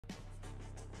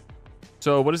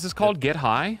So what is this called? Get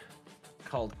high?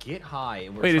 Called Get High.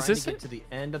 And we're Wait, is trying this to get to the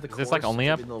end of the course. this like only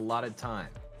up? in a lot of time.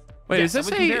 Wait, yes, is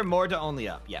this we compare more to only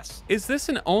up? Yes. Is this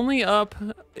an only up?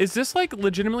 Is this like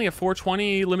legitimately a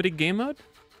 420 limited game mode?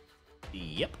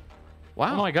 Yep.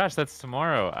 Wow. Oh my gosh, that's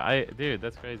tomorrow. Dude,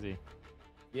 that's crazy.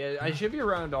 Yeah, I should be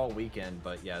around all weekend,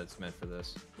 but yeah, it's meant for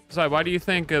this. So why do you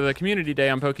think the community day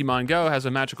on Pokemon Go has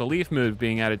a magical leaf move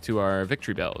being added to our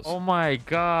victory bells? Oh my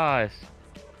gosh.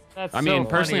 That's I mean, so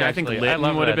personally, funny, I think actually. I Litten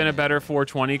love would have that. been a better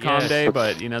 420 com Yes. day,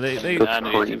 but you know they.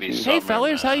 Hey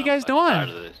fellas, how you guys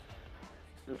doing?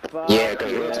 Yeah,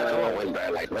 because we're talking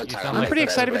about like, I'm pretty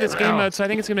excited for this game mode, so I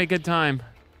think it's gonna be a good time.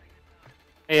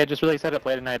 Hey, I just really excited to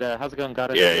play tonight. How's it going,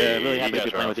 Goddess? Really happy to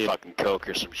be playing with you. Fucking coke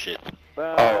or some shit.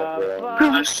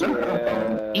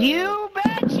 You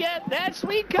betcha! That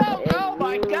sweet Coke! Oh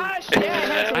my gosh!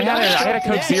 Yeah, I had a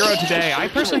Coke Zero today. I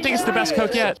personally think it's the best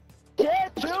Coke yet.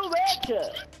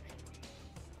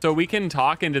 So we can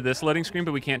talk into this loading screen,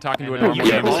 but we can't talk into a normal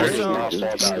game search.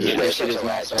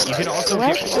 You can also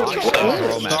get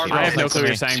I have no clue what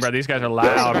you're saying, bro. These guys are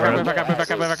loud, bro.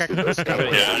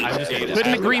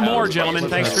 Couldn't agree more, gentlemen.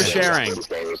 Thanks for sharing.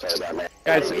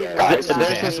 Guys, hey,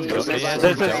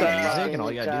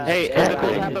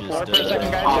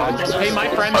 Hey, my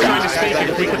friend's trying to speak.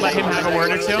 If we could let him have a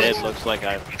word or two. It looks like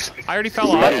I already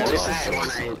fell off.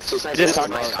 just talk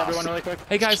to everyone really quick.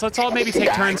 Hey, guys, let's all maybe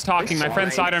take turns talking. My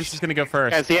friend Sidearm's just gonna go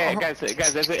first. Guys, is it cool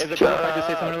if I just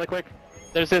say something really quick?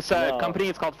 There's this company,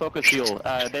 it's called Focus Fuel.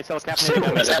 They sell caffeinated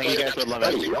gummies. I think you guys would love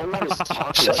it.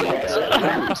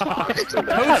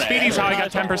 Code Speedy's how I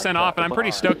got 10% off, and I'm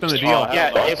pretty stoked on the deal.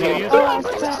 Yeah, if you use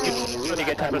it, you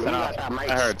get 10% off.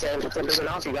 I heard.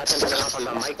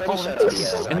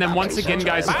 And then once again,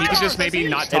 guys, if you could just maybe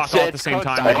not talk all at the same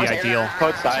time, would be ideal.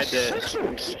 Code side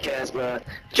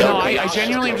No, I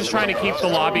genuinely am just trying to keep the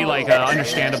lobby like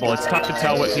understandable. It's tough to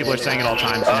tell what people are saying at all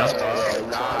times, you know?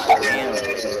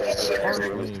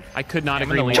 I could not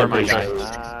agree more, my guy.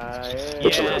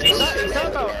 Yeah, it's not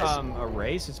about a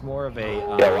race. It's more of a.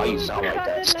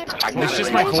 It's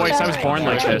just my voice. I was born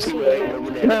like this.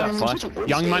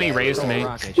 Young Money raised me.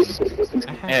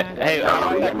 Hey,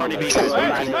 that party beat. We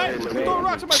go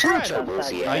rock to my friend.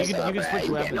 You can switch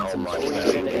weapons.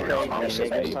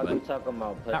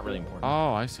 Not really important.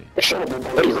 Oh, I see.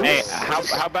 Hey,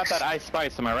 how about that Ice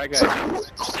Spice? Am I right, guys?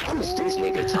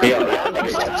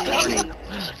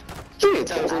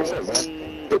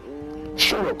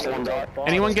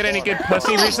 Anyone get any good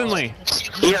pussy recently?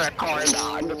 You're a corn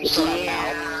dog.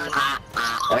 Yeah.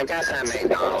 I got some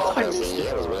McDonald's.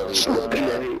 It was really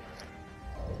good.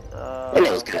 And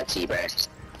it was kind of cheaper.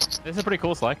 This is a pretty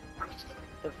cool Slack.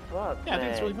 Yeah, I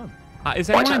think it's really fun. Is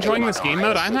anyone enjoying this game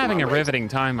mode? I'm having a riveting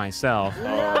time myself.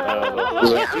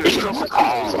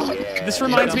 This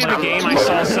reminds me of a game I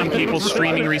saw some people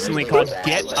streaming recently called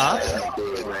Get Up.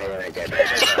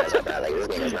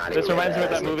 This reminds me of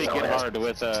that movie Get Hard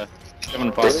with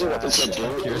Kevin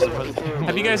Costner.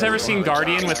 Have you guys ever seen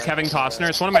Guardian with Kevin Costner?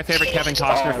 It's one of my favorite Kevin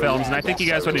Costner films, and I think you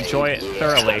guys would enjoy it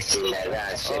thoroughly.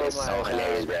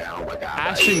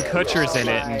 Ashton Kutcher's in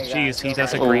it, and geez, he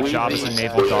does a great job as a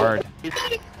naval guard.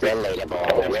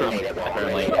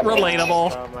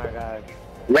 Relatable. Oh my god.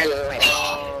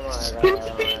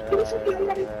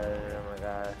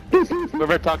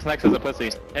 Whoever talks next is a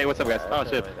pussy. Hey, what's up, guys? Oh,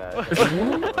 shit.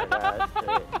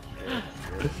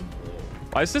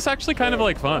 Why is this actually kind of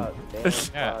like fun?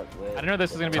 Yeah. I didn't know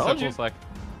this was gonna be so cool, Slack.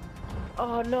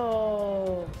 Oh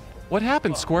no. What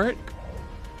happened, Squirt?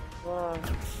 Oh.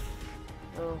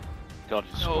 God,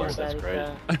 you squirt, that's great.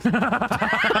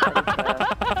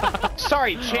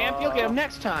 Sorry, champ. You'll get him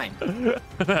next time.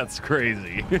 That's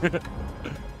crazy.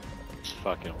 It's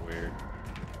fucking weird.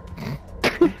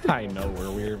 I know we're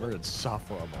weird, but it's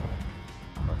insufferable.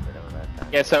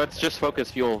 Yeah, so it's just Focus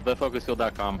Fuel,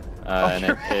 thefocusfuel.com, and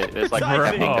it's like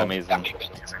caffeine gummies.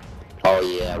 Oh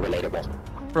yeah, relatable.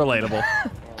 Relatable.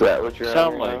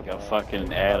 Sound like a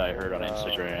fucking ad I heard on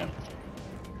Instagram.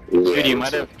 Dude, you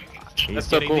might have. That's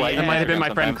so cool. That might have been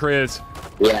my friend Chris.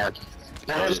 Yeah.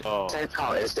 Oh. It's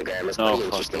called Instagram. It's No pretty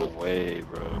interesting. fucking way,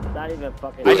 bro. Not even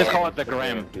fucking. I just call it the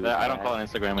gram. I don't call it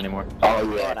Instagram anymore.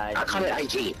 Oh yeah. I call it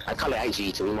IG. I call it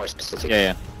IG to be more specific.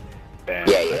 Yeah. Yeah, I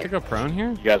yeah. could go prone here?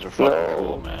 You guys are fucking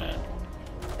cool, man.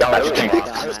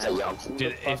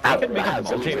 Dude, if they could make a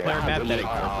multiplayer map that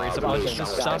incorporates a bunch of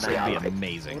this stuff, it'd be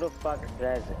amazing. Who the fuck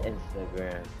says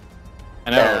Instagram?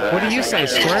 I know. What do you say,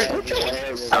 Squirt?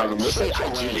 We say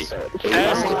IG.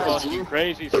 That's fucking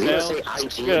crazy, If you Snell. say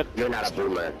IG, Good. you're not a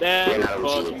boomer. You're That's not a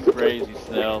fucking OG. crazy,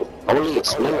 Snell. Only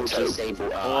if you say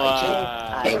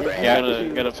Wow.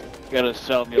 IG. Gotta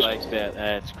sell me like that.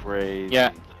 That's crazy.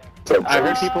 Yeah. I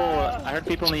heard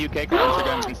people in the UK call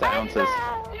Instagram into ounces.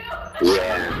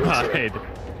 Yeah. Hide.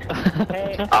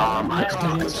 I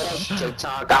called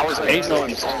TikTok. That was like 8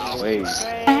 months. Wait.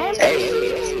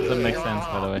 Hey. Doesn't make sense,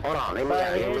 by the way. Hold on, hear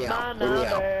me out.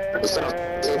 Instead of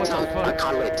TikTok, I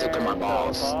call it tickle my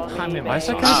balls. Why is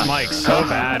that guy's mic so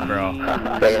bad, bro?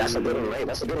 Hey, that's a good one, right?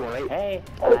 That's a good one, right? Hey,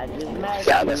 I just met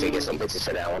Yeah, I bet you get some bitches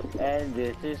for that one. and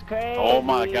this is crazy. Oh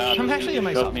my god. I'm actually in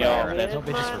myself me off. There's no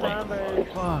bitches for me.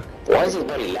 Fuck. Why is this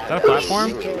buddy laughing? Is that a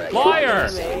platform? Liar!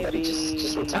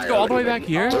 Just retire. Let's go all the way back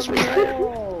here. Just retire.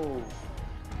 Oh.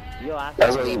 Yo, I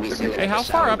That's what he be saying. Hey, how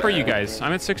far up are you guys?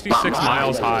 I'm at 66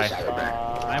 miles high.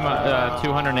 I'm at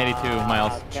 282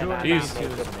 miles. Jeez.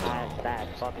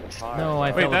 No,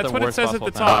 I Wait, fell that's the what it worst says at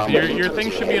the possible top. time. Your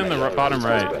thing should be on the bottom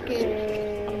right.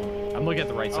 I'm looking at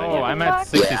the right side. Oh, I'm at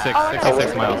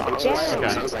 66 miles. Okay.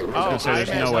 I was gonna say there's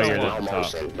no way you're at the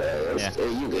top. Yeah.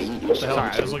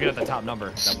 Sorry, I was looking at the top number.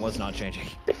 That was not changing.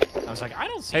 I was like, I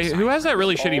don't see. Hey, who has that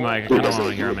really shitty mic? I kind of don't want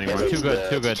to hear him anymore. Too good,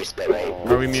 too good.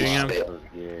 Are we muting him?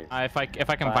 If I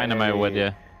can find him, I would.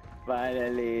 Yeah.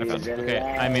 Finally. Okay,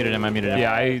 I muted him.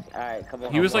 Yeah,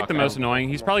 he was like the most annoying.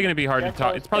 He's probably gonna be hard to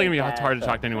talk. It's probably gonna be hard to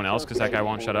talk to anyone else because that guy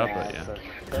won't shut up. But yeah.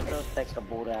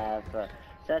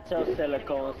 Such a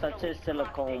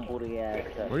silicone booty ass.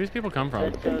 Where do these people come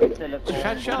from?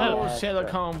 Shut your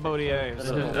silicone booty ass.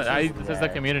 This is the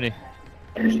community.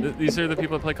 These are the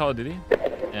people that play Call of Duty?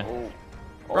 Yeah.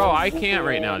 Bro, I can't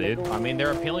right now, dude. I mean,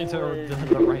 they're appealing to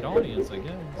the right audience, I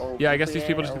guess. Yeah, I guess these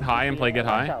people just get high and play Get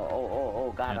High.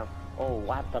 Oh, got him. Oh,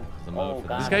 whapped him. Oh,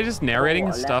 got This him. guy just narrating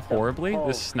his Oh, stuff left him. horribly? Oh,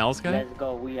 This Snells guy? Let's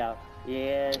go, we out.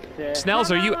 Yes, sir. Snells,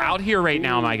 are you out here right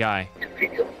now, my guy?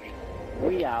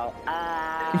 We out.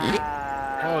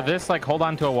 Oh, this like hold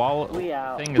on to a wall We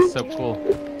out. thing is so cool.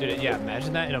 Dude, yeah,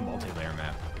 imagine that in a multiplayer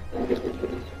map.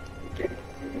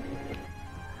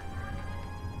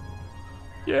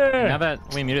 Yeah. Now that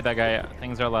we muted that guy,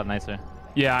 things are a lot nicer.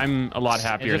 Yeah, I'm a lot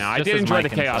happier now. I just did his enjoy the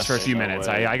mic and chaos for a stuff. few minutes.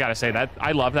 I gotta say that.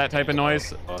 I love that type of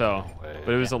noise, so,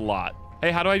 but it was a lot.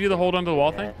 Hey, how do I do the hold onto the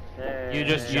wall thing? You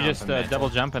just double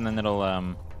jump and then it'll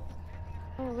Oh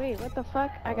wait, what the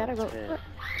fuck? I gotta go.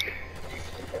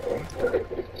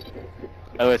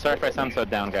 By the way, sorry if I sound so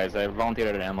down, guys. I volunteered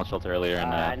at an animal shelter earlier,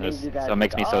 and so it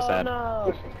makes me so sad.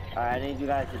 No. Alright, I need you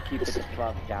guys to keep it the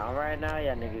fuck down right now.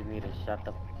 Y'all niggas need to shut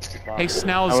the fuck Hey,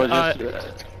 Snells,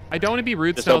 I don't want to be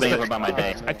rude, just Snells, hoping but about my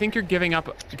day. I think you're giving off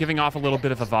a little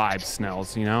bit of a vibe,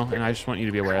 Snells, you know? And I just want you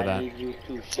to be aware of I that. need you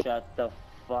to shut the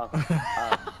fuck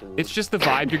up, dude. It's just the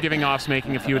vibe you're giving off is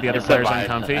making a few of the other It's the players vibe.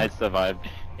 uncomfy. It's the vibe.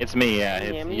 It's me, yeah.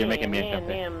 You're making me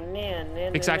uncomfy.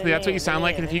 Exactly, that's what you sound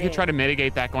like, and if you could try to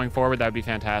mitigate that going forward, that would be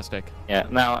fantastic. Yeah.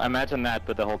 Now imagine that,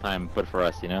 but the whole time, but for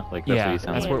us, you know, like that's what Yeah, you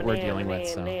sound that's like. what we're dealing with,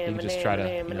 so you can just try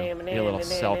to, you know, be a little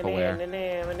self-aware.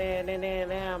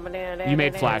 You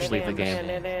made Flash leave the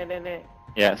game.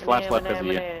 Yeah, Flash left because of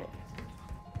you.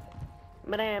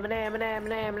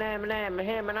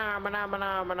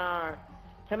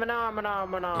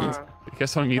 You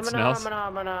guess I'll mute Snells?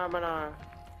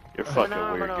 You're fucking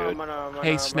weird, good.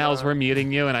 Hey, Snells, we're muting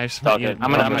you, and I just want you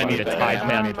I'm gonna need mute to that.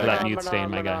 tide me for that mute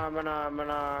stain, my guy. I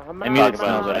muted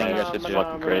Snells, I think that shit's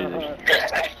fucking crazy.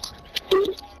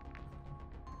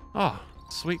 Oh,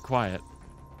 sweet quiet.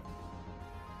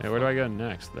 Hey, where do I go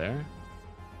next? There?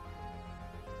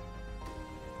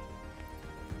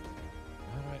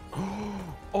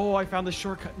 Oh, I found the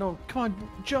shortcut. No, come on,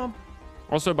 jump.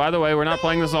 Also, by the way, we're not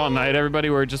playing this all night, everybody.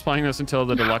 We're just playing this until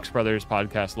the Deluxe Brothers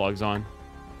podcast logs on.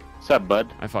 What's up,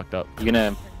 bud? I fucked up. You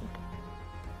gonna...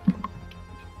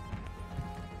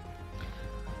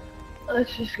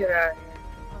 Let's just get out of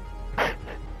here.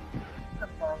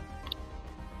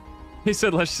 He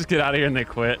said, let's just get out of here, and they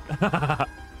quit.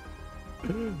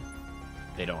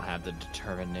 They don't have the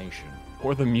determination.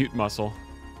 Or the mute muscle.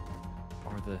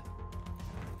 Or the...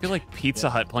 I feel like Pizza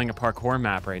Hut playing a parkour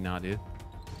map right now, dude.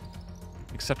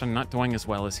 Except I'm not doing as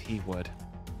well as he would.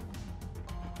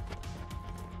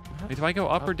 Wait, do I go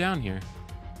up or down here?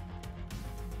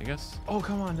 I guess. Oh,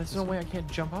 come on. There's no way I can't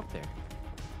jump up there.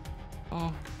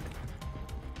 Oh.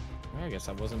 Well, I guess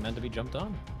I wasn't meant to be jumped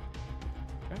on.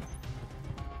 Okay.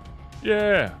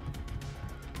 Yeah.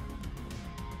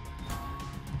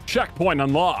 Checkpoint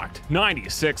unlocked.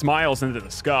 96 miles into the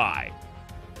sky.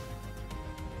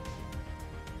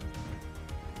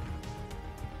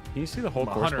 Can you see the whole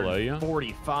course below you?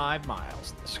 145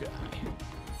 miles in the sky.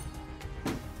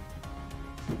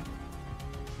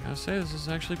 I gotta say, this is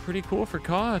actually pretty cool for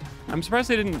COD. I'm surprised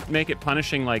they didn't make it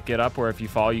punishing like Get Up, where if you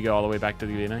fall, you go all the way back to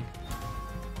the beginning.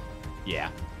 Yeah.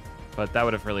 But that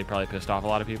would have really probably pissed off a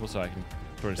lot of people, so I can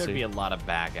sort of There'd see. be a lot of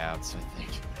bag outs, I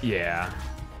think. Yeah.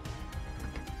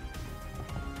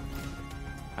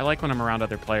 I like when I'm around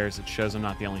other players. It shows I'm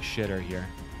not the only shitter here.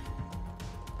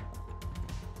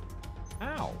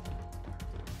 Ow.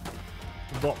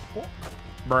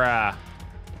 Bruh.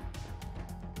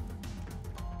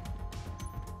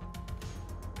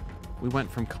 We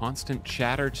went from constant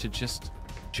chatter to just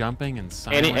jumping and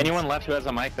silence. Anyone left who has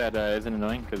a mic that isn't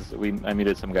annoying? Because I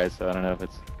muted some guys, so I don't know if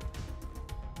it's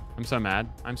I'm so mad.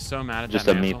 I'm so mad at just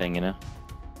that a me mantle. thing, you know?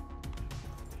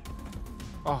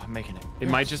 Oh, I'm making it. It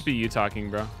might just be you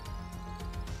talking, bro.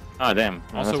 Oh, damn.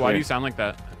 Oh, Also, that's why do weird. you sound like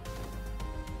that?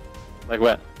 Like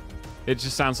what? It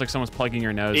just sounds like someone's plugging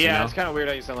your nose, you Yeah, know? it's kind of weird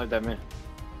how you sound like that, man.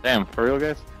 Damn, for real,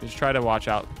 guys? Just try to watch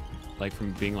out, like,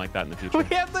 from being like that in the future. We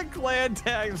have the clan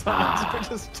tags on. We're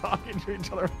just talking to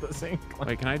each other with the same clan.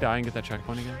 Wait, can I die and get that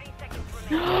checkpoint again?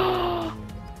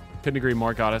 Couldn't agree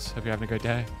more, Goddess. Hope you're having a great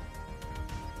day.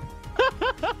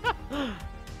 That's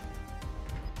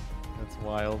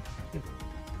wild.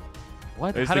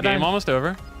 What? Is How the did game I... almost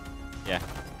over? Yeah.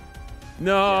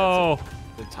 No!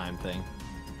 The time thing.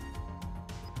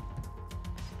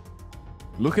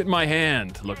 Look at my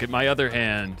hand. Look at my other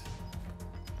hand.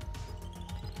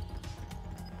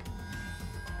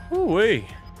 Ooh-wee.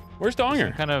 Where's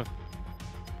Donger? Kind of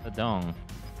a dong.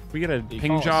 We get a you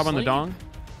ping fall job on the asleep? dong?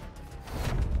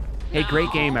 Hey,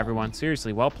 great game, everyone.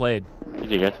 Seriously, well played. Did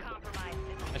you guys?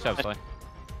 Nice job, Sly.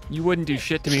 You wouldn't do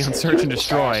shit to me on Search and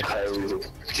Destroy.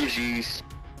 GG's.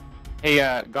 Hey,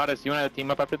 Goddess, you want to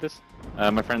team up after this?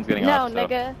 My friend's getting No, off, so...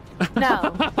 nigga.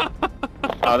 No.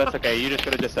 Oh, that's okay. You just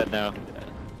could have just said no.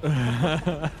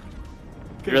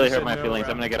 You really hurt my feelings.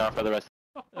 I'm gonna get off for the rest.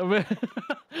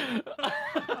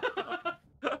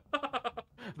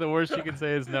 The worst you can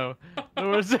say is no. The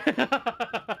worst.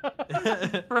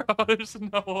 Bro, there's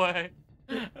no way.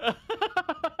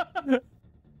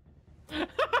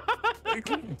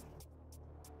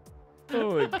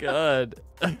 Oh my god.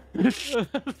 So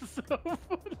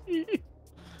funny.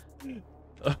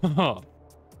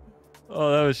 Oh,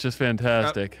 that was just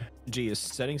fantastic. G is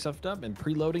setting stuff up and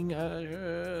preloading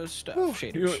stuff.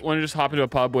 You Shaders. want to just hop into a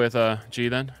pub with G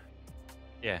then?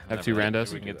 Yeah. Have two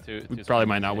randos? We can get two We probably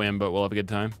might not win, but we'll have a good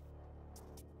time.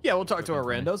 Yeah, we'll talk to our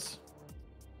randos.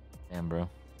 Damn, bro.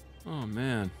 Oh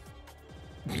man.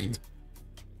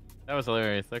 That was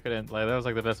hilarious. That could end. Like that was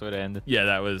like the best way to end it. Yeah,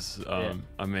 that was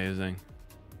amazing.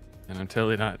 And I'm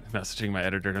totally not messaging my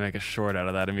editor to make a short out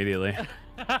of that immediately.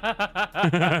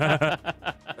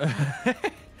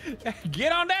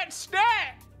 Get on that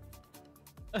stat!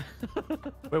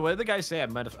 Wait, what did the guy say? I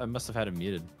must have had him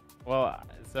muted. Well,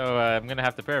 so I'm gonna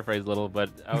have to paraphrase a little, but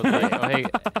I was like, oh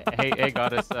hey,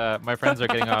 Goddess, my friends are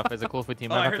getting off. Is it cool if we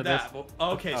team up after this? Well,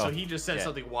 okay, so he just said yeah.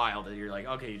 something wild, and you're like,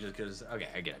 okay, just because. Okay,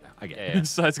 I get it now. I get it. Yeah, yeah.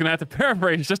 So it's gonna have to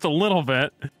paraphrase just a little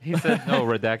bit. He said no,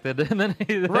 redacted, and then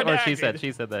or she said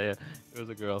Redacted. that. Yeah, it was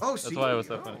a girl. Oh, That's see? why it was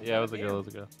so funny. Oh, Yeah, it was a damn. girl. It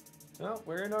was a girl. Well,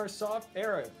 we're in our soft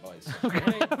era voice.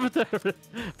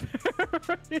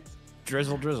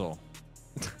 Drizzle, drizzle.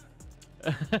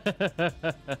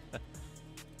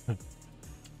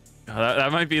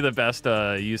 That might be the best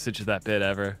usage of that bit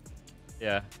ever.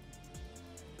 Yeah.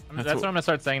 That's That's what- what I'm gonna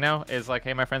start saying now. Is like,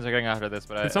 hey, my friends are getting after this,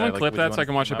 but Can someone clip would you that so I wanna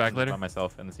can watch team it up back and later? by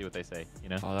myself and see what they say. You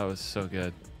know. Oh, that was so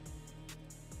good.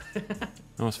 I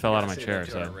almost fell out of my chair.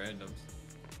 So.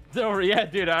 So yeah,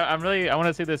 dude, I want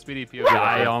to see this speedy POV. Yeah,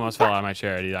 I almost fell out of my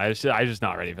chair, dude. I just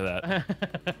not ready for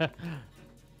that.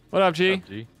 What up, G?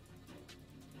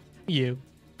 You.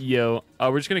 Yo,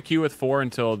 we're just gonna queue with 4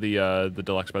 until the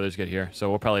Deluxe Brothers get here. So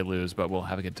we'll probably lose, but we'll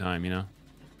have a good time, you know.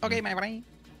 Okay, my friend.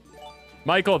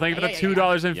 Michael, thank you for the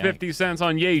 $2.50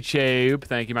 on YouTube.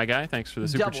 Thank you, my guy. Thanks for the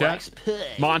super chat.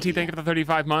 Monty, thank you for the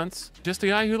 35 months. Just a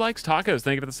guy who likes tacos.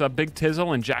 Thank you for the sub. Big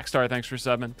Tizzle and Jackstar, thanks for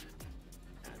subbing.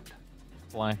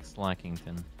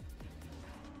 Slackington.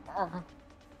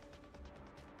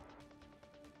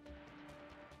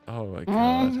 Oh my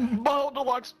god. Bottle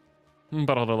Deluxe.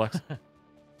 Bottle Deluxe.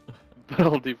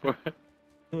 Bottle D4.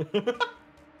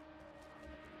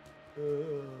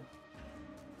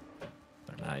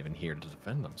 They're not even here to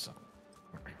defend themselves.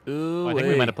 Ooh, I think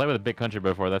we might have played with a Big Country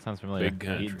before. That sounds familiar. Big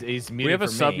Country. He's We muted have a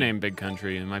for sub me. named Big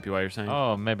Country. It might be why you're saying.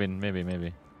 Oh, maybe.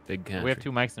 Big Country. We have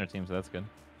 2 mics in our team, so that's good.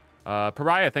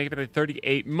 Pariah, thank you for the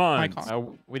 38 months.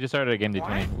 We just started a game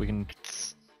D20. We can.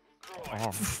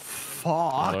 Oh,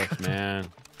 Fuck, man.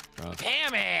 Rough.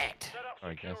 damn it!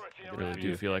 Sorry, guys. I really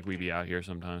do feel like we be out here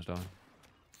sometimes, dog.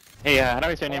 Hey, how do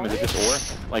I say your name? Is it just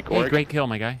Or? Like Hey, Or? great kill,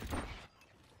 my guy.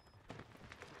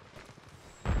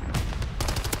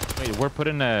 Wait, we're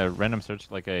putting a random search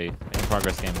like a in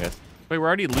progress game, guys. Wait, we're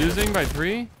already losing by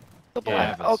 3?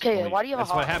 Yeah, Okay, why do you have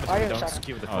That's a what hot? happens Why when do you you don't have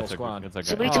skew with the Oh, full it's okay. squad. It's okay.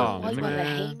 Somebody Oh, told me with a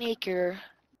man. haymaker.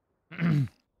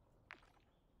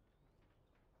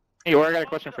 Hey, or I got a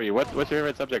question for you. What's your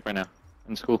favorite subject right now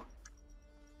in school?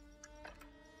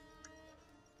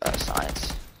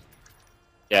 Science.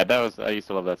 Yeah, I used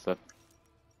to love that stuff.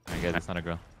 I guess it's not a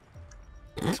girl.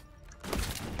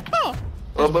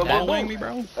 Following me,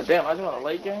 bro. Damn, I just want a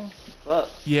late game. Fuck.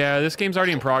 Yeah, this game's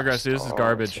already in progress, dude. This is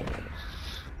garbage.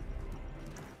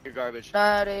 You're garbage.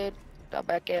 Nah, dude. Got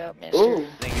back out, mister. Ooh,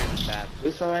 Think you're just bad.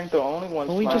 this ain't the only one.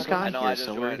 Well, we just smiling. got I know, here, I just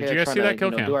so we're joined. Did you guys see that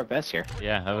kill do cam? our best here.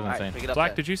 Yeah, that was Alright, insane. pick it up Slack,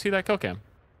 there. did you see that kill cam?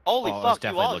 Holy Oh, I was fuck, you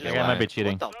definitely all looking just at I might it. be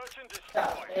cheating. What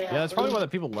Yeah, that's probably why the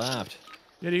people left.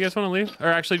 Yeah, do you guys want to leave? Or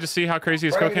actually just see how crazy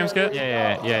his kill cams get?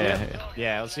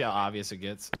 Yeah, let's see how obvious it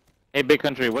gets. Hey, Big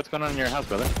Country, what's going on in your house,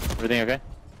 brother? Everything okay?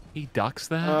 He ducks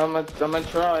that? I'm gonna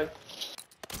try.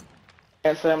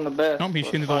 Can't say I'm the best. Don't be but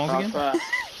shooting the fuck, walls I'll again? try.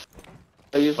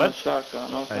 I use my What?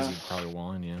 shotgun. As Okay. you probably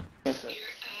won, yeah. Can't say.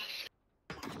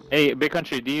 Hey, Big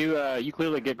Country, do you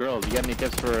clearly get girls? You got any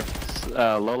tips for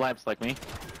lowlifes like me?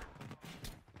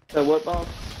 So what, boss?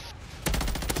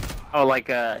 Oh, like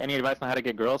any advice on how to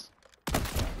get girls?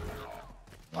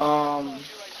 Mom,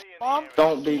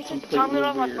 Don't be time completely it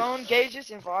on my weird. phone. Gage just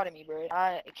invited me, bro.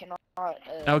 I cannot.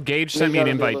 Oh, Gage sent me an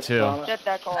invite too. Get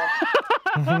that call.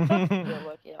 Yeah,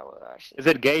 lucky I will actually. Is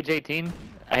it Gage 18?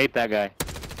 I hate that guy.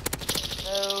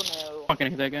 No.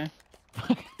 Fucking hate that guy.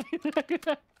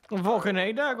 Fucking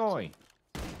hate that guy.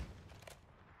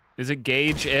 Is it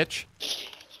Gage Itch?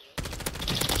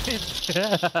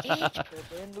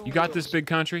 You got this, Big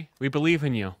Country. We believe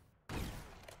in you.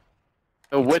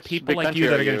 So which People Big like Country you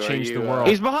that are you? gonna change the you, world.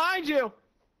 He's behind you!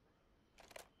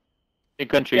 Big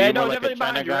Country, Yeah, you no, more like a definitely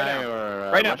China behind you right guy now.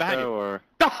 or Right now, Russia behind you. or?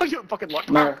 Oh, you fucking luck.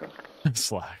 America.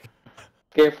 Slack.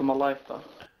 Scared for my life, though.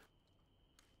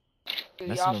 Dude,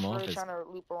 Messing y'all them off really is- trying to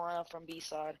loop around from B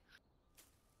side.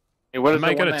 Hey, what I is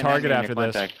might the get a 199 target in your after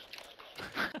this.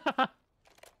 contact?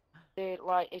 Dude,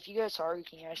 like, if you go Target,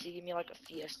 can you actually give me like a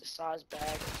Fiesta size bag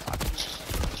of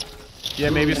tacos? Yeah,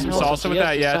 maybe some salsa with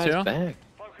that, yeah, too. Bag.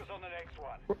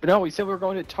 No, we said we were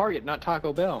going to Target, not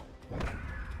Taco Bell.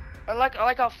 I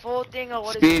like a full thing of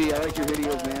what is Speedy, it? I like your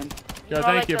videos, man. Yeah,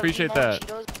 thank you, appreciate that.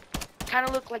 Kind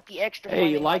of look like the extra. Hey,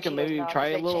 you flaming like hot them? Cheetos Maybe now, try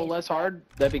because a they little changed less the hard.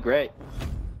 That'd be great.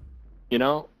 You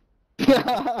know? You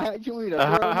want me to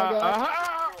throw my guy?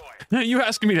 You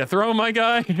asking me to throw my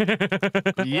guy?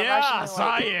 Yes,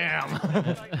 I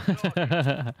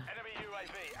am.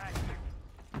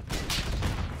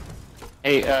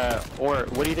 Hey, or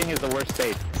what do you think is the worst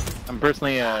state? I'm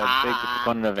personally a big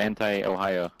proponent of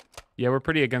anti-Ohio. Yeah, we're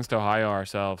pretty against Ohio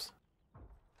ourselves.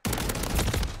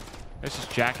 It's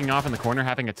just jacking off in the corner,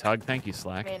 having a tug. Thank you,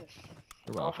 Slack. I mean,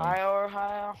 You're welcome.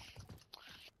 Ohio.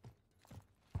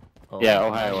 Yeah,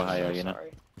 Ohio, you know.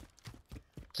 Sorry.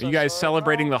 Are you guys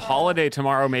celebrating the holiday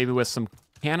tomorrow, maybe with some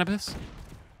cannabis?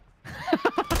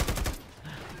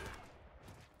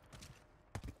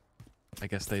 I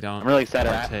guess they don't. I'm really sad.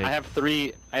 partake. I have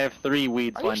three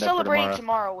weeds Are you lined up for celebrating tomorrow.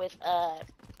 tomorrow with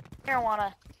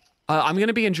marijuana? I'm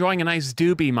gonna be enjoying a nice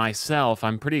doobie myself.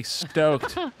 I'm pretty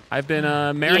stoked. I've been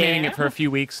marinating it for a few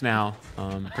weeks now.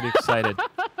 Pretty excited.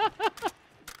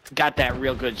 Got that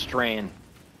real good strain.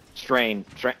 Strain.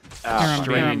 Strange.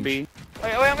 Wait,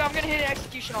 I'm gonna hit an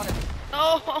execution on it.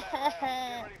 No!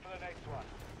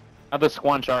 How the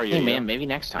squanch are you? Hey, yo? man, maybe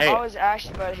next time. I was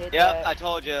actually about to hit Yep, that. I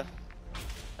told you.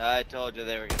 I told you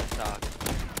they were gonna talk.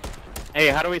 Hey,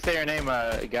 how do we say your name,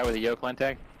 guy with the yo clan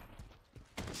tag?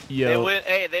 Yo.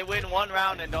 They win one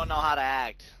round and don't know how to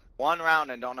act. One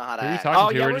round and don't know how to Who are you act. talking Oh,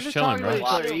 to? yeah, We're we're just just chilling, talking to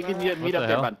bro. each other. You can meet What up the there,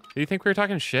 hell? bud. Do you think we were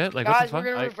talking shit? Like, Guys, what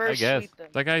we're the gonna fuck? reverse guess. sweep them.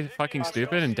 That guy fucking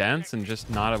stupid and dense and just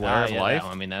not aware of Yeah, life.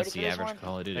 I mean, that's Ready the for this average one?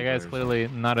 Call of Duty. That guy's player. clearly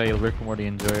not a Rick and Morty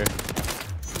enjoyer.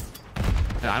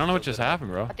 Yeah, I don't know what just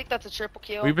happened, bro. I think that's a triple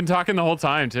kill. We've been talking the whole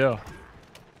time, too.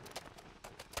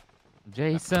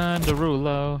 Jason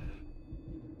Derulo.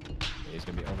 He's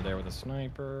gonna be over there with a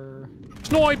sniper.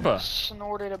 Sniper!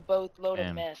 Snorted a both loaded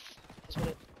Damn. meth. Is what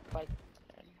it like.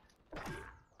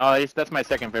 Oh, that's my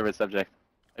second favorite subject.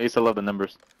 I used to love the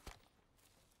numbers.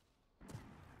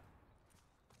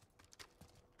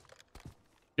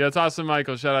 Yeah, it's awesome,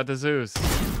 Michael. Shout out to Zeus.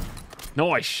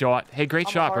 Nice shot. Hey, great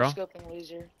I'm shot, a bro. hard-scoping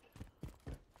loser.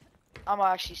 I'm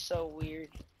actually so weird.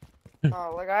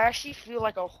 Like I actually feel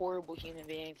like a horrible human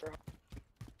being for.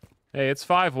 Hey, it's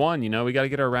 5-1, you know? We gotta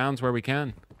get our rounds where we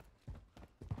can.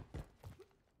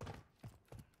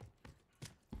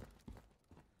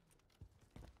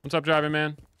 What's up, driving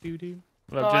man?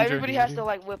 What up, Ginger? Everybody has to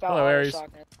like whip out Hello, all their Aries.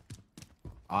 shotguns.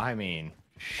 I mean,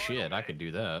 shit, I could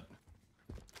do that.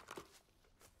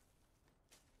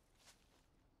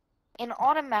 An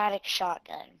automatic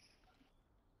shotgun.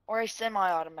 Or a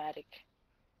semi-automatic.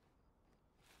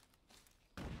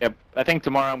 Yep. I think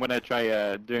tomorrow I'm gonna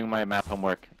try doing my map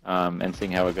homework and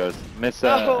seeing how it goes. Miss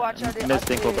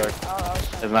Dinkelberg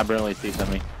has not brilliantly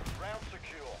seasoned me.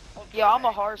 Yo, I'm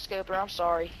a hard scoper. I'm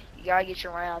sorry. You gotta get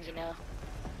your rounds, you know.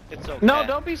 It's okay. No,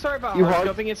 don't be sorry about hard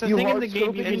scoping. It's a thing in the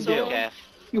game you can do. Okay.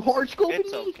 You hard scoping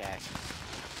It's me? okay.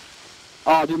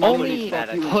 Oh, dude, Only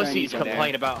pussies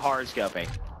complain about hard scoping.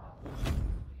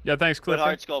 Yeah, thanks, Quit Clifton.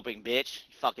 hard scoping, bitch.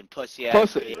 You fucking pussy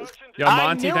ass bitch. Yo, I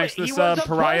Monty, knew thanks it. for the He sub. was a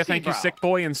Pariah, pussy, thank you. bro. Sick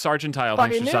Boy and Sergeantile,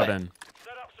 thanks for Fucking knew it. subbing.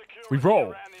 We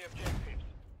roll.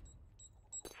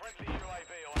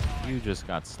 You just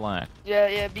got slacked.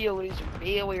 Yeah, be a loser.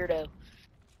 Be a weirdo.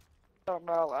 Talking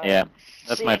about, Yeah,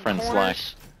 that's my sitting friend corners.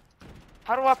 Slack.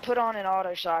 How do I put on an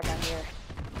auto shotgun here?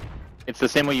 It's the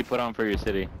same way you put on for your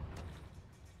city.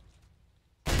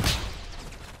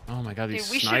 Oh my god, these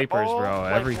Dude, we should snipers, all bro.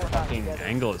 play Every Fortnite fucking together.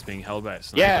 angle is being held by a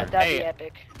sniper. Yeah, That'd hey, be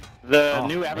epic. the Oh,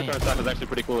 new man. Avatar stuff is actually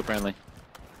pretty cool, apparently.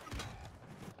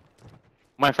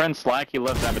 My friend Slack, he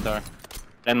loves Avatar.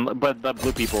 But the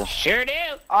blue people. Sure do.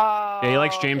 Yeah, he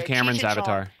likes James okay. Cameron's Cheech and Chong.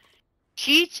 Avatar.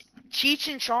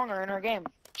 Cheech and Chong are in our game.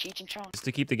 Cheech and Chong. Just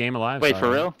to keep the game alive. Wait, for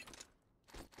sorry. real?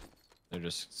 They're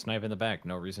just sniping the back.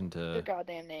 No reason Their to.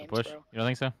 goddamn names, Push? bro. You don't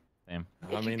think so? Damn. I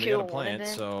If mean, you they gotta kill one plant, of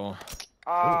them- so.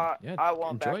 yeah, I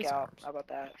won't enjoy back out. arms. How about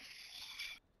that?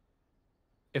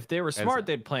 If they were smart,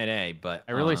 they'd plant A, but.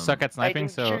 I really suck at sniping,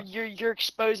 Like, so you're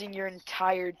exposing your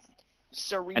entire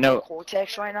cerebral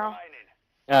cortex right now.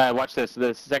 Watch this.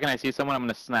 The second I see someone, I'm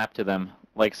gonna snap to them.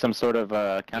 Like some sort of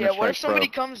Counter-Strike Yeah, what if somebody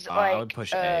pro. comes like I would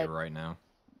push A right now.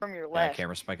 from your Yeah, left?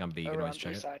 camera spike on B. You can over always on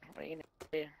check B it. side. What are you gonna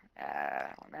do?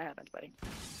 When that happens, buddy.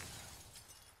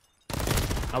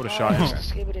 I would have shot him.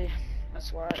 Skibbity.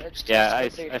 That's why. Yeah,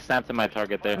 I snapped to my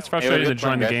target there. It's frustrating to Hey,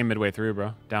 join the guys. game midway through,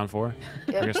 bro. Down 4.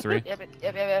 I guess 3. Yep.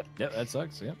 Yep, that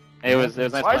sucks. Yep. It was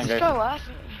nice Why playing, is this guys. guy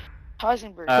laughing?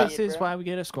 Heisenberg. This is why we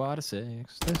get a squad of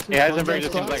 6. Yeah, Heisenberg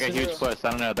just seems like a huge puss.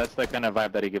 I don't know. That's the kind of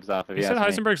vibe that he gives off. If He you said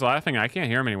ask me. Heisenberg's laughing. I can't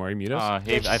hear him anymore. He muted us.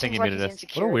 I think he muted us.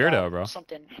 What a weirdo, bro.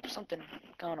 Something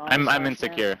going on. I'm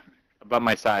insecure about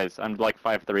my size. I'm like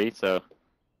 5'3", so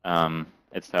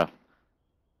it's tough.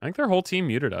 I think their whole team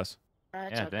muted us.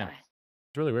 Yeah, damn.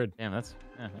 It's really weird. Damn, that's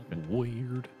okay.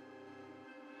 Weird.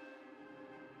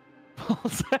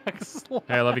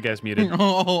 Hey, I love you guys muted.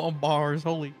 Oh, bars,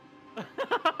 holy.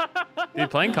 Dude,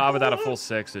 playing COD without a full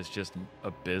 6 is just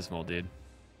abysmal, dude.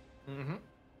 Mm-hmm.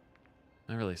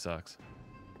 That really sucks.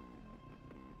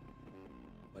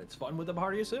 But it's fun with a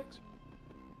party of 6.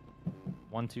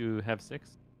 1, 2, have 6.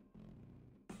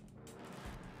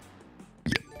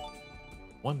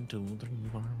 1, 2, 3,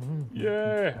 4.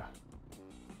 Yeah.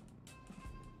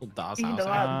 DOS Eat a house.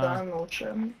 lot of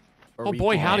motion. Oh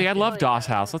boy, howdy, I love DOS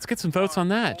House. Let's get some votes on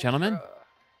that, gentlemen.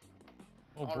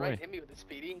 Oh boy. Hit me with the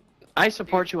speeding. I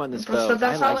support you on this So vote. I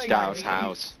that's how, like like, DOS my-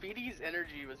 House. Speedy's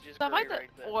energy was just So great am I right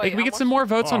there. Hey, can we get some more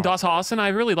votes on DOS House? And I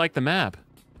really like the map.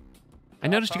 I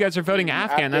noticed you guys are voting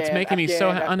Afghan. That's making me so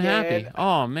unhappy.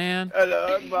 Oh, man.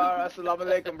 Hello, Akbar. Assalamu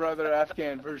alaikum, brother.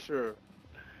 Afghan, for sure.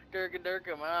 Durka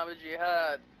Durka, my name is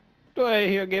Jihad. Do I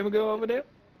hear a gamer go over there?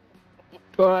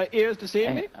 Do I ears to see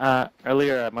me?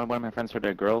 Earlier, one of my friends heard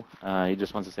a girl. He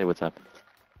just wants to say what's up.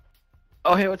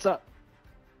 Oh, hey, what's up?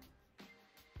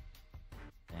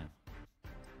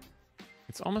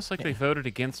 It's almost like they voted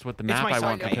against what the It's map my I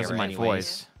want song because of my anyways.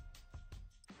 voice.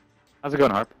 How's it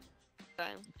going, Harp?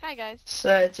 Hi guys.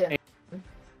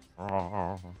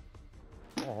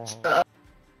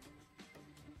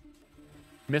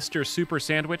 Mr. Super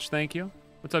Sandwich, thank you.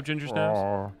 What's up, Ginger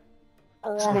Snaps?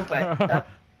 Who's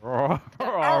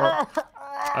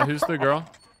the girl?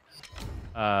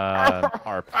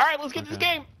 Harp. Alright, let's get this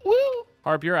game. Woo!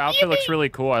 Harp, your outfit looks really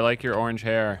cool. I like your orange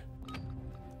hair.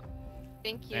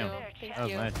 Thank you. Damn. Thank That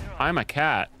was you. nice. I'm a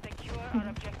cat.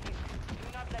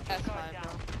 That's fine,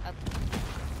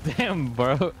 bro. Damn,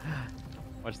 bro.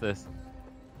 Watch this.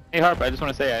 Hey, Harp, I just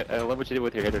want to say I love what you did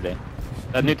with your hair today.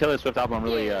 That new Taylor Swift album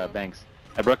really bangs.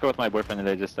 I broke up with my boyfriend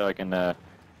today just so I can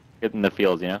get in the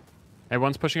fields, you know?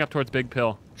 Everyone's pushing up towards Big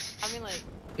Pill. I mean, like.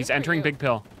 He's entering Big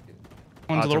Pill.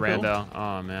 One's a it's a little pill. rando.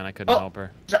 Oh, man, I couldn't help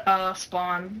her.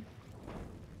 Spawn.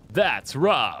 That's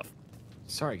rough.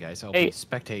 Sorry, guys. I'll Hey. be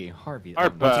spectating Harvey.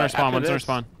 Harp, What's in our spawn? after What's in our this-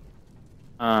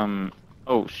 spawn?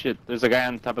 Oh, shit. There's a guy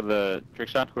on top of the trick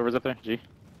shot. Whoever's up there. G.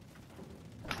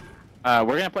 We're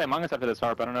gonna play Among Us after this,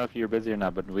 Harp. I don't know if you're busy or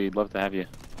not, but we'd love to have you.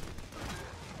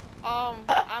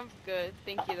 I'm good.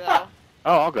 Thank you though.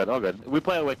 Oh, all good, all good. We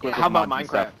play like with How about mods and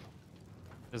stuff. Minecraft?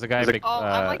 There's a guy There's a- big. Oh,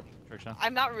 I'm like. trick shot.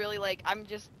 I'm not really like. I'm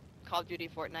just Call of Duty,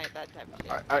 Fortnite, that type of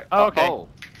shit. Oh, okay. Oh.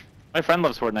 My friend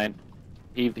loves Fortnite.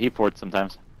 He ports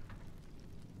sometimes.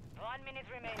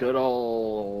 Good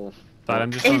ol'. But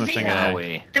I'm just doing the thing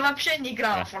away. Ты вообще не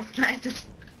играл в Fortnite.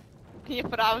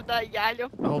 Неправда, я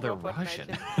люблю. Oh, they're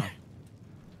Russian.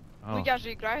 Ну я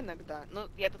же играю иногда. Ну,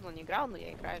 я давно не играл, но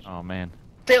я играю. Oh man.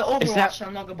 Ты Overwatch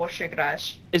намного больше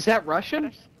играешь. Is that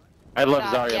Russian? I love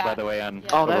Zarya, by the way, on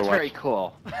Oh, that's Overwatch. very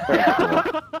cool.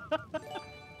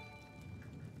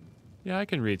 Yeah, I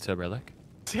can read Cyberlic.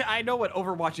 I know what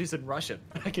Overwatch is in Russian.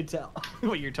 I can tell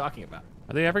what you're talking about.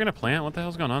 Are they ever gonna plant? What the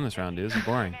hell's going on this round, dude? This is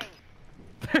boring.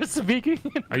 They're speaking.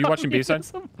 Are you watching B-side?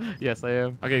 Yes, I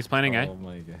am. Okay, he's planting A. Oh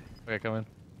my god. Okay, come in.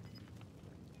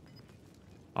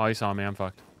 Oh, he saw me. I'm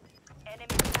fucked.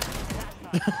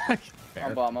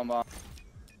 I'm bomb, I'm bomb.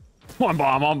 One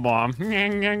bomb, one bomb.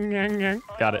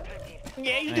 Got it.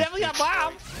 Yeah, you definitely got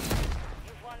bombed.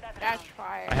 That's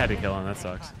fire. I had to kill him. That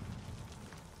sucks.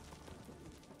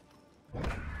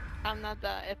 Там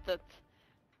надо этот...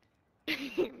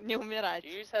 не умирать. Do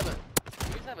you just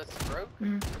have a stroke?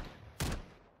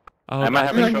 Oh, I might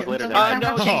have a stroke later.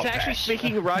 No, she's actually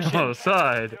speaking Russian. Oh,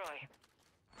 side.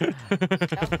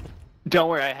 Don't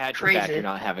worry, I had your back. Crazy. You're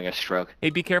not having a stroke.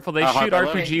 Hey, be careful. They Harp, shoot I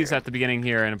love RPGs at the beginning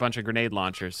here and a bunch of grenade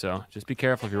launchers, so just be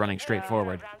careful if you're running straight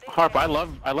forward. Harp, I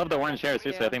love the orange hair.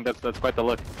 Seriously, I think that's quite the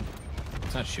look.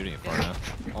 It's not shooting it far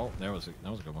enough. Oh, that was a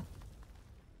good one.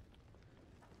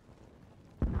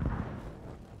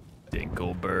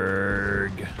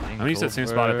 Dinkelberg. I'm gonna use that same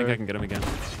spot. I think I can get him again.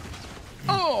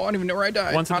 Oh, I don't even know where I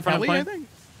died. Once in the front of the I plane? think.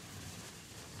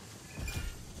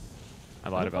 I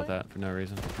lied about that for no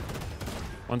reason.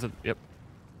 One's at, yep.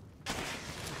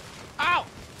 Ow!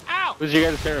 Ow! Who's your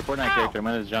guys' favorite Fortnite character?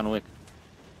 Mine is John Wick.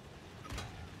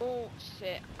 Oh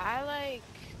shit, I like...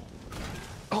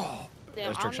 Oh, Damn,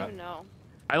 that's I trick don't shot. even know.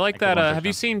 I like that. Have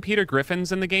you seen Peter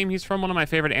Griffin's in the game? He's from one of my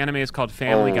favorite animes called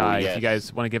Family Guy. Yes. If you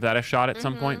guys want to give that a shot at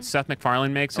some point, Seth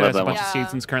MacFarlane makes it. I Has love a that bunch of one.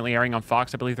 seasons currently airing on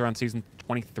Fox. I believe they're on season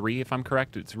 23, if I'm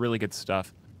correct. It's really good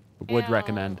stuff. Would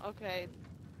recommend. Okay.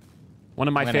 One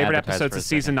of my I'm gonna favorite advertise episodes for a is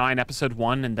season 9, episode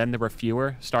 1, and then there were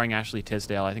fewer, starring Ashley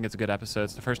Tisdale. I think it's a good episode.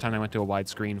 It's the first time I went to a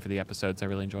widescreen for the episodes. I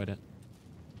really enjoyed it.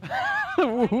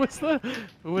 Who was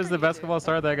the basketball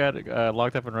star that got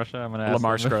locked up in Russia? I'm gonna ask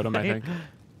Lamar him. Scrotum, I think.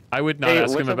 I would not Hey,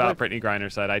 ask him what's up about with- Brittany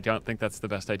Griner's side. I don't think that's the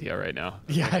best idea right now.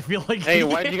 Yeah, I feel like. Hey,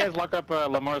 why did you guys lock up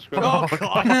Lamar Scrotum? Oh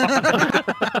god!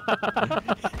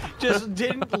 Just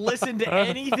didn't listen to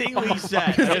anything we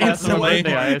said. That's the one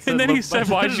thing I said, And then he said,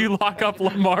 "Why'd you lock up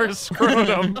Lamar's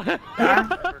scrotum?"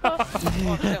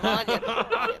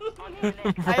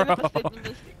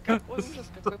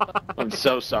 I'm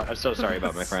so sorry. I'm so sorry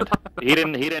about my friend. He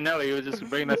didn't know. He was just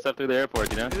bringing that stuff through the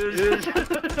airport, you know.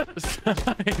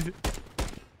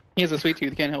 He has a sweet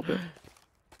tooth, can't help it.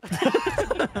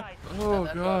 Oh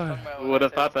god. Who would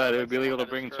have thought that it would be illegal to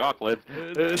bring chocolate?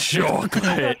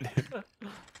 Chocolate.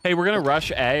 Hey, we're gonna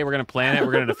rush A. We're gonna plan it.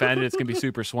 We're gonna defend it. It's gonna be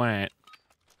super swank.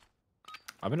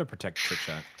 I'm gonna protect trick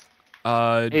shot.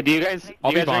 Hey, do you guys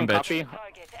I'll be rank bomb bitch. copy?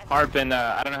 Harp and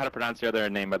I don't know how to pronounce your other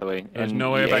name, by the way. There's And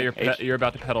no way about EA, you're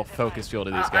about to peddle focus fuel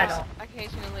to these I guys. don't.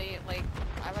 Occasionally, like,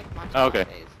 I like matcha Oh, okay.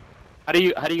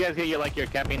 lattes. How do you guys get your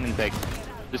caffeine intake?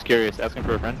 Just curious, asking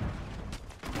for a friend.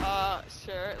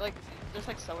 Sure. Like, there's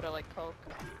like soda, like Coke.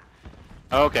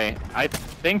 Okay, I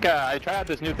think I tried out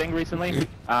this new thing recently.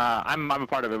 I'm a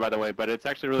part of it, by the way, but it's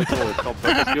actually really cool. It's called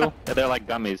Focus Fuel. They're like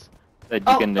gummies that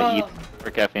you can eat for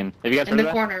caffeine. Have you guys In heard the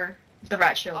of that? corner, the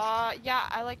rat shield. Yeah,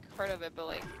 I like heard of it, but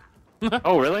like,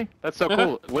 Oh, really? That's so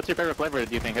cool. What's your favorite flavor?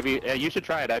 Do you think? Have you? You should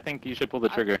try it. I think you should pull the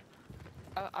trigger.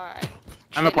 alright.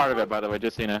 I'm a part of it, by the way,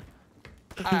 just so you know.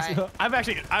 Alright. I'm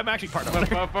actually part of it.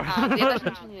 Я даже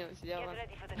ничего не сделала.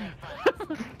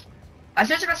 I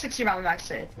said about 60 round max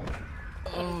it.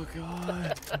 Oh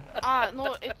god.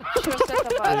 Ну, что с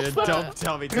этого? Don't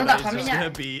tell me Ну да, today's just поменяй. gonna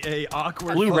be a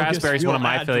awkward. Blue focus raspberry is one of fuel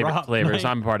my ad favorite drop flavors.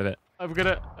 night. I'm a part of it. I'm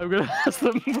gonna ask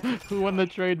them who won the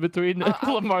trade between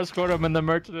Lamar Scrotum and the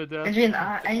Merchant of Death. Блин,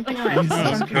 я не понимаю,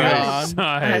 Jesus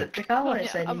God.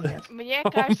 прикалываешься или нет? Мне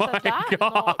кажется, да,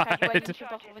 но как бы они ничего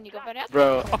плохого не говорят.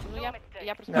 Bro, Ну,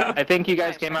 я просто... I think you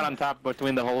guys came out on top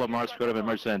between the whole Lamar Scrotum and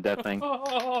Merchant of Death thing.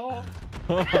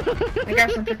 Мне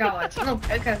кажется, он прикалывается. Ну,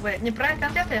 как бы, не про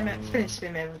конкретно, я в принципе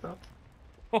имею в виду.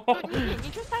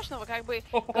 Ничего страшного, как бы...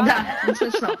 Да, не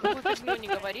смешно. Какую фигню не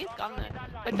говорит, главное...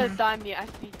 Это даме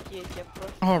офигеть, я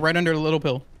просто... Oh, right under the little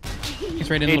pill. He's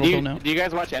right in Hey, little pill now. do you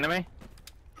guys watch anime?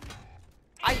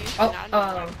 I used to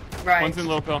not. Right. One's in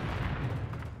Little Pill.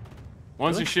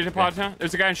 One's in Shitty Pod Town.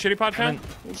 There's a guy in Shitty Pod Town.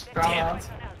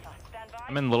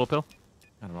 I'm in Little Pill.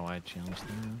 I don't know why I challenged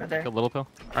him. Right there. Kill Little Pill.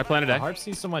 I planted A. Harp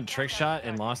sees someone trick shot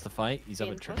and lost the fight. He's up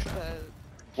Блин, at trick shot.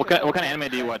 просто... What kind of anime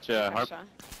do you watch, Harp?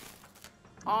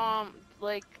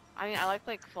 Like, I mean, I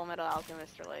like Full Metal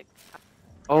Alchemist or like...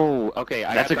 Oh, okay.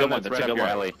 That's a good one, That's that's right a up good your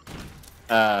one. alley.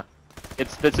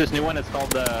 It's this new one. It's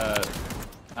called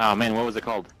oh man, what was it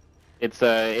called? It's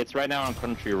right now on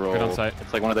Crunchyroll. Good on site.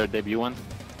 It's like one of their debut ones.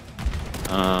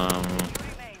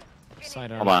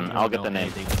 Hold on, I'll get the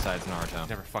name. Besides Naruto.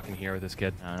 Never fucking hear of this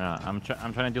kid. No, I'm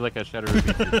trying to do like a Shederu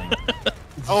Bitsu thing.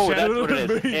 Oh, that's what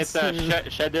it is.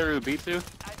 It's Shederu Bitsu.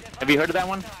 Have you heard of that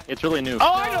one? It's really new.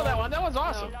 Oh, I know that one. That was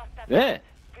awesome. Yeah.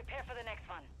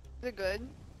 Is it good?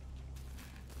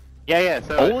 Yeah.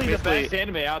 So Only the best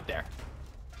anime out there.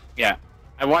 Yeah.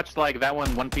 I watched like that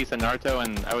one, One Piece, and Naruto,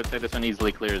 and I would say this one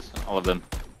easily clears all of them.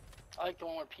 I like the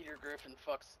one where Peter Griffin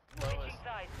fucks Lois.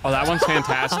 Oh, that one's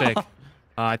fantastic.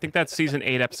 I think that's season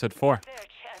 8, episode 4.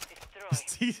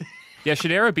 Yeah,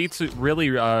 Shidera Beats really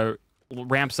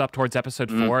ramps up towards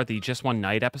episode 4, the Just One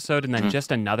Night episode, and then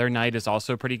Just Another Night is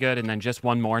also pretty good, and then Just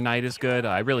One More Night is good.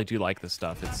 I really do like this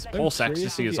stuff. It's Whole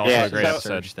Ecstasy is also a great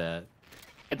episode.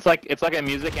 It's like a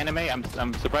music anime.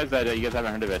 I'm surprised that you guys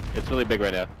haven't heard of it. It's really big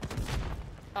right now.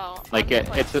 Oh. Like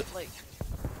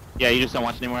yeah, you just don't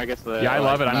watch it anymore, I guess. Yeah, I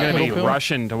love it. I'm gonna be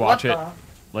rushing to watch it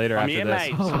later after this.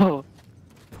 Oh.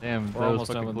 Damn, we're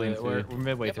almost done with it. We're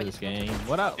midway through this game.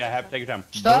 What up? Yeah, have to take your time.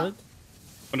 Stop.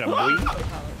 What up,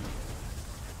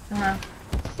 boy?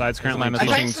 Besides, currently I'm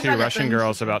teaching 2 Russian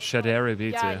girls about Shidera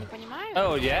Beats.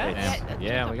 Oh yeah.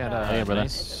 Yeah, we got Hey, brother.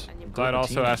 nice I'd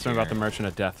also asked him about the Merchant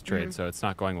of Death trade, so it's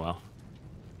not going well.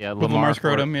 Yeah, Lamar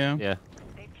scrotum, yeah. Yeah.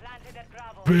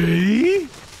 B?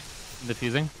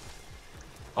 Defusing.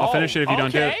 I'll finish it if you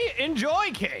don't do it. Enjoy,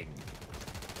 King.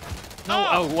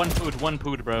 No, one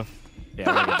pood, bro. Yeah,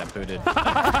 we're gonna get that booted.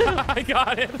 I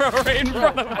got it, bro, right in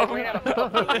front of him.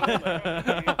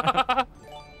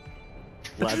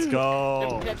 Let's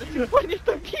go. Yeah, so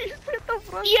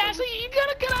you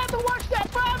gotta get out to watch that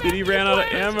five. Dude, he ran out of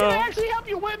ammo. It's gonna actually help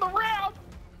you win the round.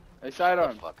 Hey,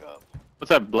 sidearm. Fuck up.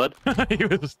 What's up, blood? He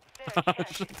was.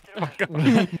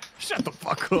 Shut the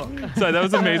fuck up. Sorry, that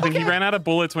was amazing. He ran out of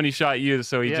bullets when he shot you,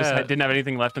 so he just didn't have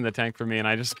anything left in the tank for me, and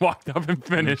I just walked up and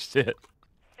finished it.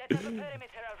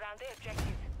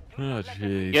 Oh,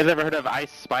 jeez. You guys ever heard of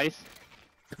Ice Spice?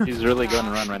 He's really going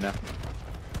to run right now.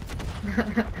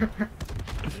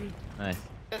 Nice.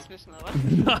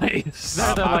 Nice.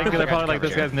 They're probably like,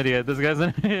 this guy's an idiot. This guy's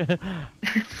an idiot.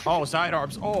 Oh,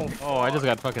 sidearms. Oh, I just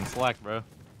got fucking slacked, bro.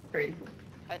 Чё,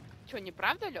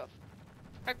 неправда, Лёв?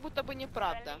 Как будто бы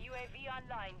неправда.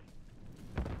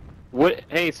 What?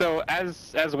 Hey, so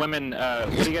as women,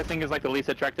 what do you guys think is like the least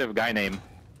attractive guy name?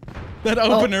 That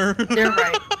opener. You're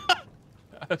right.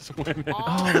 As women.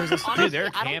 Oh, there's this Honestly, dude. They're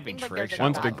I don't camping think, like, there's trick. a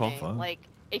One's bad big pump. name. Like,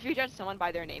 if you judge someone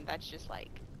by their name, that's just like...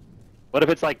 What if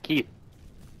it's like Keith?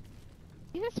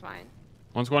 Yeah, that's fine.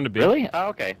 One's going to be. Really? Oh,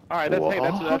 okay. All right.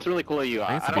 That's really cool of you.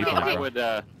 I don't know if I would.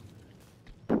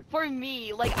 For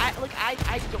me, like I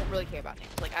don't really care about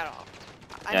names. Like I don't.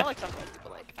 I know like some folks,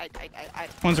 but like I.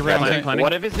 One's a red light.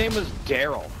 What if his name was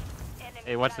Daryl?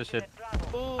 Hey, watch this shit.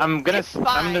 Ooh, I'm gonna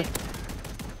celebrate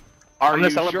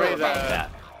that.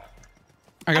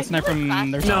 I got sniped from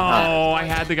their No, side. I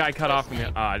had the guy cut off from the.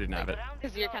 Oh, I didn't have it.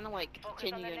 Because you're kind of like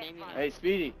changing your name, you know. Hey,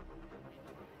 Speedy.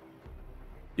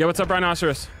 Yeah, what's up,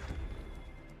 Rhinoceros?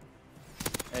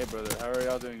 Hey, brother. How are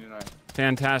y'all doing tonight?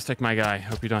 Fantastic, my guy.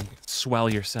 Hope you're done. Swell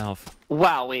yourself.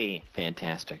 Wowee.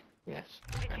 Fantastic. Yes.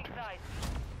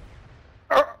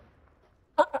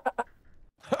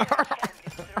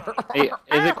 Hey,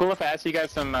 is it cool if I ask you guys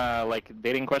some like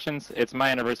dating questions? It's my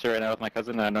anniversary right now with my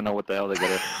cousin, and I don't know what the hell to get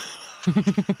her.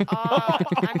 I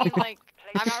mean, like,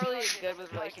 I'm not really good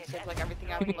with relationships. Like,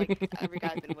 everything I've like, every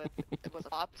guy I've been with, it was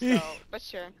up. So, but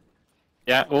sure.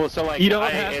 Yeah, well, so like, You don't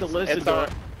have to listen to her.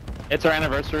 It's our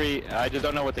anniversary. I just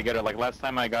don't know what to get her. Like last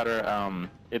time I got her,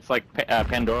 it's like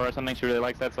Pandora or something. She really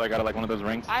likes that, so I got her like one of those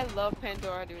rings. I love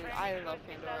Pandora, dude. I love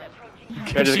Pandora.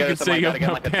 You can say you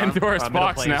have Pandora's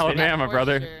box in Alabama,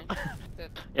 brother. Sure.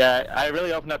 Yeah, I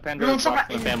really opened up Pandora's box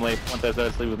for the family once I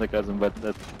started sleeping with my cousin, but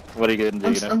that's what are you gonna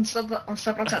do, you know? On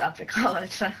 100%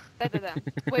 aplikowałeś.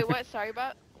 Wait, what? Sorry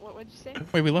about? What did you say?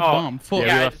 Wait, we left bomb. Full.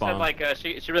 Yeah, I just said like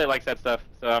she really likes that stuff,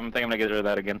 so I'm thinking I'm gonna get rid of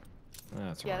that again.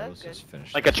 That's Yeah, why that's let's just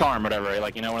finish. Like a charm, or whatever,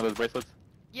 like you know, one of those bracelets.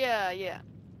 Yeah, yeah.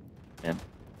 Yeah.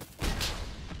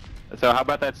 So how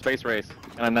about that space race?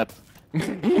 And I'm nuts.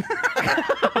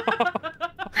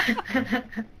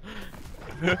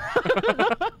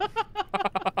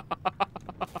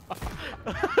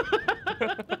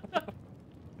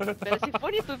 Да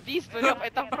симфония убийства,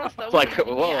 это просто Like,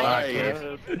 whoa,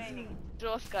 alright.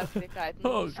 жестко отвлекает.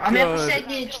 A mnie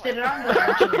последние 4 раунда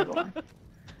раньше не было.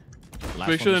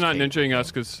 Make sure they're not ninjaing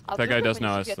us, because that guy does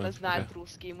know us. Света знает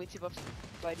русский, мы типа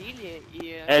говорили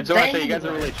и... Hey, Joanna, you guys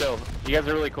are really chill. You guys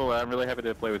are really cool. I'm really happy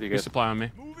to play with you You guys. supply on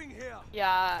me.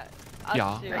 Я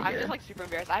Yeah. I'm just like super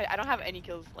embarrassed. I don't have any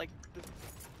kills like this.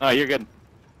 Oh, you're good.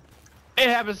 It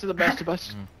happens to the best of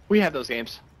us. We have those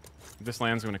games. If this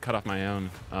lands, I'm gonna cut off my own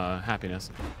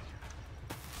happiness.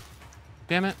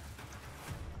 Damn it.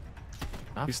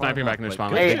 He's sniping back in the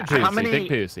spawn. Hey, Big pussy, big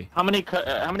pussy. how many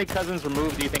cousins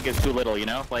removed do you think is too little? You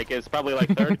know, like it's probably like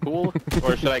third cool,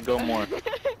 or should I go more?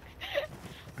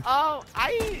 Oh,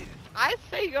 I'd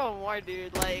say go more,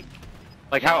 dude. Like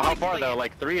how far though?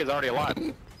 Like 3 is already a lot.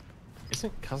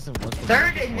 Isn't cousin once?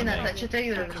 Third in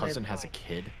that Cousin has a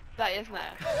kid. That is not.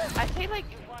 I'd say like,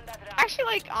 actually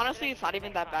like honestly, it's not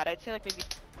even that bad. I'd say like maybe.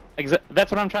 That's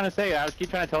what I'm trying to say. I keep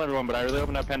trying to tell everyone, but I really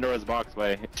opened up Pandora's box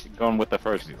by going with the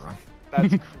first.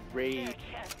 That's crazy.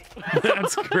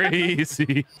 That's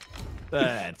crazy.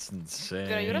 That's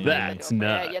insane. That's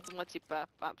nuts. Я думаю, типа,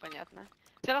 понятно.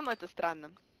 Все равно это странно.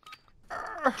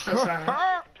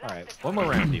 Alright, one more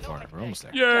round, D4. We're almost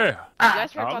there. Yeah. You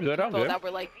guys heard about good, I'm people good. that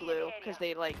were like blue because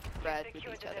they like red with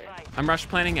each other. I'm rush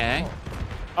planning A.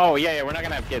 Oh yeah, we're not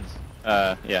gonna have kids.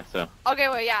 Yeah, so. Okay,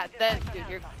 well yeah, then dude,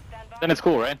 you're. Then it's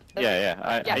cool, right?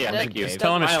 Yeah. Yeah, Thank you.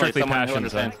 Tell him it's Finally, strictly someone who passion.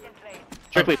 understands.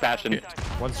 Strictly passion.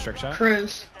 One trick shot.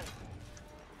 Cruise.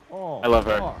 Oh, I love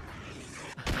her.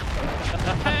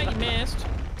 You missed.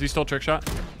 Is he still trick shot?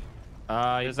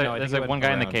 There's like one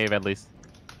guy in the cave at least.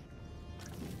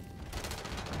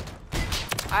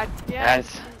 Yeah.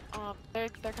 They're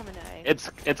coming to A.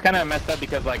 It's kind of messed up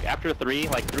because like after 3,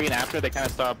 like 3 and after, they kind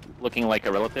of stop looking like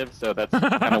a relative. So that's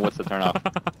kind of what's the turn off.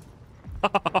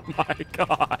 Oh my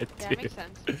god, Yeah, dude. makes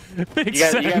sense. Makes You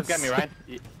sense. guys got me right.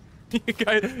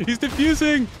 He's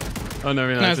defusing. Oh no,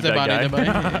 that's a dead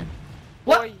guy.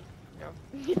 What?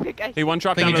 Hey, one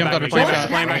drop down Think to he the jumped back. out of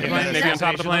Plane, maybe on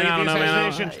top of the plane. I don't know,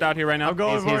 man. Just out here right now.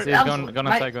 He's going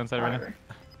inside right now.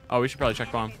 Oh, we should probably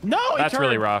check bomb. No, that's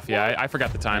really rough. Yeah, I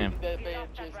forgot the time. I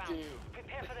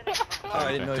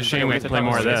didn't know. It's a shame we have to play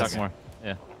more of this.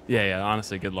 Yeah. Yeah.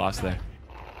 Honestly, good loss there.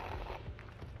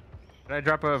 Did I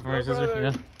drop a from your sister?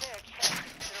 Yeah.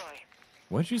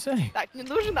 What'd you say? Так, мне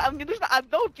нужно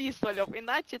одно пистолет,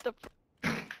 иначе это.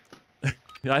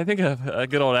 Yeah, I think a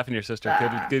good old F in your sister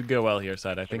could go well here,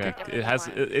 side. I think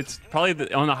it's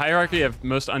probably on the hierarchy of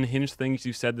most unhinged things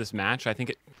you said this match. I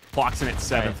think it clocks in at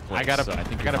 7th place. I got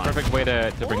a perfect way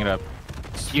to bring it up.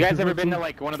 You guys ever been to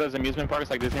like one of those amusement parks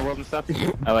like Disney World and stuff?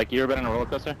 Like you ever been on a roller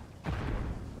coaster?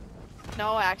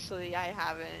 No, actually, I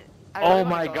haven't. Oh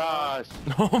my gosh.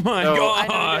 Oh my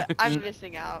god. I'm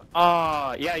missing out.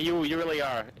 Oh yeah, you really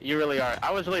are. You really are.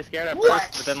 I was really scared at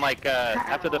first, but then like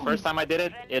after the first time I did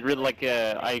it, it really like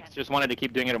I just wanted to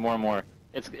keep doing it more and more.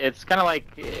 It's kind of like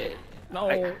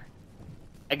no.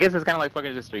 I guess it's kind of like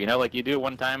fucking history, you know? Like you do it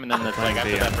one time and then it's like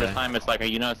after that first time, it's like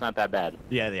you know it's not that bad.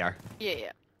 Yeah, they are.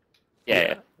 Yeah.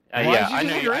 Yeah. I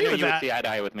knew you would see eye to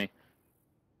eye with me.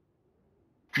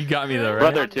 You got me though, right?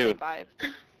 Brother too.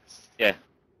 Yeah.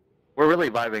 We're really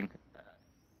vibing.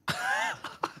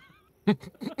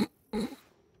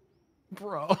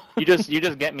 Bro. You just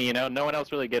get me, you know? No one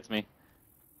else really gets me.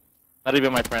 Not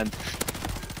even my friends.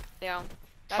 Yeah.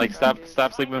 Like stop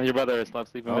sleeping with your brother or stop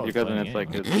sleeping with your cousin. It's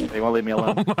like they won't leave me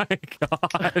alone. Oh my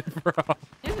god, bro.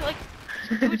 Dude, like,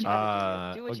 do what you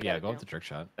gotta do. Yeah, go up the trick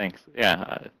shot. Thanks.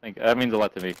 Yeah, that means a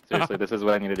lot to me. Seriously, this is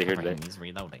what I needed to hear today. He's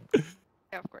reloading.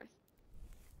 Yeah, of course.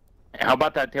 How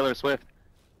about that Taylor Swift?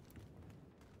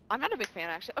 I'm not a big fan,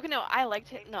 actually. Okay, no, I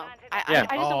liked it. No, I Yeah.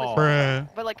 just don't listen.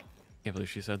 But like, Can't believe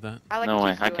she said that. I like No what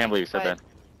way, she's I can't doing, believe you said but that.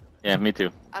 Yeah, me too.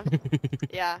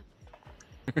 Yeah,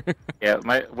 Yeah,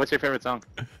 what's your favorite song?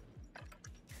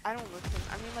 I don't listen.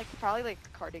 I mean, like, probably like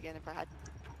Cardigan if I had.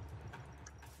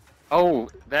 Oh,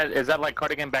 is that like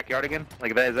Cardigan Backyardigan?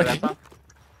 Like that is that song?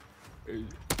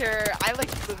 Sure, I like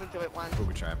listened to it once.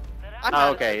 Booby trap.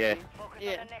 Oh, okay,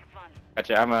 Yeah.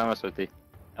 Gotcha. I'm a Swiftie.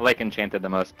 I like Enchanted the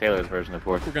most. Taylor's version, of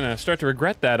course. We're gonna start to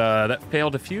regret that that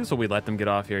failed defusal we let them get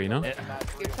off here, you know? You're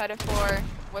excited for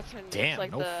what's her name? Damn,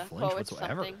 Like no the flinch poets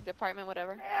whatsoever. something department,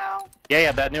 whatever.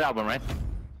 Yeah, that new album, right?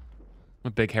 I'm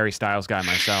a big Harry Styles guy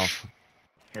myself.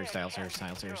 Harry Styles. Harry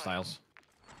Styles.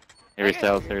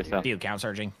 Do count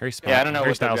searching? Harry I don't know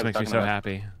Harry what Styles they're makes me talking so about.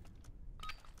 happy.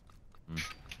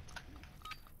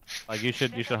 Like you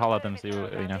should holler at them, see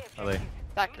what, you know how they.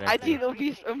 Так, один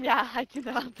убийств у меня, один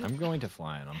раунд. I'm going to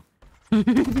fly on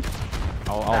them.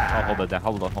 I'll hold it down.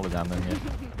 Hold it down then. Yeah.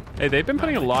 Hey, they've been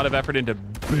putting a lot of effort into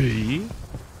B.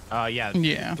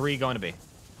 Yeah. 3 going to B.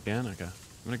 Yeah, okay. I'm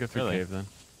gonna go through Really? cave then.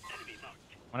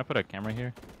 Want to put a camera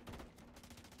here?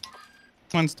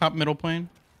 One's top middle plane.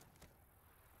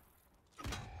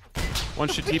 One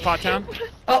should teapot town.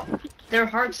 Oh, they're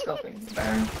hard scoping.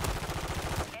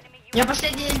 Я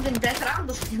последние 5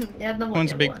 раундов ни одного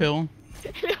One's не big было. pill.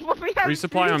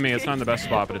 Resupply on me. It's not in the best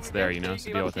spot, but it's there, you know,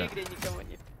 so deal with it.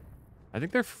 I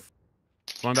think they're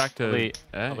going back to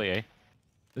A.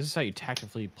 This is how you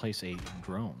tactically place a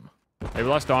drone. Hey, we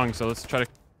lost Dong, so let's try to...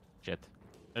 Shit.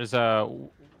 There's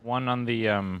one on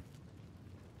the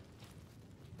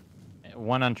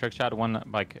one on trick shot, one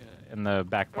like in the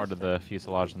back part of the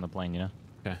fuselage on the plane, you know.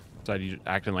 Okay. So you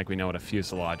acting like we know what a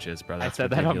fuselage is, bro. That's I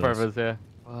said ridiculous. that on purpose,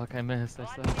 yeah. Fuck, I missed. I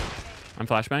said. I'm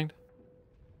flashbanged.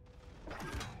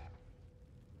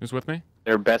 Who's with me?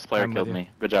 Their best player killed me.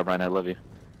 Good job, Ryan. I love you. Do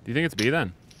you think it's B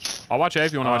then? I'll watch A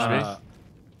if you want to watch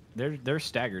B. They're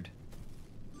staggered.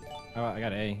 Oh, I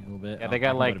got A a little bit. Yeah, they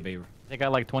got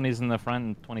like 20s in the front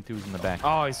and 22s in the back.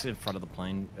 Oh, he's in front of the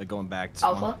plane, going back. To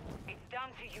Alpha.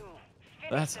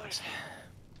 That sucks.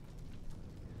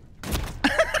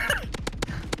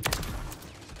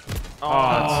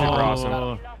 That's super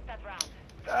awesome.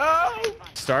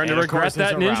 Starting to regret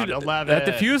that ninja, that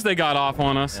defuse they got off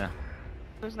on us. Yeah.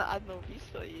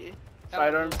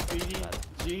 Sidearm, Speedy,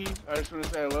 G. I just want to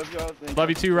say I love y'all. Love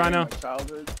you too, Rhino. My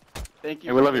childhood. Thank you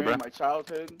Hey, we for love you, sharing bro. my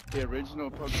childhood, the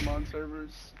original Pokemon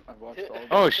servers. I've watched all of them.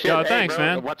 Oh shit! Yo, Hey, thanks, bro,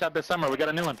 man. Watch out this summer. We got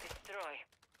a new one.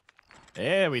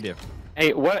 Yeah, we do.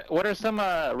 Hey, what are some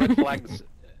red flags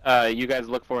you guys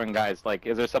look for in guys? Like,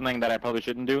 is there something that I probably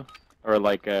shouldn't do, or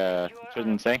like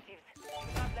shouldn't say?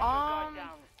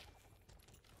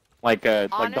 Like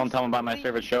don't tell them about my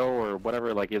favorite show or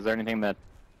whatever. Like, is there anything that?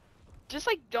 Just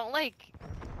like don't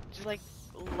just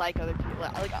like other people,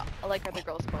 like other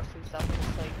girls' posts and stuff. And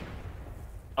just like.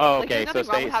 Oh, Like, okay. there's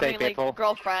So nothing wrong with stay having, faithful. like,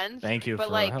 girlfriends. Thank you but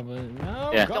for like,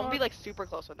 Yeah. don't be like super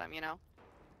close with them, you know.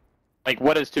 Like,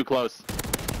 what is too close?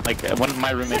 Like,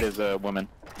 my roommate is a woman.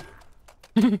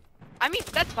 I mean,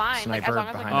 that's fine. Like, as long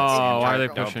as like. Oh, why are they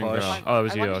girl. pushing push. girl? Oh, it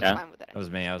was you. Okay. Fine with it. That was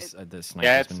me. I was the sniper.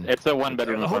 Yeah, it's a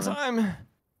one-bedroom the whole apartment.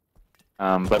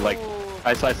 time. But like,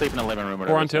 I sleep in the living room. Or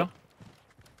 4 on whatever, 2.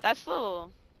 That's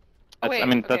little. That's, Wait, I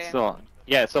mean, okay. that's still.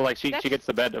 Yeah, so like she That's- gets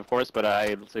the bed, of course, but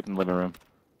I sleep in the living room.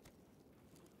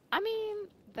 I mean,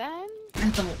 then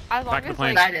That's a as long Back to as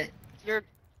plane. like got it. you're, What'd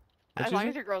as you long say?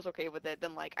 as your girl's okay with it,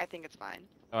 then like I think it's fine.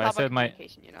 Oh, How I about said my.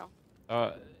 communication, you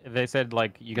know. They said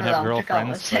like you can Hello, have check out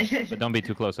girlfriends, what's- but don't be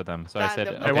too close with them. So I Nah, said,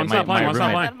 no, okay, Hey, one's my not playing, one's not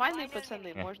roommate- playing. Нормальные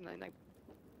пацаны, можно иногда.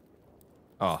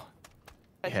 Oh.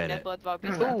 Кстати, Hit у меня it. было 2 Ну,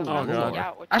 убийства, oh, God. я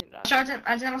А очень рада. что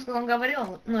один раз, когда он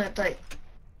говорил, ну это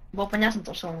было понятно,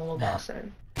 то, что он улыбался.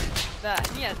 Да,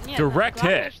 нет, Direct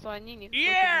главное, hit. что они не...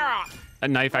 A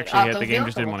knife actually hit. The game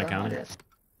just didn't want to count it. Молодец.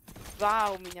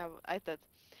 Да, у меня этот...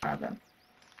 Правда.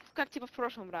 Как типа в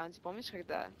прошлом раунде, помнишь,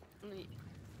 когда... Ну,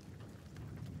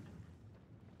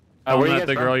 Tell Where them you that guys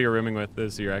the from? girl you're rooming with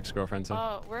is your ex-girlfriend.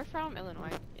 So. we're from Illinois,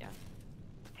 yeah.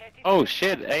 Oh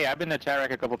shit! Hey, I've been to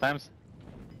Chirac a couple times.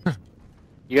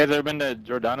 You guys ever been to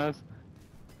Giordano's?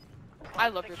 I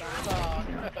love your dog.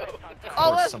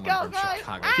 Oh, let's go, guys!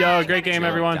 Yo, great game,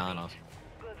 everyone.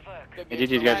 Hey,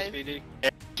 GG, guys.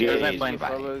 Yeah, playing.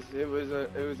 fellas, it was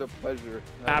a pleasure.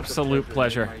 Absolute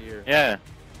pleasure. Yeah.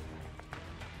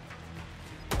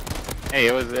 Hey,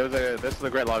 this was a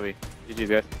great lobby. GG,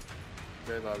 guys.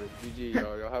 Great lobby. GG,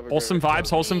 y'all have a Wholesome great vibes,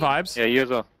 wholesome vibes. Yeah, you as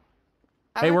well.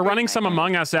 Hey, we're running some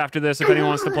Among Us after this. If anyone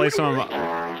wants to play some.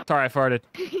 Sorry, I farted.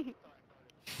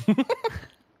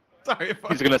 Sorry.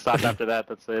 He's gonna stop after that.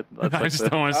 That's it. That's I just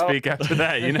don't want to speak after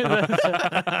that, you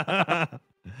know.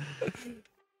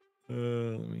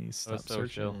 Let me stop so searching.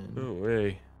 chill. Ooh,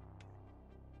 wait.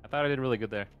 I thought I did really good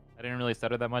there. I didn't really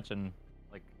stutter that much, and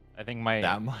like I think my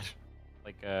That much?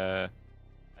 like I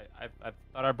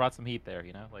thought I brought some heat there,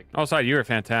 you know, like. Oh, sorry, you were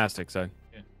fantastic, son.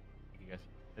 Thank you guys.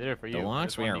 I did it for you. Deluxe,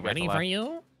 Just we wanted are you guys ready to for laugh.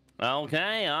 you.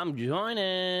 Okay, I'm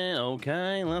joining.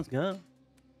 Okay, let's go.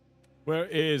 Where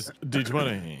is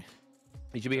D20?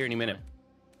 He should be here any minute.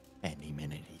 Any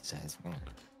minute, he says.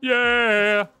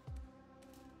 Yeah.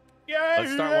 Yeah.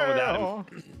 Let's start one without him.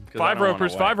 'cause I Five don't wanna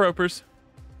ropers, wait. 5 ropers.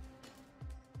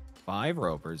 5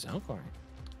 ropers. Okay.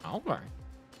 Okay.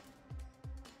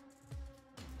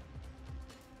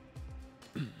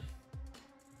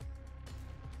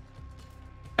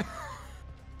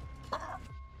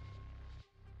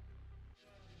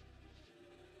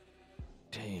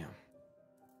 Damn.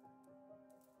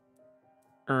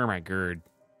 Oh my god.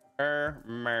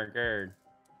 Murdered.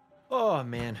 Oh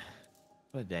man.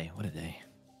 What a day. What a day.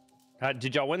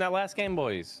 Did y'all win that last game,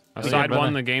 boys? Side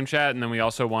won the game chat, and then we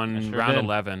also won sure round did.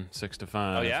 11,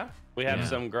 6-5. Oh yeah? We have Yeah.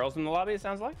 some girls in the lobby, it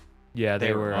sounds like? Yeah,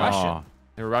 they were Russian.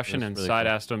 They were Russian, That's and really Side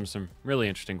cool. asked him some really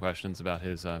interesting questions about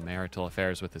his marital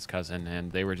affairs with his cousin,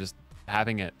 and they were just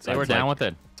having it. They were down with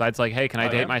it. Side's like, hey, can I Oh,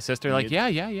 date yeah? my sister? Like, yeah.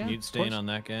 You'd of stand course. on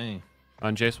that game.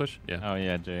 On J Switch? Yeah. Oh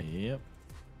yeah, Jay. Yep.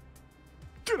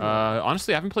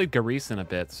 Honestly, I haven't played Garis in a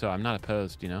bit, so I'm not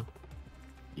opposed, you know?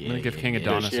 I'm gonna give King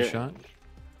Adonis a shot.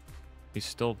 He's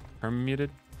still perma-muted?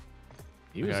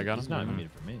 He was, I got he's him. not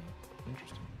muted for me.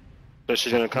 Interesting. So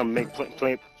she's gonna come make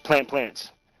plant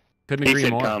plants. Couldn't agree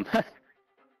more.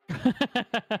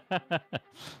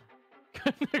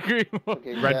 Couldn't agree more.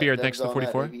 Okay, Redbeard, thanks to the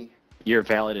 44. You're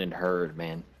valid and heard,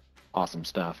 man. Awesome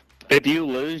stuff. If you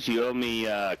lose, you owe me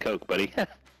Coke, buddy.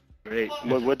 Great.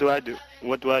 What do I do?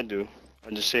 What do I do?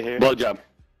 I just sit here. Blowjob.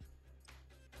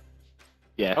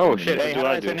 Yeah. Oh shit! What Hey, do how do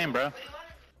I I say do? your name, bro?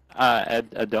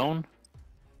 Adone.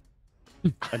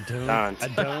 Don.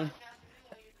 Adone?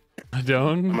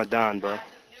 I'm a Don, bro.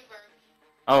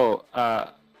 Oh,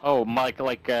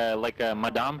 like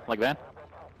madame, like that.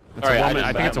 It's a woman.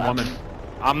 I think it's a woman.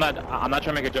 I'm not trying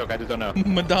to make a joke. I just don't know.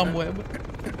 Madame Web.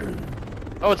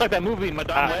 Oh, it's like that movie,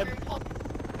 Madame Web.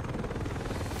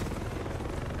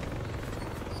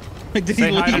 Did he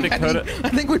Say hi to leave? Dakota. I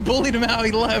think we bullied him out.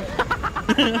 He left.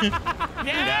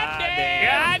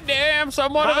 God damn,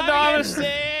 somewhat of a Adonis.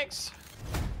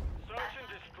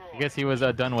 I guess he was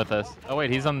done with us. Oh wait,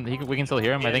 he's on. We can still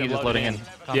hear him. I think he's just loading in.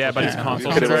 Yeah, but it's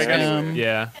console.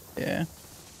 Yeah. Yeah.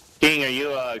 King, are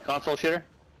you a console shooter?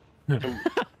 Ooh,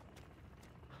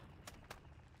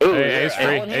 hey, A's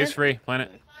free. A's free.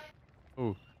 Planet.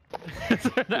 Ooh.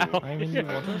 I'm in the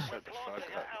water.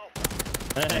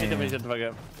 Hey, shut the fuck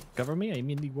up. Cover me, I'm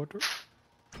in the water.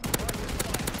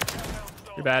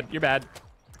 You're bad. You're bad.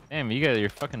 Damn, you guys are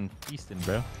fucking feasting,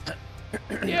 bro.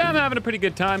 Yeah, I'm having a pretty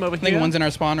good time over I think here. one's in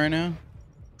our spawn right now.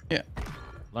 Yeah.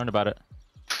 Learned about it.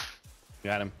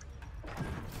 Got him.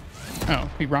 Oh,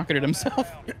 he rocketed himself.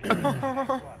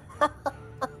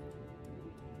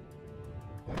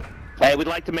 Hey, we'd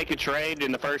like to make a trade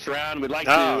in the first round. We'd like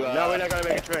to. No, we're not gonna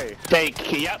make a trade.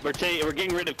 We're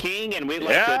getting rid of King, and we'd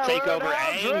like to take over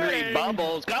Angry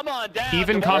Bubbles. Come on down.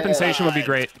 Even compensation would be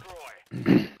great.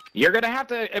 You're gonna have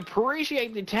to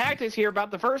appreciate the tactics here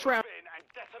about the first round.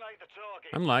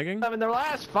 I'm lagging. In their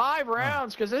last 5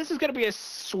 rounds, because this is gonna be a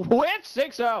swift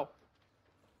 6-0.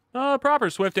 Proper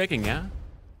swift taking, yeah.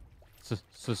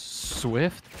 So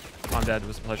swift. I'm dead. It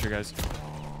was a pleasure, guys.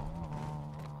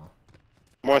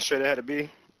 More straight ahead of B.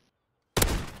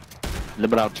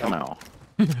 Liberal channel.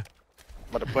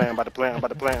 About to plan.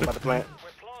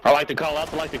 I like to call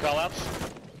outs.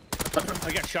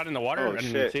 I got shot in the water. Oh,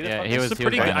 shit. See that? Yeah, he was.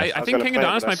 Pretty good. I think King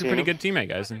Adonis might be a pretty him. good teammate,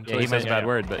 guys. Until he he says might- a bad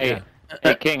word, but Hey, yeah.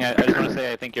 hey King, I just want to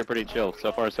say I think you're pretty chill.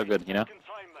 So far, so good. You know.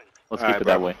 Let's keep it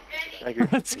that way. Thank you.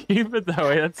 Let's keep it that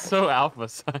way. That's so alpha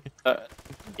side.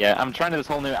 Yeah, I'm trying this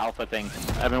whole new alpha thing.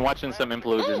 I've been watching some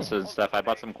implosions and stuff. I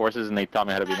bought some courses and they taught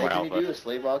me how to be more Can you do alpha. a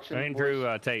slave auction?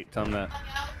 Andrew Tate, tell him that.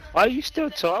 Why are you still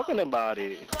talking about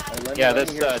it? Yeah,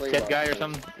 this Ted guy or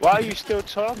something. Why are you still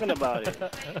talking about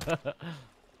it?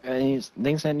 And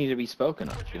things that need to be spoken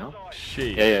of, you know?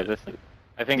 Shit. Yeah.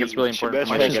 I think it's really important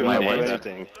for me to get my words out.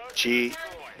 anything. Cheat,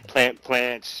 plant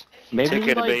plants. Maybe Take we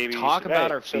care of the like babies. talk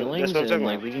about Hey, our so feelings that's what I'm and talking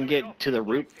like about. we can get to the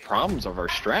root problems of our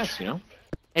stress, you know?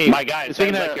 Hey, My guy, it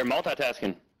speaking sounds of like you're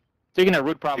multitasking. speaking of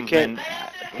root problems, We man,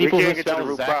 people we who can't get to the spell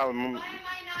root Zach. problem.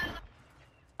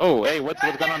 Oh, hey, what's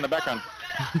going on in the background?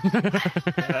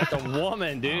 That's a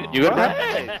woman, dude. You good, bro?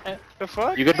 Hey, the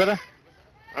fuck? You good, brother?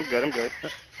 I'm good.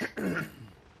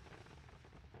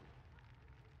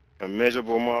 A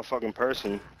miserable motherfucking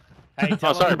person. Hey,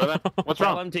 tell sorry, him, brother. What's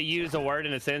tell wrong? him to use a word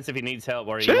in a sense if he needs help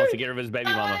or he Sure. wants to get rid of his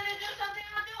baby mama.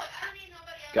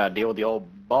 Gotta deal with the old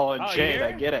ball and Oh, chain, yeah?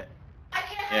 I get it.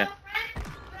 Yeah.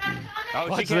 Oh,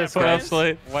 Watch she can't this, what up, friends?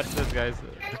 Slate? Watch this, guys.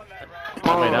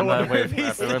 Oh, Wait, I'm not waiting.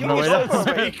 I'm not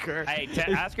waiting. Hey,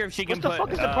 ask her if she can the put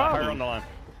fuck is the her problem? on the line.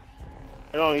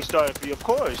 It only started for you, of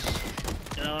course.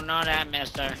 You don't know that,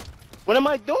 mister. What am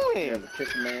I doing?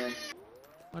 Kiss a man.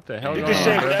 What the hell You going can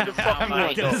say on? whatever the fuck you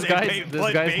want.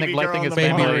 This guy's neglecting his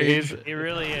baby family. rage. He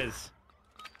really is.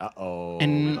 Uh-oh.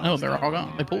 And oh, they're all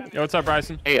gone. They pulled. Yo, what's up,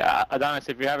 Bryson? Hey, Adonis,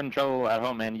 if you're having trouble at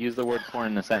home, man, use the word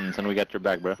porn in a sentence and we got your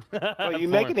back, bro. Bro, you're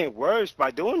making it worse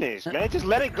by doing this, man. Just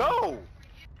let it go.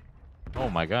 Oh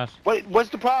my gosh. What's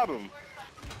the problem?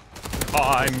 Oh,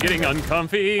 I'm getting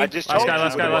uncomfy. I just last told guy, you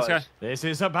last what guy, it last was. guy. This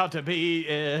is about to be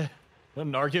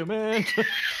an argument.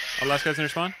 Oh, last guy's in your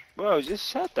spawn? Bro, just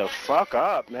shut the fuck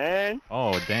up, man.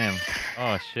 Oh damn.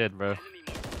 Oh shit, bro.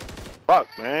 Fuck,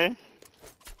 man.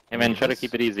 Hey, man, try to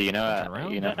keep it easy, you know? Wow.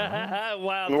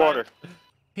 In the water.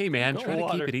 Hey, man, Go try to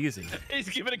water. keep it easy. He's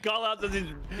giving a call out. Says he's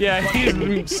Yeah,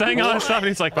 he's saying all this stuff, and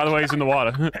he's like, by the way, he's in the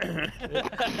water.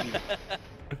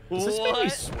 Does this make me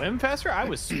swim faster? I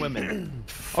was swimming.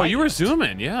 Oh, you were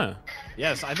zooming, yeah.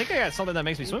 Yes, I think I got something that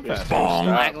makes me swim faster. Bong.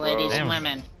 Black ladies Damn.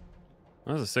 swimming.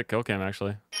 That was a sick kill cam,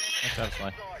 actually. That's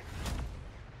satisfying.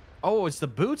 Oh, it's the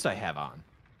boots I have on.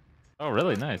 Oh,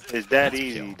 really? Nice. It's that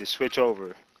easy to switch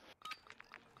over.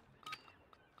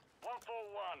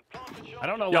 I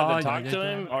don't know whether to talk to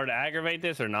him or to aggravate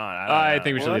this or not. I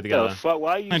think we should leave together. What the fuck?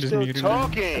 Why are you still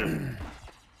talking?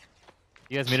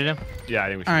 You guys muted him? Yeah, I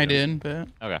think we should. I did, but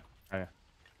okay. Okay.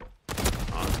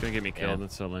 Oh, it's gonna get me killed.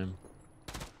 That's so lame.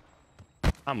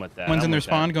 I'm with that. One's in their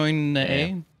spawn going to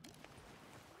A.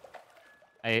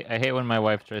 I hate when my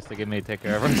wife tries to get me to take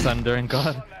care of her son during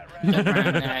COD.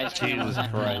 Jesus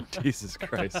Christ. Jesus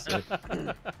Christ.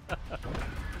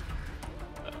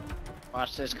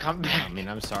 Watch this come back. I mean,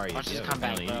 I'm sorry. Watch this come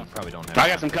back, bro. You probably don't have. I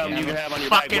got some cum you can have on your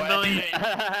back. Fucking believe it.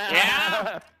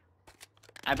 Yeah.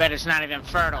 I bet it's not even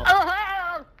fertile.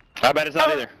 I bet it's not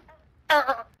either.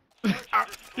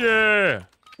 Yeah.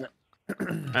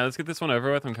 Alright, let's get this one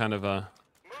over with. I'm kind of a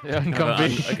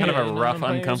kind of a rough,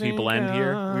 uncomfy blend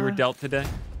here we were dealt today.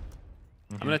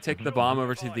 I'm gonna take the bomb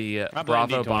over to the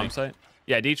Bravo bomb site.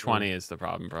 Yeah, D20 is the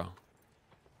problem, bro.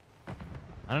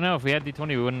 I don't know. If we had D20,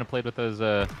 we wouldn't have played with those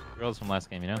girls from last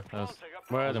game, you know?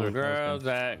 Where the girls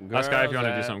at? Last guy, if you want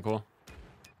to do something cool.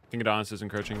 King Adonis is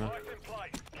encroaching, though.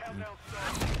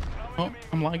 Oh,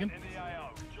 I'm lagging.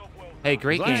 Hey,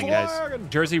 great game, guys.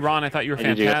 Jersey Ron, I thought you were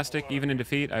fantastic. Even in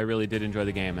defeat, I really did enjoy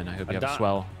the game, and I hope you have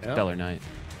a stellar night.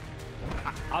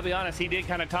 I'll be honest, he did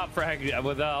kind of top frag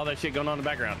with all that shit going on in the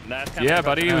background. Yeah,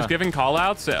 buddy, he was giving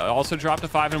call-outs. Also dropped a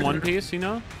 5 in one piece, you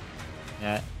know?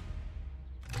 Yeah.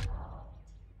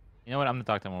 You know what? I'm going to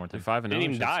talk to him one more time. 5 and 0.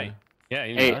 Didn't even die. Yeah,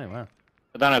 he Hey, didn't die. Wow.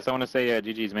 Adonis, I want to say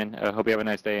GG's, man. I hope you have a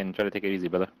nice day and try to take it easy,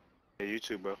 brother. Yeah, you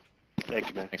too, bro. Thank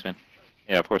you, man. Thanks, man.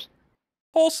 Yeah, of course.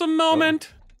 Wholesome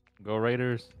moment. Go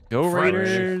Raiders. Go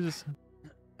Raiders.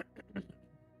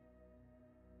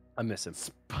 I miss him.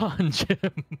 Sponge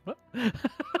him.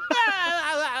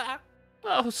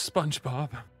 Oh, SpongeBob.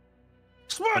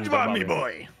 SpongeBob, me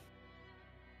boy.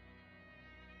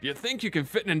 You think you can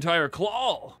fit an entire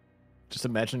claw? Just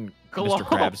imagine Mr.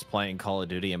 Krabs playing Call of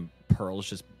Duty and Pearl's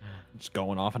just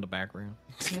going off in the background.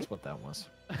 That's what that was.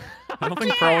 I don't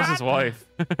think Pearl is his wife.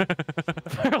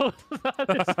 Pearl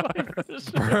is not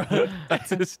his wife. That's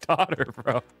his daughter,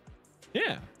 bro.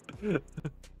 Yeah.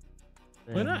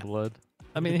 Why not? Blood.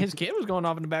 I mean, his kid was going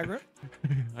off in the background.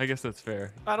 I guess that's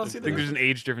fair. I don't see I think there's an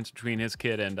age difference between his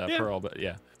kid and Pearl, but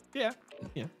yeah. Yeah.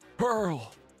 Yeah.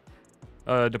 Pearl.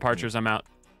 Departures, I'm out.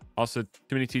 Also, too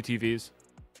many TTVs.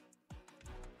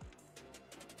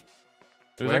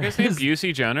 Was that guy's name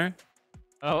Busey Joner?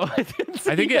 Oh, I didn't see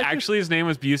I think that. actually his name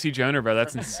was Busey Joner, bro.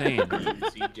 That's insane.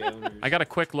 I got a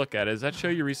quick look at it. Does that show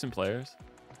you recent players?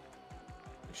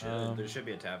 There should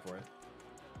be a tab for it.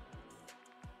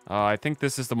 I think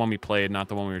this is the one we played, not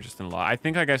the one we were just in a lot. I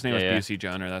think that guy's name was Busey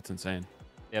Joner. That's insane.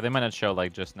 Yeah, they might not show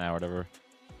like just now or whatever.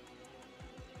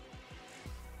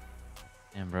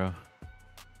 Damn, bro.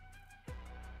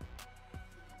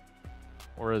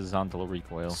 Horizontal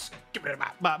recoil.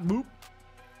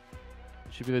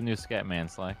 Should be the new scat man,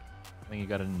 Slack. I think you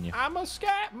got it in you. I'm a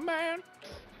scat man.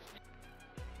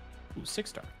 Ooh,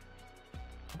 6-star.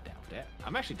 I'm down with that.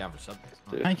 I'm actually down for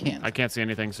sub-base. I can't. I can't see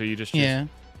anything, so you just Yeah.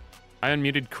 I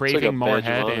unmuted Craving More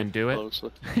Head and do it.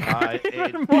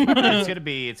 It's gonna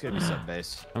be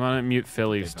sub-base. I'm gonna mute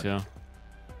Phillies too.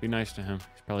 Be nice to him.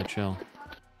 He's probably chill.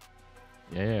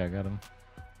 Yeah, I got him.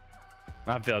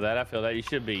 I feel that. I feel that. You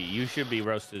should be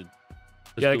roasted.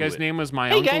 Let's Yeah, the do guy's it. name was my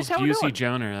Hey, uncle's guys, how we Busey doing?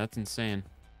 Joner. That's insane.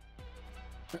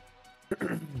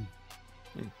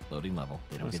 Loading level.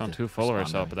 We don't sound too full of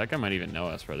ourselves, but that guy might even know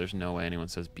us, bro. There's no way anyone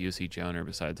says Busey Joner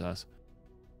besides us.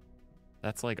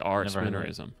 That's like our Never heard of it.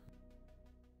 spinnerism.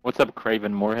 What's up,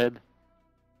 Craven Moorhead?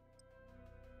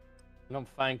 No,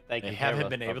 thank you. They haven't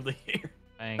been able to hear.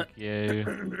 Thank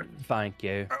you. Thank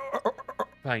you.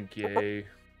 Thank you.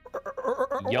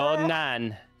 Your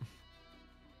nan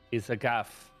is a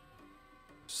gaff.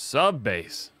 Sub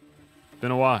base.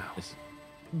 Been a while.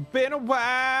 Been a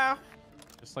while.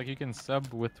 Just like you can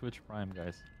sub with Twitch Prime,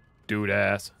 guys. Dude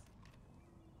ass.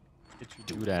 Get your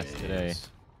dude ass today.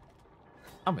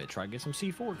 I'm gonna try and get some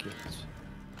C4 kills.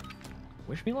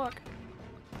 Wish me luck.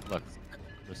 Look,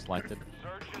 just selected.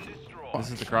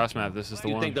 This is the cross map. This is the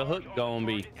You one. think the hook gonna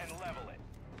be?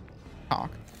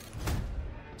 Talk.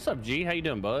 What's up, G? How you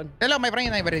doing, bud? Hello, my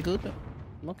friend. I'm very good.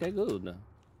 Okay, good.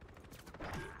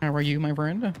 How are you, my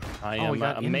friend? I Oh, we am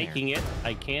got in making it.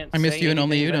 I can't. I missed say you and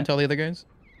only anything you. Don't back. tell the other guys.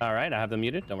 All right, I have them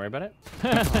muted. Don't worry about it.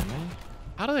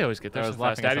 How do they always get there I so was fast?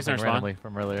 laughing at Daddy's something not randomly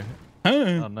respond. from earlier.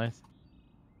 Huh. Oh, nice.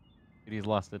 He's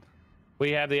lost it.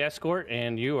 We have the escort,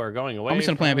 and you are going away. I'm just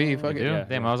gonna plan B. Fuck it. Yeah.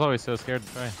 Damn, I was always so scared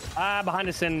to try. Behind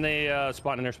us in the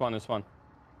spawn. In their spawn. In their spawn.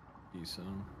 You son.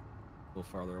 A little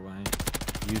farther away.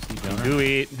 UC Joner. Do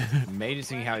eat.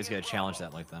 Amazing how he's gonna challenge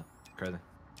that like that. Crazy.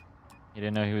 He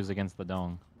didn't know he was against the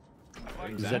dong.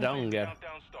 Zadonga.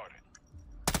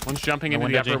 One's jumping No into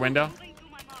the window, upper G. window.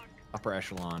 Upper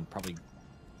echelon, probably.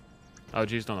 Oh,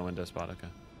 G's on the window spot. Okay.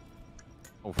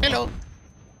 Oh, Hello.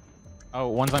 Oh,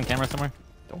 one's on camera somewhere.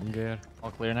 Don't get.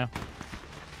 All clear now.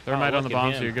 Thermite on the look at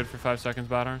bomb, so him. you're good for 5 seconds,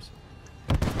 bot arms.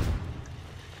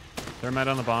 Thermite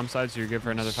on the bomb side, so you're good for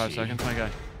another 5 seconds, my guy.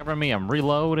 Cover me, I'm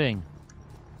reloading.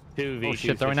 2v2. Oh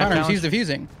shit, throwing that Connors, challenge. he's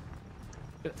defusing.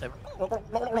 In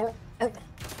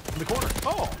the corner.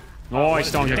 Oh. Oh, I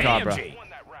stoned your Damn, Cobra. G.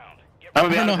 I'm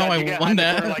gonna be I don't know honest, how I you can't won hide the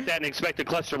that. corner like that and expect to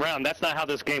clutch around. That's not how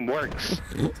this game works.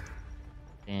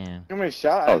 Damn. How many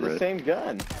shot? I have the same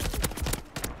gun.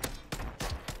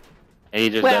 Hey, you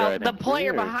just Well, dead the right now.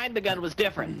 player behind the gun was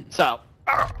different, so.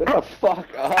 Shut the fuck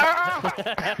up.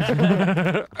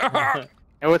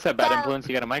 Hey, what's that bad influence?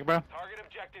 You got a mic, bro?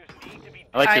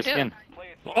 I like I your do. skin.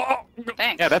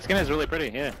 Thanks. Yeah, that skin is really pretty.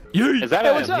 Yeah. Yeah. Is that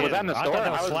Hey, what's up? was that in the I store? thought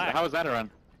that was slack. How was that around?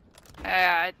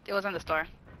 It was in the store.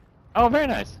 Oh, very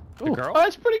nice. The girl? Oh,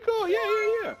 that's pretty cool.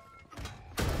 Yeah.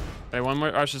 Hey, one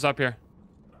more Rush is up here.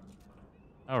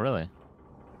 Oh, really?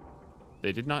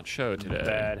 They did not show today.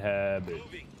 Bad habit.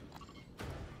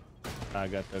 I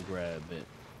got to grab it.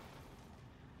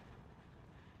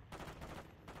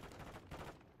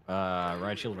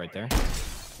 Right shield right there.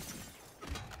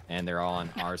 And they're all on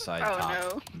our side, Oh, top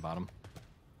no. and bottom.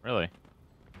 Really?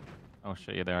 Oh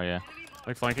shit, yeah, they are, yeah.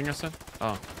 Like flanking us then?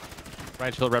 Oh.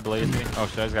 Right shield, red blaze. Oh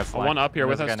shit, I just got slack. one up here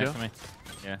with There's a us, guy next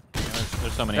too. to me. Yeah.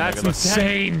 There's so many. That's Look.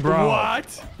 insane, bro.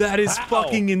 What? That is How?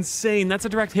 fucking insane. That's a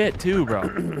direct hit, too, bro.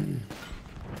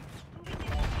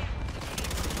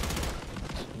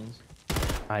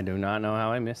 I do not know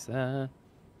how I missed that.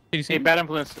 Did you see Hey, him? bad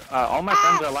influence. All my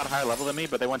friends are a lot higher level than me,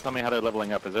 but they won't tell me how they're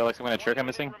leveling up. Is there like some kind of trick I'm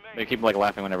missing? They keep like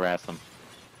laughing whenever I ask them.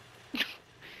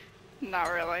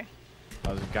 Not really.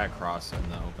 Oh, there's a guy cross in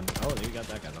the open. Oh, you got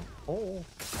that guy though. Oh.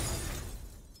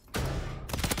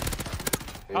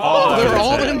 Oh, they're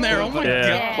all in there. Oh my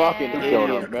Yeah. god. Fucking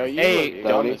idiot, bro. You Hey, look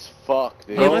dumb as fuck,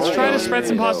 dude. Hey, let's try to Oh, spread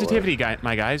some yeah. positivity,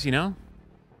 my guys, you know?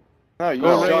 No, you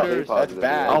Go suck. Raiders. That's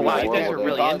bad. Oh wow, You're you guys are horrible.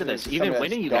 really into Positive. this. Even Some of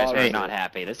winning, that's you guys dog are shit. not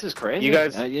happy. This is crazy. You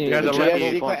guys The are lucky.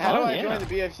 BFC clan. How do Oh, I yeah. join the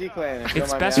BFC clan? if you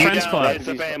It's don't mind best me friends asking? club. It's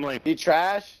a family. He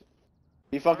trash.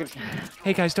 He fucking.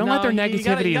 Hey, guys, don't No, let their you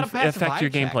gotta negativity pass the affect your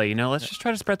vibe check. gameplay, you know? Let's just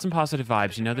try to spread some positive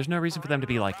vibes, you know? There's no reason for them to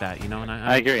be like that, you know? And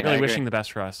I agree, really I agree. wishing the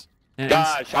best for us. And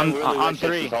Gosh, I really on wish this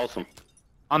three. was wholesome.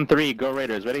 On three, go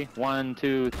Raiders. Ready? 1,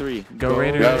 2, 3. Go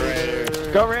Raiders. Go Raiders.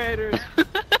 Go Raiders.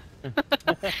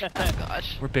 Oh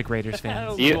gosh. We're big Raiders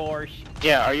fans.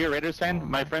 Yeah, are you a Raiders fan?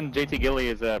 My friend JT Gilly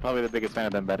is probably the biggest fan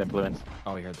of them. Bad influence.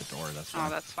 Oh, we heard the door. That's Oh, fine.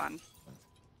 that's fun.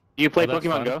 Do you play Oh, that's Pokemon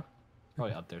fun. Go?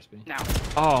 Probably up there, Speedy. No.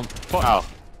 Oh, fuck. Oh.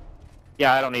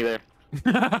 Yeah, I don't either.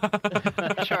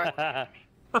 Sure.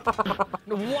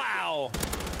 Wow.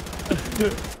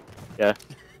 Yeah.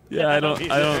 Yeah, I don't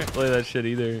play that shit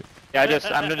either. Yeah,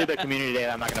 I'm gonna do the community day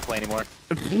and I'm not gonna play anymore.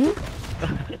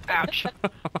 Ouch.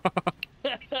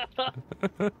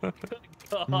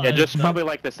 Yeah, just probably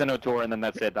like the Sinnoh tour and then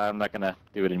that's it. I'm not gonna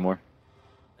do it anymore.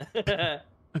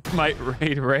 Might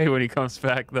raid Ray when he comes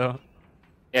back, though.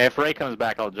 Yeah, if Ray comes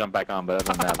back, I'll jump back on, but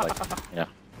other than that, like, yeah.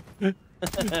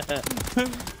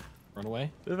 Run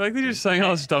away. The fact that you're saying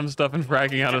all this dumb stuff and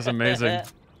fragging out is amazing.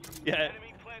 Yeah.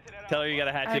 Tell her you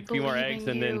gotta hatch a few more eggs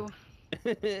and then.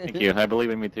 Thank you. I believe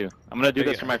in me too. I'm gonna do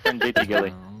this for my friend JT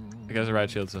Gilly. You guys are right,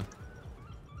 Shield, so.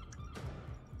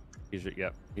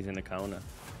 Yep, he's in the corner.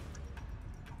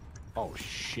 Oh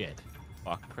shit.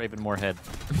 Fuck, craving more head.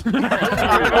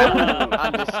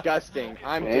 I'm disgusting.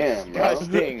 I'm Damn, bro.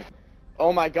 disgusting.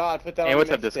 Oh my god, put that Hey, on what's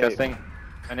the up, mixtape. disgusting?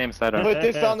 My name's Sider. Put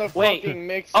this on the Wait. fucking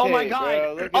mixtape, Oh my god.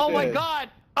 bro. Look at Oh my this. god.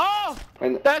 Oh!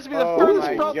 And That's be the Oh furthest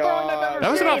my pro throwing I've ever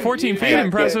That was seen. about 14 feet. Hey,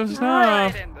 Impressive stuff.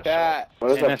 Right in the That.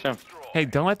 what is Hey, up? nice show. Hey,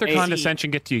 don't let their Hey,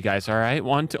 condescension get to you guys, all right?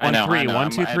 One, two, I know, on three. I know. 1,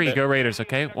 2, I'm- 3. I- Go Raiders,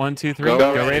 okay? 1, 2, 3. Go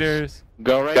Go Raiders. Raiders.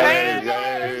 Go Raiders. Go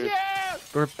Raiders.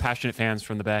 We're passionate fans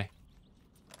from the Bay.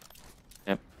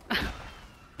 Yep.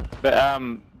 But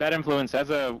bad influence.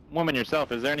 As a woman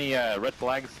yourself, is there any red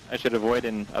flags I should avoid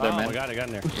in other Oh men? my god, I got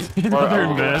in there. Other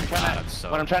What men.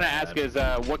 I'm trying to ask is,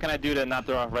 what can I do to not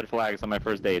throw off red flags on my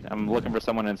first date? I'm looking for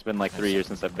someone, and it's been like 3 years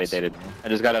since I've dated. I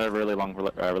just got out of a really long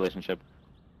relationship.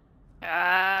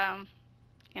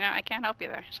 You know, I can't help you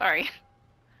there. Sorry.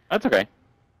 That's okay.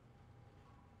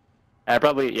 I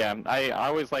probably, yeah. I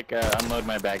always like unload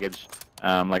my baggage.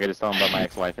 Like I just tell them about my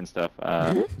ex-wife and stuff.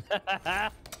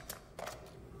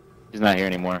 She's not here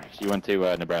anymore. She went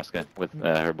to Nebraska with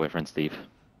her boyfriend Steve.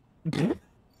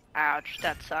 Ouch,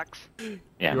 that sucks.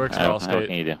 Yeah. He works for what Allstate.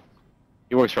 can you do?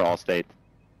 He works for Allstate.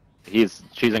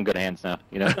 she's in good hands now.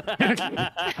 You know.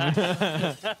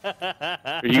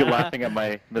 Are you laughing at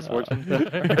my misfortune?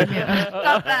 Stop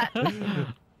that.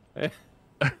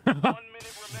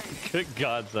 Good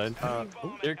God, son.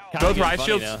 You're kind Both of riot funny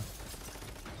shields. now.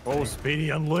 Oh, Speedy,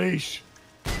 unleash.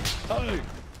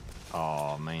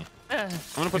 Oh, man. I'm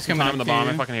gonna put He's some coming time on the up bomb. to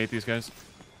I you. fucking hate these guys.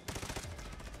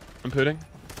 I'm pooting.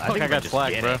 I think I got just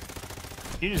flagged, get bro. it.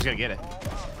 You just gotta get it.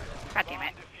 God damn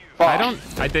it.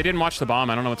 They didn't watch the bomb.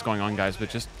 I don't know what's going on, guys, but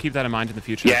just keep that in mind in the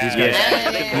future. Yeah, These guys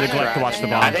neglect to watch the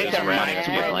bomb. I think their mics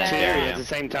broke too at the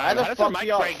same time. How does their mic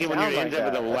break when you're in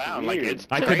with a loud? Like, it's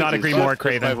I could not agree more,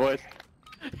 crazy. Craven.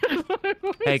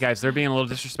 Hey guys, they're being a little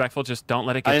disrespectful. Just don't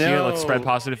let it get to you. Let's spread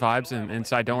positive vibes and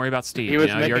inside. Don't worry about Steve. You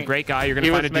know, you're a great guy. You're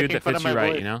gonna find a dude that fits you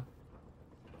right. You know.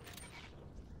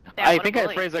 I think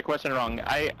I phrased that question wrong.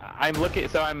 I'm looking,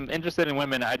 so I'm interested in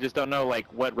women. I just don't know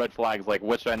like what red flags, like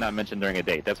what should I not mention during a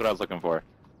date? That's what I was looking for.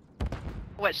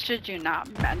 What should you not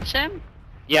mention?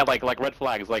 Yeah, like red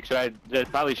flags. Like I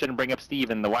probably shouldn't bring up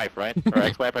Steve and the wife, right? Or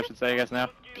ex-wife, I should say, I guess now.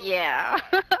 Yeah.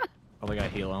 Oh, they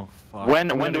got Hilo. Fuck. When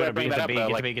do I bring that up though?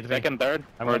 Like second, third,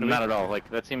 or to not at all? Like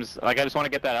that seems like I just want to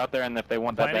get that out there, and if they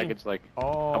want that Planning? baggage, like,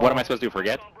 what am I supposed to do?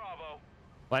 Forget?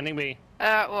 Landing B.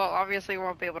 Well, obviously we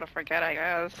won't be able to forget, I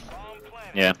guess.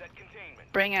 Yeah.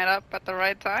 Bring it up at the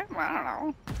right time? I don't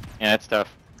know. Yeah, it's tough.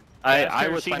 I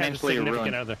was She has a financially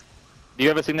significant ruined. other. Do you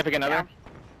have a significant other?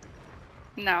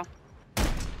 No.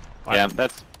 Yeah,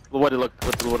 that's what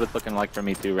it's looking like for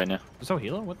me too right now. So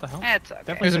Hilo, what the hell? It's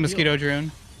okay. There's a mosquito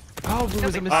drone. Oh, it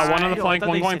was a mistake. One on the flank,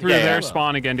 one going through Yeah, their yeah.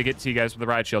 spawn again to get to you guys with the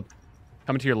riot shield.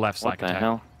 Coming to your left, What slack the attack.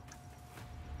 hell?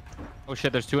 Oh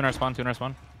shit, there's two in our spawn,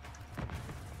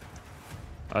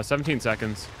 17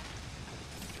 seconds.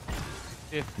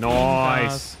 15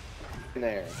 Nice.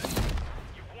 There.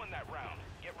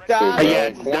 You're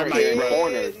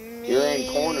in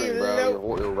corners,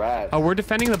 bro. You're right. We're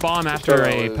defending the bomb after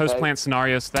a post-plant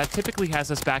scenario, so that typically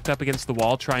has us backed up against the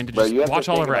wall, trying to just watch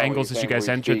all of our angles as you guys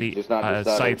enter the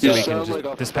site so we can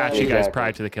just dispatch you guys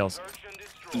prior to the kills.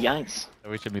 Yikes.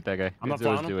 We should meet that guy. I'm Let's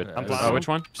not always do it. I'm Oh, which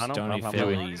one? Stony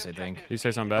Phillies, I think. You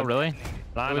say something bad? Oh really?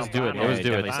 Always do it. Always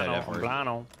do it.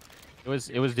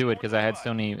 It was do it because I had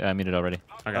Stony muted already.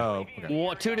 Okay. Oh,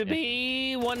 okay. Two to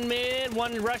B, one mid,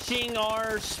 one rushing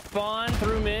our spawn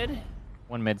through mid.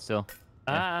 One mid still.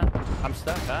 I'm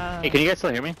stuck. Hey, can you guys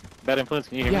still hear me? Bad influence,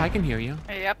 can you hear me? Yeah, I can hear you.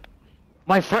 Yep.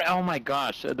 My friend, oh my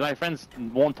gosh, my friends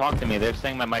won't talk to me. They're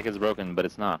saying my mic is broken, but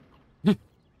it's not.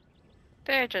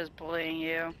 They're just bullying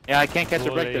you. Yeah, I can't catch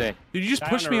a break today. Dude, you just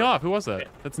pushed me off. Who was that?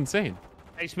 That's insane.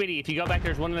 Hey, Speedy, if you go back,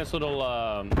 there's one in this little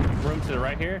room to the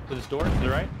right here, to this door, to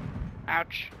the right.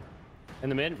 Ouch. In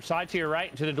the mid, side to your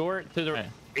right, to the door, to the right.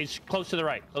 It's close to the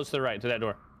right, to that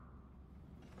door.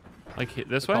 Like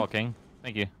this way? Call King.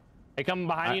 Thank you. Hey, come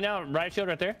behind you now, right shield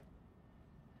right there.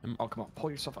 Oh, come on, pull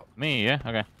yourself up. Me, yeah,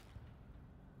 okay.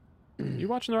 You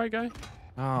watching the right guy?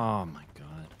 Oh my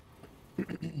god.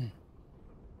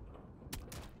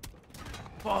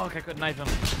 Fuck, I couldn't knife him.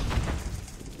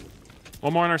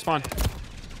 One more in our spawn.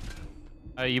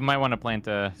 You might want to plant,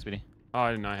 Speedy. Oh, I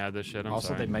didn't know I had this shit. I'm also,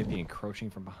 sorry. they might be encroaching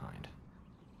from behind.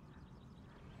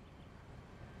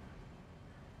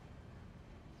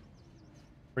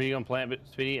 Where are you gonna plant,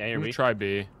 Speedy? A or I'm B? gonna try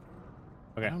B.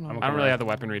 Okay. I don't really have the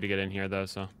weaponry to get in here though,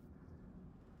 so.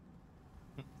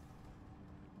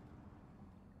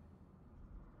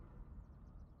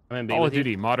 I'm in B Call of with you.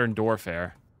 Duty Modern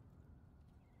Warfare.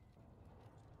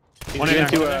 One in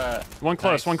there. One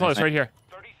close, one close, right here.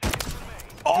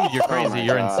 Oh, you're crazy.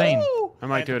 You're insane. I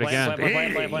might do it again.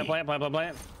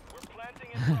 Plant.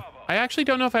 I actually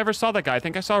don't know if I ever saw that guy. I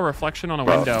think I saw a reflection on a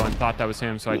window and thought that was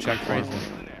him, so I checked for him.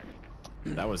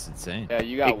 That was insane. Yeah,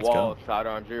 you got walls shot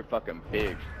on. You're fucking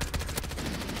big.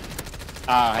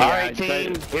 Alright,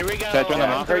 team. Here we go.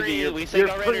 On three. We say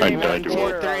go Raiders. 1, 2,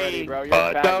 3.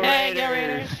 Go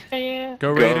Raiders.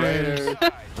 Go Raiders.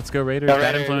 Let's go Raiders.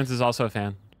 Bad Influence is also a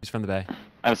fan. He's from the Bay.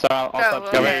 I'm sorry, I'll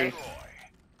stop. Go Raiders.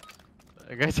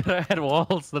 I guess I had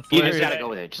walls. That's You just gotta go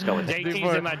with it. Just go with it.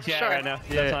 JT's in my chat right now.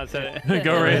 That's why I said it.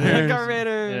 Go Raiders. Go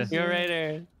Raiders. Go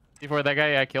Raiders. Before that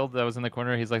guy I killed that was in the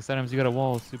corner, he's like, "Sometimes you got a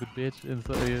wall, stupid bitch." And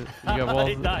so you got walls.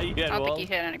 I don't think you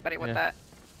hit anybody with that.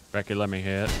 Record, let me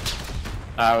hit.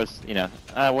 I was, you know,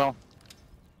 well,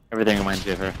 everything reminds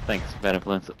me of her. Thanks, Bad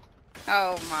Influence.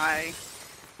 Oh my.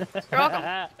 You're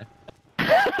welcome.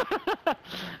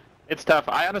 It's tough.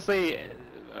 I honestly,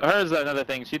 hers another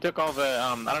thing. She took all the,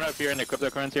 I don't know if you're into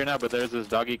cryptocurrency or not, but there's this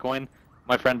doggy coin.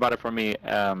 My friend bought it for me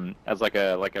as like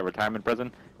a retirement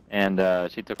present,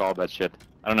 and she took all that shit.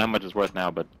 I don't know how much it's worth now,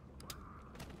 but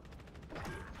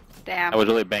Damn. I was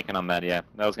really banking on that. Yeah,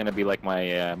 that was gonna be like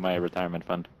my my retirement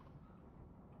fund.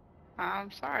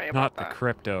 I'm sorry about Not the that.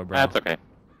 crypto, bro. That's okay.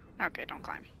 Okay, don't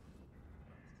climb.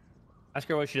 Ask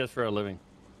her what she does for a living.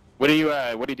 What do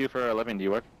you do for a living? Do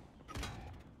you work?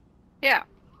 Yeah.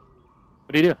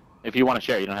 What do you do? If you want to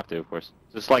share, you don't have to, of course.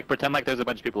 Just like pretend like there's a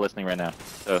bunch of people listening right now.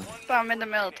 So I'm in the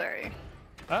military.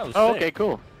 Oh, oh, sick. okay,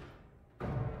 cool.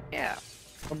 Yeah.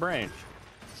 What branch?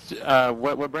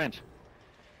 What branch?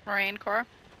 Marine Corps.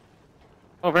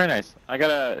 Oh, very nice. I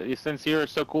gotta. Since you're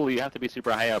so cool, you have to be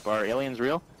super high up. Are aliens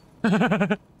real?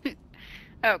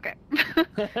 Okay.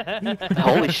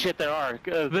 Holy shit, there are.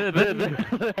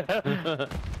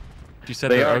 You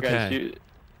said they they're are, okay. guys.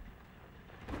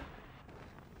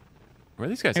 Where are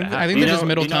these guys at? I think they're just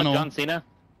middle you know tunnel. John Cena?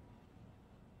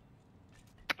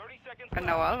 I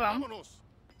know of them.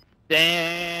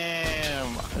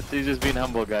 Damn! He's just being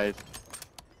humble, guys.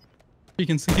 You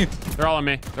can see. They're all on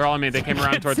me. They're all on me. They came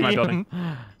around towards my building.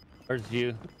 Where's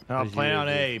you? Oh, plan on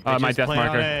A. My death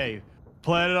marker. On A.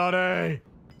 Planet on A.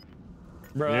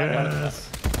 Bro, yes.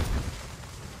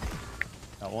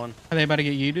 Got one. Are they about to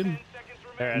get yeeted?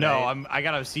 No, I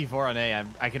got a C4 on A.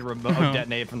 I can remote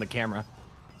detonate from the camera.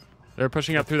 They're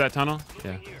pushing up through that tunnel?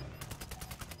 Yeah.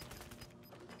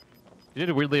 You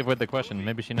did weirdly avoid the question.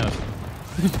 Maybe she knows.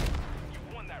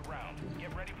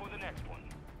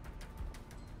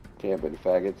 Camping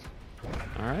faggots.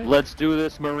 Alright. Let's do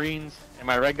this, Marines. Am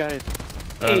I right, guys?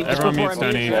 Hey, everyone mute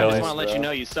Stoney. I just want to let you know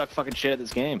you suck fucking shit at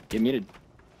this game. Get muted,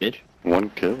 bitch.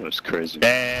 One kill is crazy.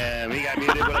 Damn, he got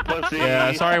muted with a pussy.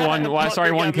 Yeah, sorry one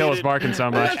kill is barking so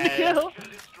much.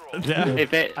 I'm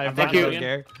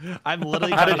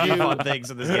literally talking about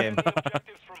things in this game.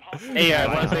 Hey, I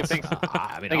want to say thanks.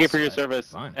 Thank you for your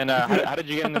service. And how did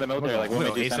you get into the military? Like,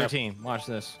 what made you sign up? A13. Watch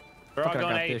this. They're all Fuck, I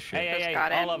going got A. this shit. Hey,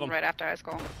 Got all in of them. right after high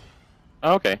school.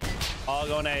 Oh, okay. All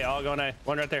going A. All going A.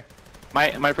 One right there.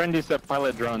 My friend used to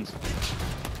pilot drones.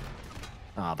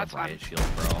 Oh, the riot shield,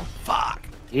 bro. Fuck.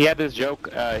 He had this joke.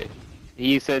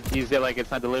 He said like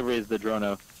it's not delivery, it's the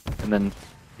drono, and then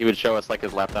he would show us like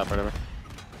his laptop or whatever.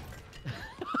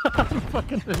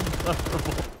 Fucking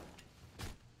insufferable.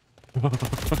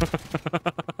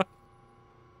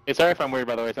 Hey, sorry if I'm weird,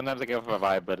 by the way. Sometimes I give off a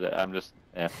vibe, but I'm just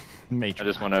I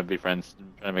just want to be friends.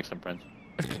 I'm trying to make some friends.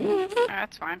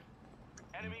 That's fine.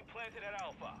 Enemy planted at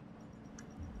Alpha.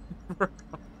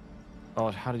 Oh,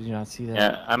 how did you not see that?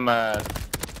 Yeah, I'm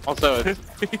also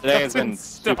today has been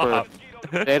super rough.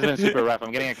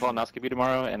 I'm getting a colonoscopy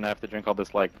tomorrow, and I have to drink all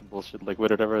this like bullshit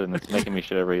liquid or whatever, and it's making me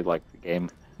shit every like game.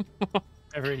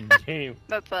 Every game.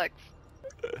 That sucks.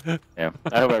 Yeah,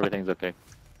 I hope everything's okay.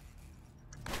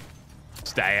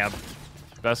 Stab.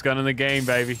 Best gun in the game,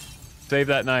 baby. Save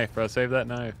that knife, bro. Save that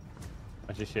knife.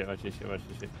 Watch your shit. Watch your shit. Watch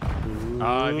your shit. If you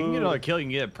can get another kill, you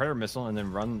can get a predator missile and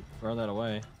then run that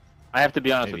away. I have to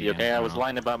be honest with Maybe, you, okay? yeah, I was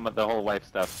lying about the whole wife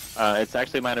stuff. It's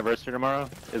actually my anniversary tomorrow.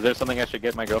 Is there something I should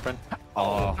get my girlfriend?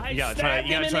 Oh, you gotta try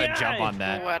to jump on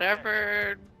that.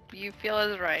 Whatever you feel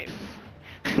is right.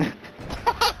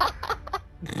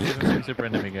 Super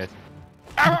into me, guys.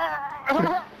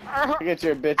 Look at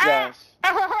your bitch ass.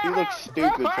 You look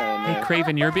stupid trying Hey, to.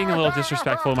 Craven, you're being a little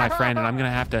disrespectful to my friend, and I'm gonna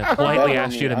have to politely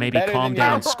ask you to maybe calm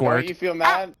down, squirt. You feel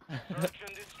mad?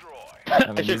 I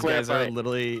mean, these guys are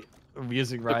literally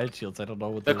using riot shields. I don't know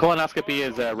what The colonoscopy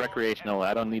is recreational.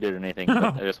 I don't need it or anything, but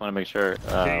I just want to make sure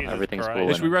everything's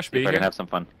cool. Should we rush B I can here? have some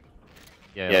fun.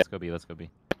 Yeah, let's go B. Let's go B.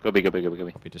 Go B, go B, go B, go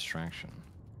B. Be distraction.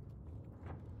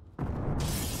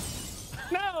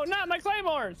 No, not my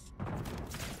claymores.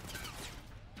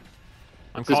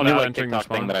 I'm It's this called new out like entering TikTok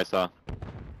thing respawn. that I saw,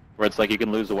 where it's like you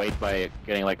can lose weight by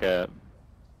getting like an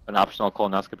optional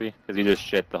colonoscopy because you just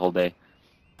shit the whole day.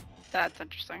 That's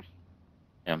interesting.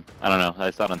 Yeah, I don't know.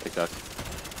 I saw it on TikTok.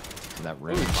 That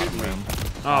room.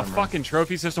 Oh, fucking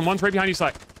trophy system. One's right behind you,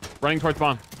 Sly. Running towards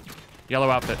bomb. Yellow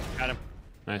outfit. Got him.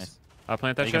 Nice.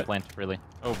 Plant that You shit. can plant, really.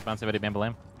 Oh, bouncy buddy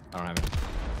bambalam. I don't have it.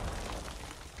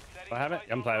 Do I have it?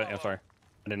 I'm sorry.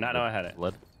 I did not know I had it.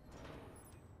 Blood.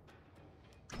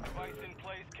 Device in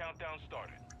place, countdown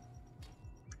started.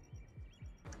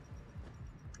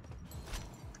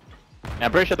 Yeah,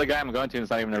 I'm pretty sure the guy I'm going to is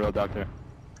not even a real doctor.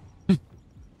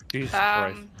 Jesus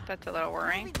Christ. That's a little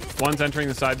worrying. One's entering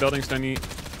the side building, Stoney.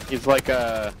 He's like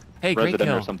a Hey, great resident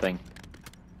kill. or something.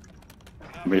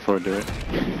 Before I do it.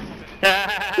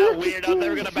 Weirdos, they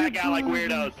were gonna back out like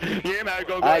weirdos. You're about to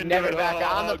go I'd never back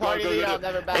out. I'm the party leader. I'll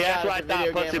never back out. That's what I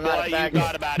thought, pussy boy. You back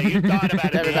thought about it. You thought about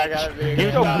it, Never back out of video game.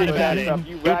 You thought about it.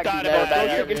 You You rack, thought you never about back it.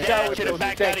 out of You video can game. should have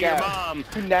backed out of your mom.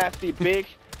 You nasty bitch.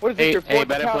 What is this, Hey, your hey, fourth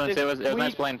bad account influence. this It was nice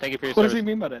week? playing. Thank you for your What does service. he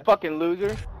mean by that? Fucking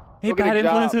loser. Hey, Go get Bad a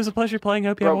Influence, job. it was a pleasure playing.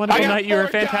 Hope you have a wonderful night. You were a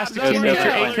fantastic teammate.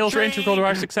 Your 8 kills were integral to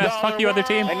our success. Fuck you, other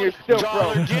team. And you're still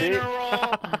broke,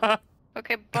 bitch.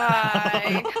 Okay,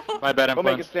 bye. My bad, I'm Go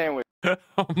make a sandwich. Oh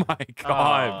my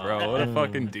god, bro. What a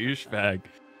fucking douchebag.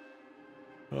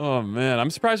 Oh man, I'm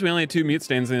surprised we only had 2 mute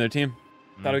stains in their team.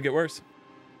 Thought it would get worse.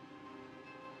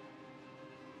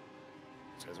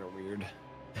 These guys are weird.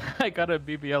 I got a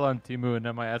BBL on Temu and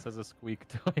now my ass has a squeak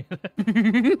toy.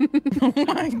 Oh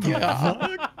my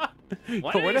god.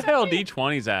 Where the hell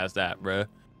D20's ass at, bro?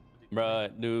 Bruh,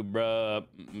 dude, bruh.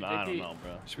 I don't know,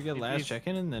 bro. Should we get last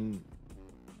check-in and then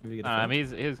maybe get a I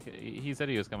mean, he said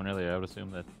he was coming earlier. I would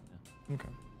assume that. Yeah. Okay.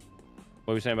 What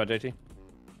were you saying about JT?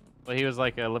 Well, he was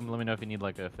like, let me know if you need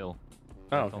like a fill.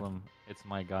 Oh, I okay. told him it's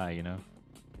my guy, you know.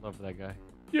 Love that guy.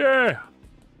 Yeah.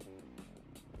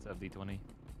 What's up, D20?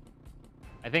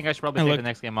 I think I should probably take the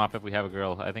next game off if we have a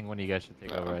girl. I think one of you guys should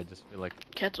take over. I just feel like.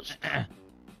 Cancels.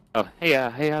 Oh, hey,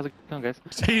 how's it going, guys?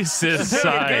 Jesus,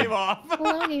 Game off.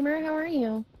 Hello, gamer. How are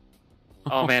you?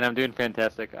 Oh man, I'm doing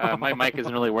fantastic. My mic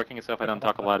isn't really working, so if I don't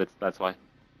talk a lot, that's why.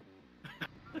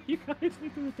 You guys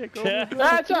need to take over.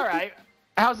 That's all right.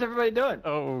 How's everybody doing?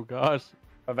 Oh gosh.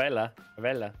 Favela.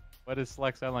 Why does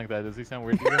Slack sound like that? Does he sound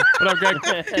weird to you? What up, Greg?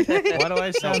 Why do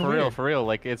I sound weird? For real.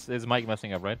 Like it's mic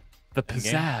messing up, right? The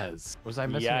pizzazz. Was I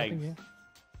missing anything?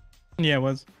 Yeah, it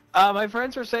was. My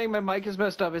friends were saying my mic is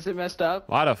messed up. Is it messed up?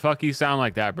 Why the fuck you sound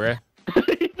like that, bruh?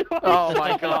 Oh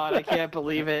my god, I can't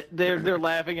believe it. They're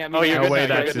laughing at me. Oh, you're No good way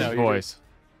now, you're that's good his now, you're voice.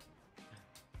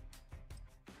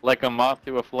 Like a moth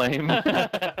to a flame.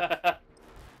 Hey,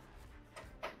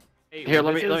 Here,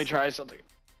 let this me is- try something.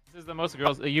 This is the most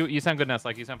girls. You sound good now,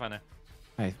 Slack. You sound fine now.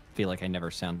 I feel like I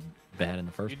never sound bad in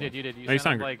the first You one. did. You No, you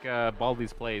sound sound like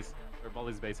Baldi's Plays or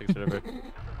Baldi's Basics, whatever.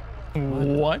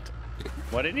 What?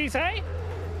 What did he say?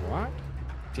 What?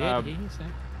 Um, Did he say?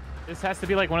 This has to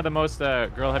be like one of the most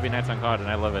girl-heavy nights on COD, and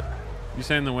I love it. You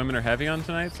saying the women are heavy on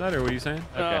tonight's set, or what are you saying?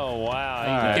 Okay. Oh wow. All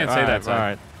You right, can't all say right, that, All son.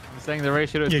 right. I'm saying the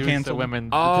ratio of You dudes to canceled. women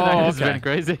Oh, tonight has okay. been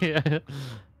crazy.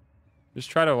 Just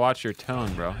try to watch your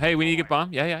tone, bro. Hey, we need to get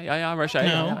bombed. Yeah. Rush. No,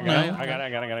 Yeah. no. I got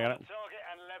it.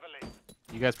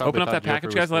 You guys probably Open up thought that Joker package,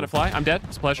 was guys. Let it cool. fly. I'm dead.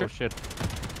 It's a pleasure. Oh shit.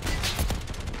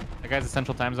 That guy's a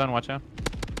Central Time Zone. Watch out.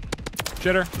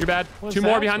 Shitter, you're bad. What's 2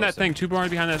 more that behind that supposed thing. 2 more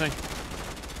behind that thing.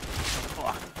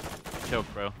 Choke,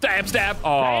 bro. Stab.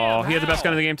 Oh, he had the best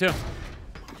gun in the game, too.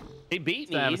 He beat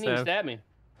me. Stab, He didn't even stab. stab me.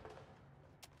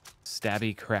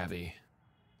 Stabby Krabby.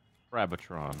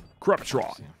 Rabatron.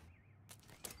 Craptron.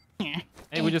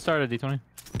 Hey, we just started D20.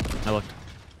 I looked.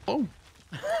 Oh.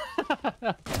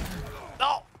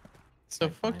 No. So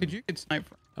fuck did you get sniped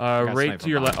from? Right to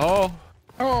your left. Oh.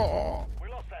 Oh.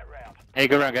 Hey,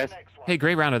 good round, guys. Hey,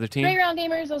 great round, other team. Great round,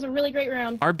 gamers. That was a really great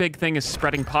round. Our big thing is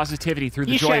spreading positivity through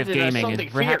the You joy of shouted at gaming, and something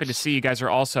we're happy to fierce. see you guys are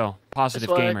also positive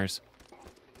That's why- gamers.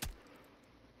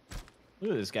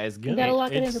 Look at this guy's You good. gotta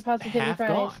lock it in It's for Positivity half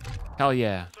Fridays. gone. Hell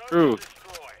yeah. True.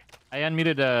 I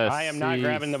unmuted I am not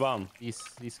grabbing the bomb.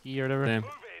 Ski or whatever. Damn.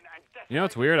 You know,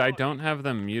 it's weird. I don't have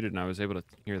them muted, and I was able to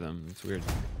hear them. It's weird.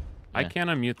 I Yeah. can't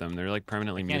unmute them. They're like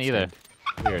permanently Can't muted.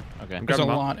 either. Weird. Okay. I'm There's a grabbing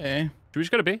bomb. lot, eh? Should we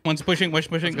just go to B? One's pushing. Let's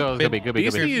go. Go B. B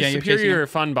is the Yeah, you're chasing superior him.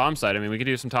 fun bomb site. I mean, we could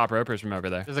do some top ropers from over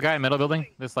there. There's a guy in middle building.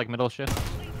 This like middle shit.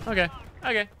 Okay.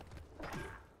 I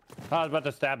was about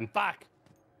to stab him. Fuck.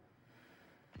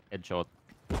 Headshot.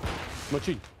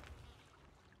 Mochi.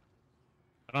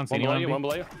 I don't see One below anyone. you. B. One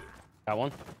below you. Got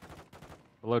one.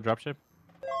 Below dropship.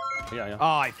 Yeah. Oh,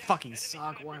 I fucking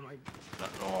suck. Why am I?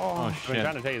 Oh I've been shit.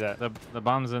 trying to tell you that. The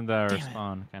bomb's in the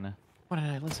spawn, kind of. What did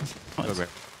I listen? Go Greg.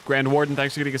 Grand Warden,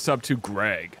 thanks for getting a sub to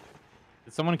Greg.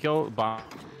 Did someone kill bomb?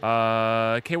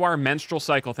 KWire Menstrual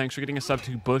Cycle, thanks for getting a sub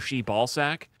to Bushy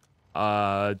Ballsack.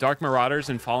 Dark Marauders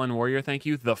and Fallen Warrior, thank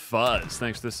you. The Fuzz,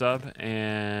 thanks for the sub.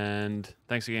 And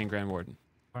thanks again, Grand Warden.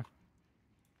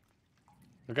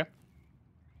 Okay.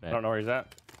 I don't know where he's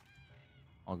at.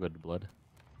 All good to blood.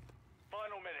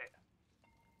 Final minute.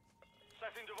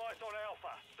 Setting device on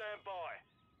Alpha. Stand by.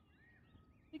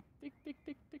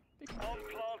 On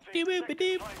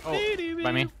planting. Oh,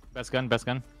 by me. Best gun.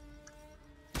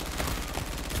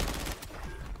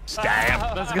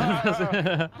 Stab! Best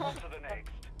gun. On to the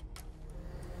next.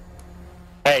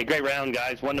 Hey, great round,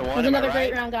 guys. 1-1. It was am I another right?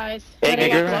 great round, guys. Hey, Gotta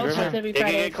get lock in for closer. Positivity Hey,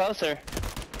 Fridays. get closer.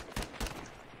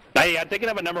 Hey, I'm thinking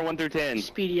of a number 1 through 10.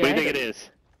 Speedy What do you think Ed. it is?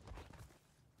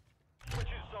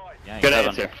 Yeah, Good 7.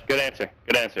 answer. Good answer.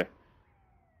 Good answer.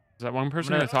 Is that one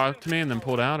person gonna talk to me and then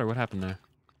pulled out, or what happened there?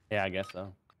 Yeah, I guess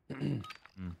so.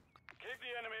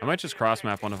 I might just cross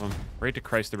map one of them. Right to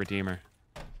Christ the Redeemer.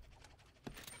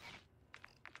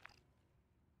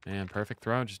 Man, perfect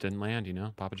throw, just didn't land, you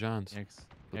know? Papa John's.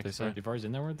 What they say. DeVar's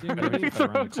in there with you. Maybe if I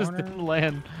run the Just corner. didn't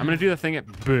land. I'm gonna do the thing at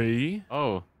B.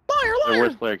 Oh. The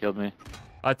worst player killed me.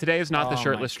 Today is not the Oh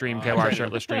shirtless my stream, God. KWire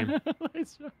shirtless stream.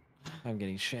 I'm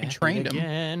getting I shafted trained him.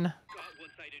 again.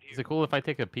 Is it cool if I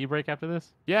take a pee break after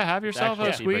this? Yeah, have yourself Actually, a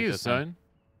yeah, pee break squeeze, this time. son.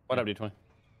 What up, D20?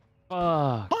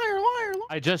 Fuck. Liar.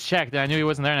 I just checked. I knew he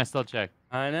wasn't there, and I still checked.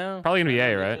 I know. Probably gonna be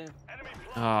A, right?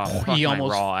 Oh, fuck He my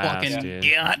almost raw ass, fucking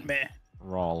dude. got me.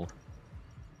 Roll.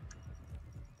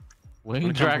 Winged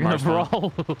Winged dragon dragon of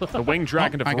of roll. The winged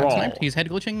dragon of I got Raw. sniped. He's head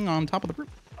glitching on top of the roof.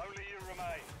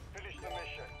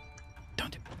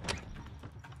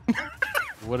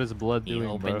 What is blood He doing,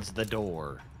 opens bro? the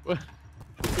door.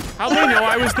 How do they know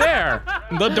I was there?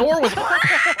 The door was.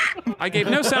 I gave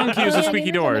no sound cues to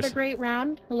squeaky doors. Another great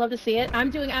round. I love to see it. I'm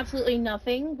doing absolutely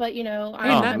nothing, but you know,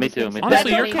 Oh, me too. Me too.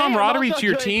 Honestly, your That's camaraderie to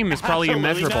your team is probably Absolutely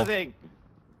immeasurable. nothing.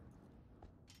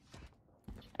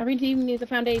 Every team needs a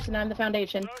foundation. I'm the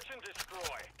foundation.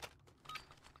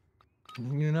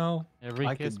 You know, Every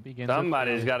I kiss could- begins.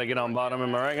 Somebody's got to get on bottom.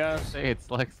 Am I right, guys? Say it,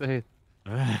 Slack. Say it.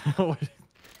 I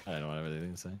don't know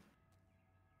everything to say.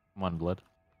 Come on, blood.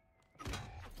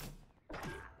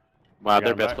 Wow, got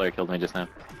their him best back. player killed me just now.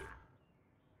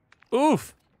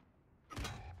 Oof.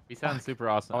 We sound super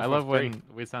awesome. I Off love of when three.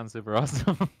 we sound super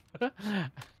awesome.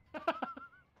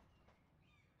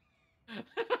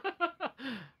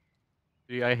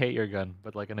 Dude, I hate your gun,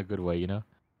 but like in a good way, you know?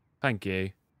 Thank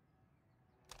you.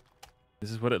 This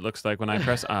is what it looks like when I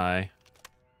press I.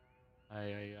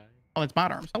 Oh, it's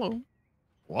bot arms. Hello.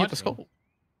 What? Hit the skull.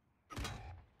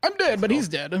 I'm dead, but he's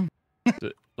dead.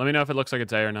 Let me know if it looks like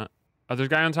it's A or not. Oh, there's a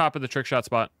guy on top of the trick shot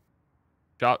spot.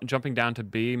 Jumping down to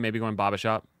B, maybe going Baba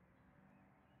shop.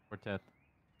 Quartet.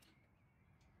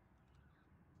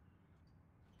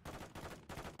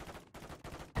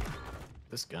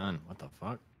 This gun, what the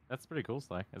fuck? That's pretty cool,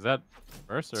 Slack. Is that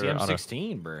first or auto?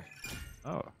 CM16, bro.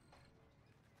 Oh.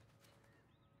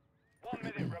 1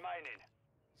 minute remaining.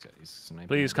 He's sniping.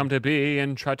 Please come to B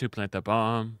and try to plant the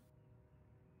bomb.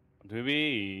 To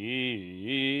be.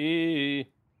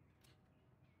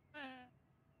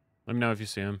 Let me know if you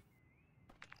see him.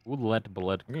 Ooh, let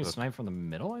blood I'm gonna cook. snipe from the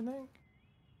middle, I think.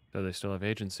 So they still have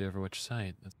agency over which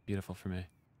site. That's beautiful for me.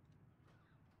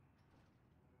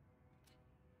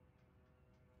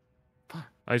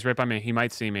 Oh, he's right by me. He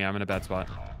might see me. I'm in a bad spot.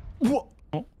 What?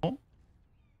 Oh. 30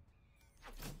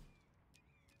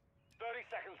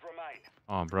 seconds remain.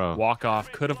 Oh, bro. Walk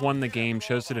off. Could have won the game.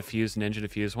 Chose to defuse. Ninja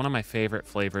defuse. One of my favorite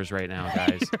flavors right now,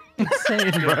 guys.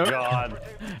 Insane, bro. God.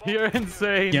 You're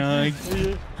insane. Yikes. Get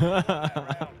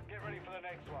ready for the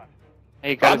next one.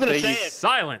 Hey, I'm guys, gonna say say you... it.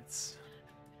 Silence.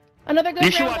 Another good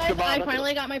You should round, watch the guys. I bottom.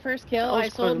 finally got my first kill. I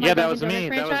sold my Yeah, that Dunkin' was Donuts me.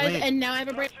 That was franchise, me. and now I have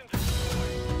a break.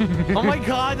 Oh my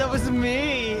god, that was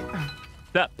me!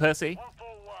 That pussy.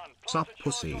 Sup,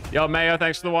 pussy. Yo, Mayo,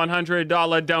 thanks for the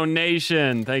 $100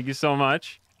 donation. Thank you so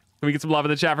much. Can we get some love in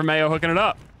the chat for Mayo hooking it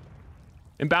up?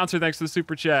 And Bouncer, thanks for the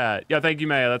super chat. Yo, thank you,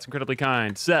 Mayo. That's incredibly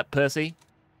kind. Sup, pussy.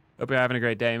 Hope you're having a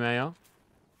great day, Mayo.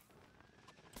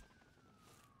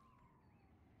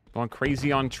 Going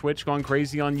crazy on Twitch, going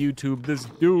crazy on YouTube. This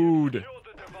dude.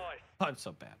 I'm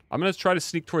so bad. I'm going to try to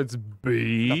sneak towards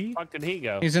B. Where the fuck did he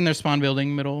go? He's in their spawn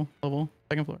building, middle level,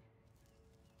 second floor.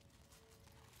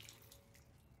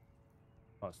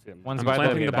 Oh, see him. One's I'm by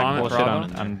planting the bomb at bullshit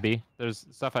Bravo. on B. There's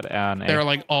stuff at on A. They're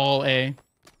like all A.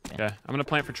 Okay, I'm going to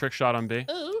plant for trick shot on B.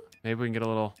 Maybe we can get a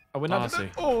little bossy.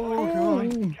 Oh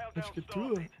god. Let's get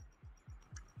through it.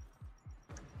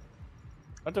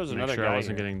 But there was Make another sure guy I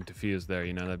wasn't here. getting diffused there.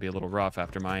 You know, that'd be a little rough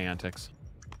after my antics.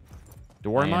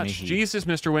 Door Miami much? Heat. Jesus,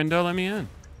 Mr. Window, let me in.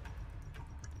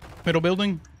 Middle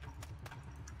building.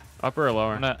 Upper or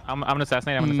lower? I'm gonna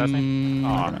assassinate. I'm gonna assassinate. I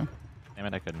Aw, don't know. damn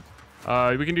it, I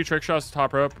couldn't. We can do trick shots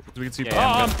top rope. We can see.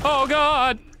 Yeah, I'm good. Oh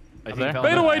God! I Up think there? fell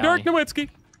Fade in the away, Dirk alley. Nowitzki.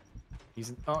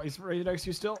 He's right next to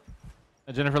you still.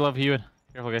 Jennifer Love Hewitt.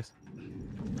 Careful, guys.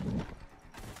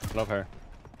 Love her.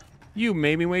 You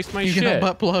made me waste my You got shit.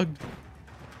 butt plugged.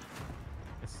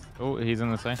 Oh, he's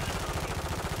in the side.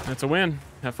 That's a win.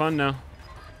 Have fun now.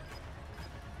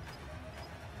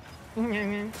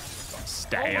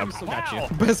 Stab. Got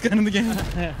you. Best gun in the game.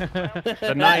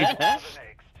 The knife.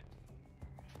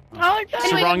 Oh,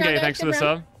 Sarange, thanks for the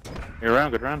sub. Good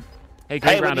round, good round. Hey,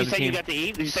 great Hey, what round did of you the say you team. got to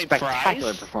eat? Did you say Spectacular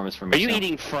fries? performance from Are you yourself.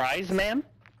 eating fries, ma'am?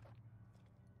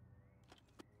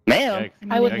 Ma'am?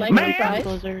 I would like Man.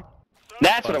 some fries.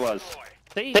 That's what it was.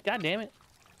 See, god damn it.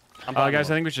 Guys,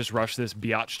 I think we should just rush this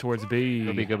biatch towards B.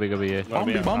 Go B, go B, go B. Yeah.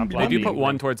 They do put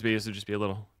one towards B, so it'd just be a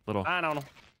little I don't know.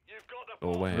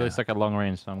 go away. Really stuck at long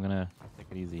range, so I'm gonna take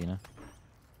it easy, you know.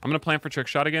 I'm gonna plan for trick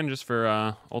shot again, just for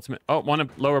ultimate. Oh, one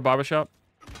lower barber shop.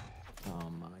 Oh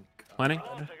my god. Planning.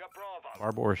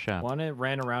 Barb or shot. One it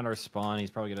ran around our spawn. He's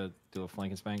probably gonna do a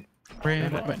flank and spank.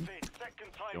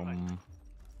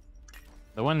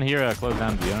 The one here closed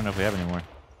down B. I don't know if we have any more.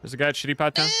 There's a guy at Shitty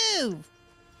Pot Town.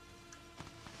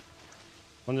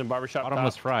 One's in barbershop.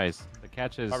 Bottomless fries. The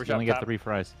catch is you only get 3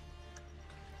 fries.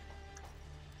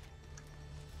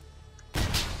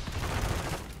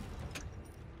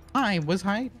 I was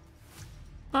hiding.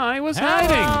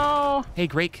 Hey,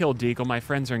 great kill, Deagle. My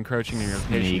friends are encroaching in your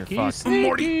location. You're fucked.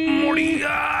 Morty,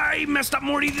 I messed up,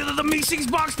 Morty. The Macy's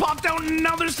box popped out, and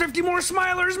now there's 50 more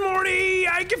smilers, Morty.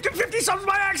 I gifted 50 subs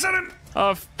by accident.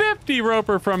 A 50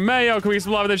 roper from Mayo. Can we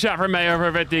some love in the chat for Mayo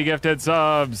for 50 gifted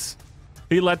subs?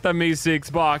 He let the Macy's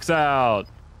box out.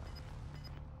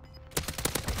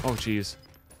 Oh, jeez.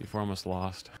 Before almost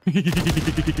lost.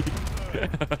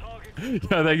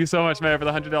 Yeah, thank you so much, Mayo, for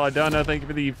the $100 donut. Thank you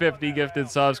for the 50 gifted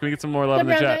subs. Can we get some more love in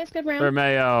the chat Guys, good round. for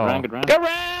Mayo? Good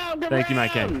round. Thank you, my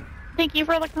king. Thank you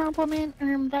for the compliment.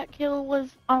 That kill was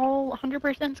all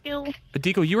 100% skill.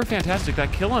 Deagle, you were fantastic.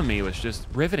 That kill on me was just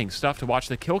riveting stuff to watch.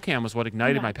 The kill cam was what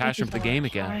ignited my passion for the game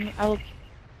again. Oh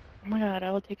my god,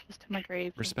 I will take this to my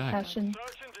grave. Respect. Passion.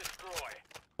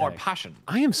 Or passion.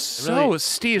 I am so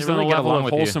steezed on the level of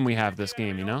wholesome we have this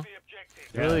game, you know?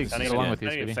 Really get along with you,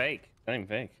 Not even Speedy. fake. Not even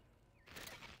fake.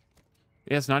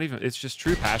 Yeah, it's not even, it's just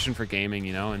true passion for gaming,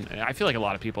 you know? And I feel like a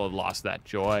lot of people have lost that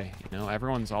joy, you know?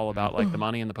 Everyone's all about, like, the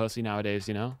money and the pussy nowadays,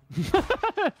 you know?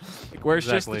 Like, where it's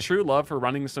just the true love for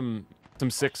running some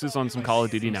sixes on some Call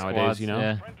of Duty nowadays, squads, you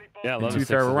know? Yeah, And to be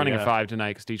fair, we're running a 5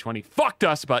 tonight because D20 fucked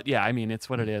us, but yeah, I mean, it's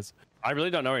what it is. I really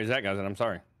don't know where he's at, guys, and I'm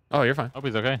sorry. Oh, you're fine. Hope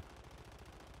he's okay.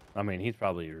 I mean, he's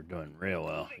probably doing real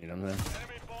well. You know what I'm saying?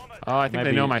 Oh, I think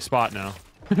they know my spot now.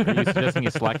 Are you suggesting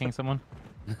he's slacking someone?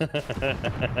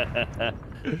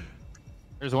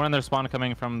 There's one in their spawn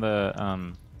coming from the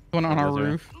One on our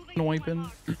roof.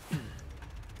 Wiping.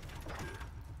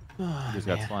 He's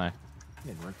got slack.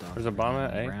 There's a bomb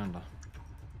at A.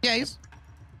 Yeah, he's.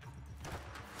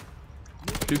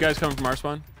 2 guys coming from our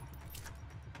spawn.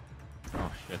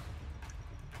 Oh shit.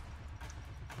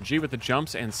 G with the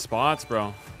jumps and spots,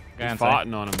 bro. Guy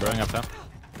Foughting on him, bro. Going up top.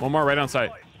 One more right on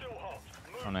site.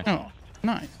 Oh, nice. Oh,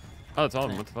 nice. Oh, that's all of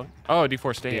them. What the fuck? Oh,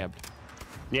 D4 stabbed.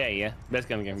 Yeah. Best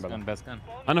gun game, brother. Best gun.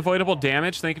 Unavoidable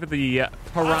damage. Thank you for the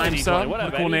Prime sub. What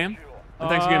a cool name. And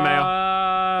thanks again, Mayo.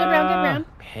 Good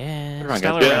round.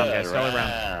 Stellar round, guys. Stellar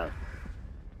round.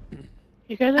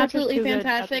 You guys are absolutely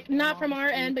fantastic. Not from our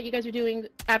end, but you guys are doing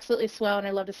absolutely swell, and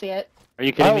I love to see it. Are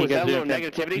you kidding me? Is that a little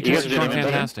negativity? You guys are doing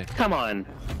fantastic. Come on.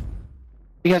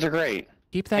 You guys are great.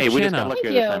 Keep that hey, we chin just got up.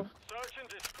 luckier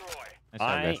this time.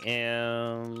 I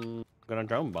am gonna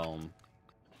drone bomb.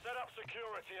 Set up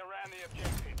security around the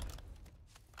objective.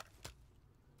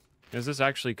 Because this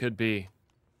actually could be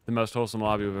the most wholesome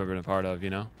lobby we've ever been a part of, you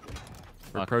know?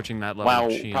 We're approaching that level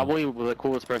of shield. Probably the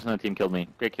coolest person on the team killed me.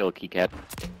 Great kill, Keycat.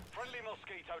 Friendly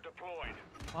mosquito deployed.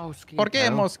 Mosquito. ¿Por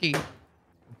qué mosquito?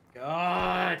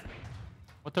 God.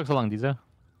 What took so long, Diesel?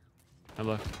 I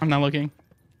looked. I'm not looking.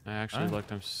 I actually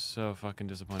looked. I'm so fucking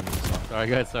disappointed in myself. Sorry,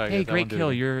 guys. Hey, great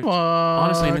kill. You're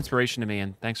honestly an inspiration to me,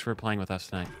 and thanks for playing with us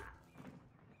tonight.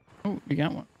 Oh, you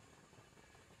got one.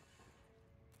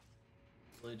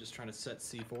 Really just trying to set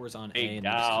C4s on Hey, A and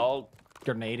dog. just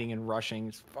grenading and rushing.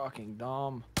 It's fucking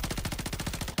dumb.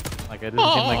 Like, it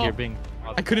doesn't seem like you're being...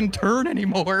 I couldn't turn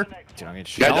anymore. Dude, I'm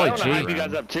Guys, I don't want to hype you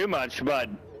guys up too much, but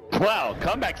wow,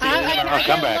 comeback season.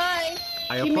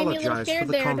 I apologize for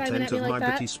the content of my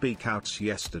bitty speakouts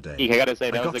yesterday. I gotta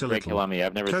say, that I was a got great kill on me.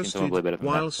 I've never seen someone play better than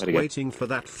that. whilst waiting for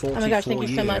that Oh my gosh, thank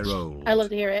you so much. 44-year-old. I love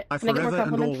to hear it. I Can I get more forever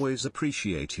and compliments? always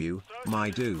appreciate you, my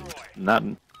dude.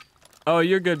 Nothing. Oh,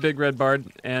 you're good, Big Red Bard.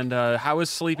 And how was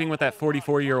sleeping with that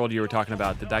 44-year-old you were talking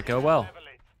about? Did that go well?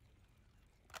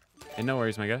 Hey, no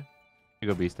worries, my guy. You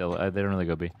go B still. They don't really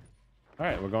go B. All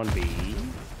right, we're going B.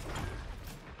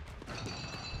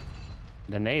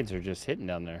 The nades are just hitting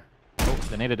down there. Oh,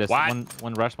 they needed us. What?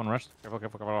 One rush.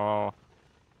 Careful.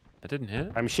 That didn't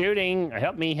hit. I'm shooting.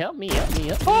 Help me.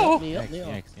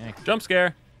 Yikes. Jump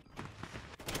scare.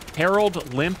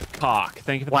 Harold Limp Cock.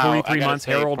 Thank you for the Wow, 43 months,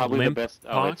 say, Harold probably Limp the best.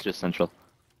 Oh, Cock. it's just central.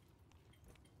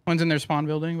 One's in their spawn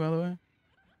building, by the way.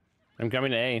 I'm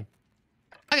coming to A.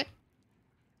 Okay.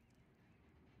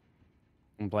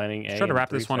 I'm planning A. Try to in wrap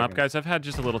 3 this one up, seconds. guys. I've had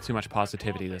just a little too much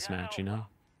positivity this match, you know?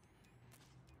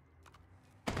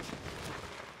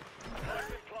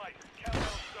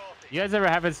 You guys ever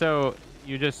have it so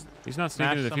you just... He's not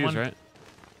sneaking to the fuse, right?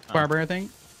 Barber, I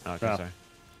think. Oh, okay, sorry.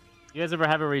 You guys ever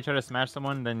have it where you try to smash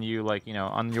someone, then you, like, you know,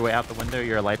 on your way out the window,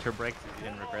 your lighter breaks if you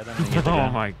didn't repair them? And you hit the Oh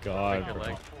ground, my break god. your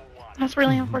leg. That's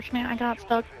really unfortunate. I got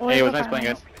stuck. Hey, it was nice playing,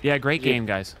 guys. Yeah, great game,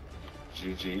 guys.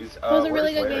 GG's. It was a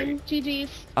really good game.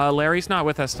 GG's. Larry's not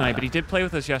with us tonight, but he did play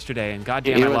with us yesterday, and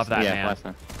goddamn, He I was- love that yeah, man. last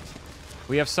time.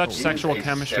 We have such sexual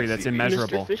chemistry that's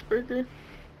immeasurable. Mr. Fishburger?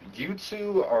 you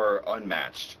two are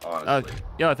unmatched, honestly.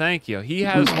 Yo, thank you. He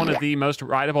has one of the most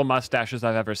rideable mustaches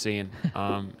I've ever seen.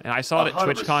 And I saw it at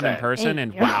TwitchCon in person,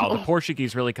 and wow, the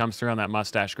Portuguese really comes through on that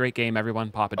mustache. Great game, everyone.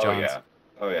 Papa John's.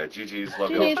 Oh yeah, GG's. Love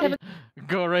you.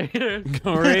 Go Raiders.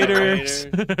 Go Raiders.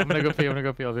 I'm gonna go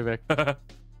pee. I'll be back.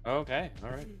 Okay, all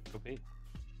right. Go pee.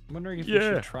 I'm wondering if we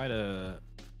should try to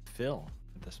fill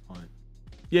at this point.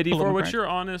 Yeah, D4, what's your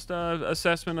honest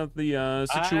assessment of the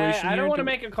situation? I don't want to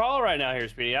make a call right now here,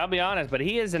 Speedy. I'll be honest, but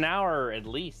he is an hour at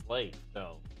least late,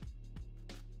 so.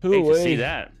 Hate to see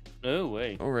that. Oh,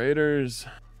 wait. Oh, Raiders.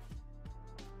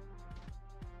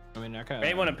 I mean, okay.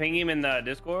 May want to ping him in the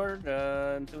Discord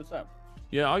and see what's up.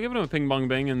 Yeah, I'll give him a ping bong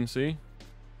bang and see.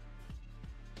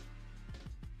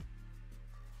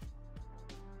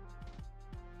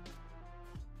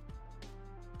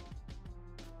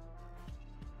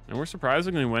 And we're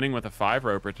surprisingly winning with a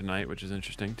 5-roper tonight, which is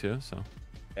interesting too, so.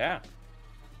 Yeah.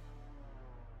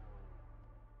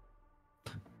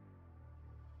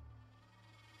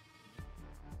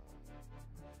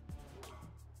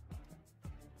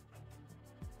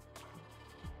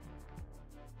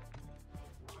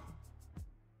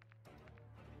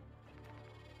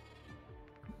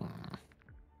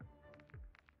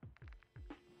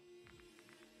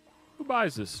 Who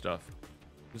buys this stuff?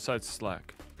 Besides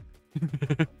Slack.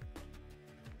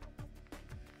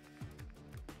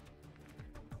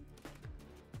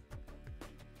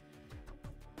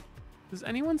 Does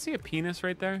anyone see a penis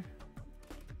right there?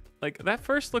 Like, that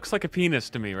first looks like a penis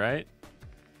to me, right?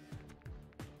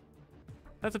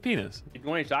 That's a penis. You can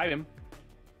only side him.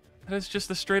 That is just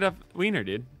a straight up wiener,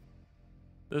 dude.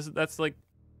 That's like...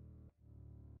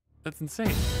 That's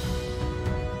insane.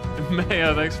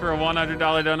 Mayo, thanks for a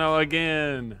 $100 dono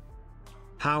again.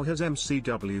 How has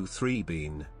MCW3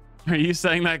 been? Are you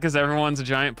saying that because everyone's a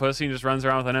giant pussy and just runs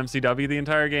around with an MCW the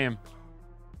entire game?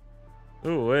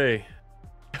 Ooh, way.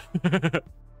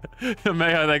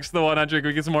 Mayo, thanks for the 100.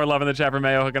 We get some more love in the chat for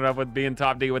Mayo hooking it up with being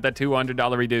top D with that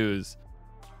 $200 reduce.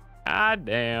 Ah,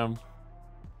 damn.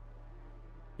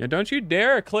 Yeah, don't you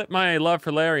dare clip my love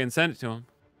for Larry and send it to him.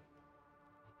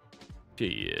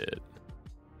 Shit.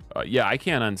 Yeah, I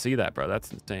can't unsee that, bro.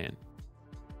 That's insane.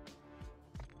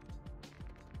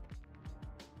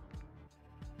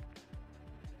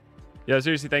 Yeah,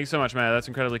 seriously, thanks so much, man. That's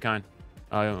incredibly kind.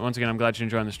 Once again, I'm glad you're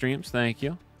enjoying the streams. Thank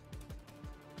you.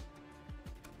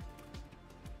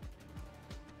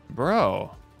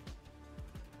 Bro.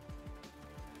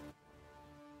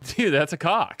 Dude, that's a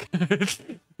cock.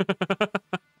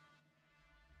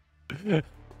 Yeah.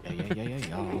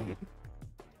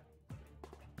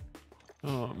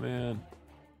 Oh, man.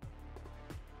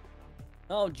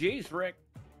 Oh, jeez, Rick.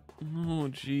 Oh,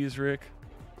 jeez, Rick.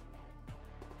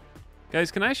 Guys,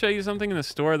 can I show you something in the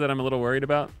store that I'm a little worried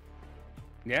about?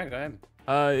 Yeah, go ahead.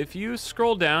 If you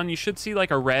scroll down, you should see like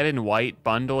a red and white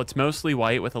bundle. It's mostly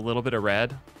white with a little bit of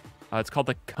red. It's called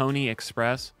the Coney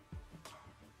Express.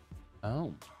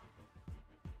 Oh.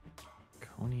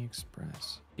 Coney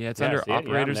Express. Yeah, it's under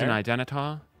operators and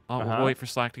Identita. We'll wait for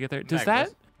Slack to get there.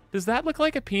 Does that look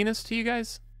like a penis to you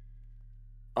guys?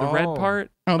 The red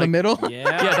part? Oh, the middle?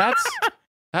 Yeah. Yeah,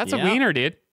 that's a wiener,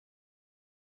 dude.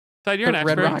 So you're an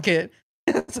expert. Red rocket.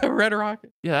 It's a red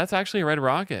rocket. Yeah, that's actually a red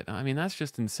rocket. I mean, that's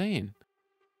just insane.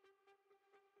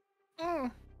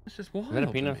 It's just wild. Is that a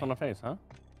penis on the face, huh?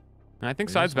 I think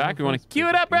side's back. We want to cue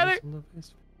it up, brother. I'm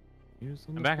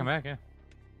back, yeah.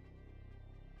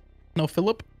 No,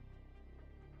 Philip?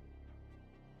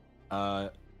 You're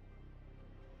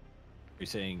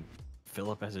saying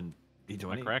Philip as in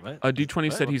D20? Correct? What?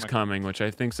 D20 said he's coming, which I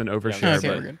think's an overshare,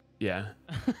 but yeah.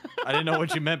 I didn't know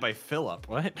what you meant by Philip.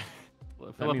 What?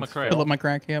 Philip McCray. Philip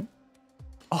McCrack, yep.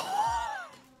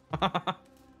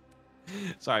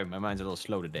 Sorry, my mind's a little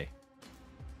slow today.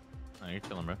 Oh, you're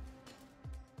chilling, bro.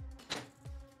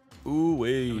 Ooh,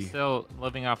 wee. I'm still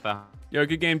living off the... Yo,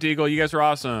 good game, Deagle. You guys are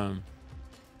awesome.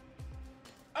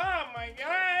 Oh my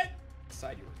god!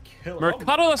 Side, you were killing.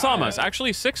 Mercado Las Almas.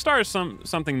 Actually, 6 stars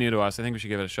something new to us. I think we should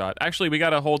give it a shot. Actually, we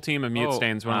got a whole team of mute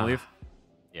stains when I leave.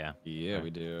 Yeah. Yeah,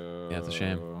 we do. Yeah, it's a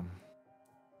shame.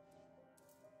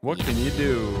 What can you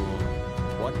do?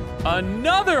 What?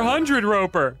 Another 100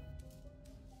 roper.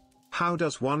 How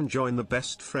does one join the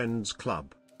best friends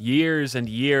club? Years and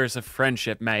years of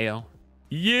friendship, Mayo.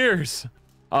 Years.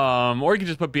 Or you can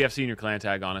just put BFC in your clan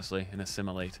tag, honestly, and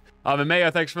assimilate. And Mayo,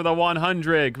 thanks for the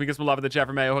 100. Can we get some love in the chat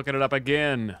for Mayo hooking it up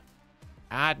again?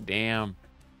 Ah, damn.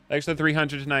 Thanks for the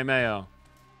 300 tonight, Mayo.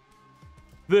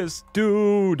 This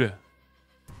dude.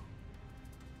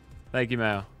 Thank you,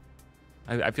 Mayo.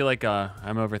 I feel like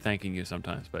I'm overthanking you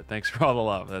sometimes, but thanks for all the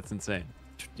love. That's insane.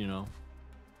 You know.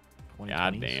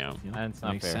 God damn. You know, that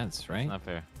makes sense, right? Not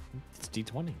fair. It's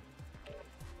D20.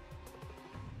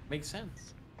 Makes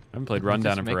sense. I haven't played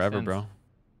Rundown in forever, bro.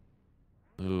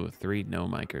 Ooh, 3 no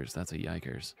micers. That's a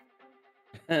yikers.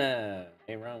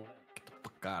 Ain't wrong with it. Get the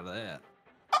fuck out of that.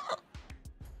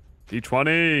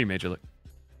 D20, Major League.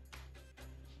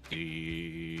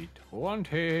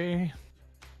 D20.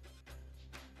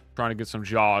 Trying to get some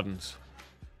Jordans.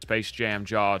 Space Jam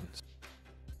Jordans.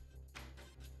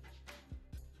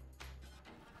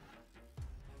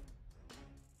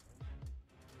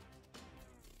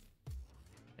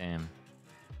 Damn.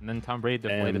 And then Tom Brady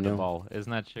deflated the ball.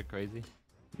 Isn't that shit crazy?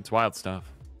 It's wild stuff.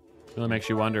 Really makes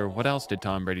you wonder, what else did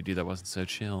Tom Brady do that wasn't so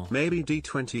chill? Maybe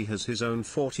D20 has his own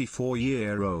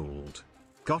 44-year-old.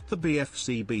 Got the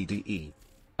BFC BDE.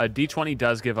 A D20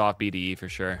 does give off BDE for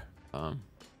sure.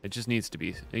 It just needs to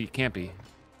be. It can't be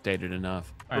stated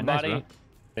enough. All right, nice,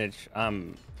 Mitch,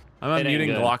 I'm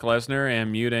unmuting Glock Lesnar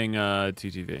and muting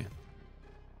TTV. I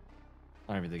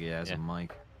don't even think he has a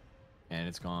mic. And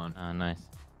it's gone. Nice.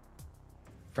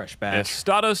 Fresh batch.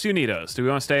 Estados Unidos. Do we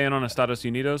want to stay in on Estados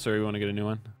Unidos or do we want to get a new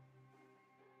one?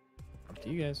 Up to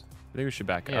you guys. I think we should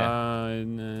back. Yeah.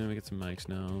 We get some mics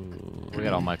now. We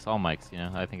got all mics, you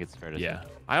know. I think it's fair to say. Yeah.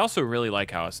 I also really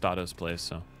like how Estados plays,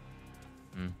 so.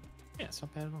 Yeah, it's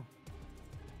not bad at all.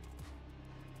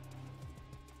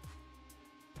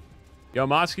 Yo,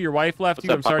 Mosky, your wife left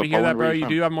you. I'm sorry to hear that, bro. You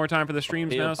do have more time for the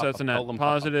streams now, so that's a net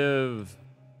positive.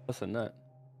 What's a nut?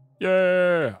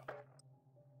 Yeah.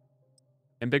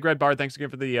 And Big Red Bard, thanks again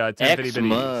for the 10 bitty bitties.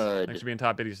 Mud. Thanks for being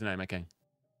top bitties tonight, my king.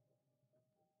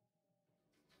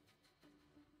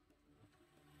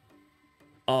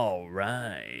 All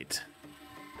right.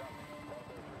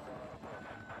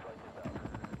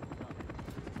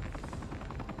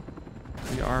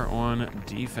 We are on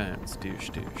defense. Douche.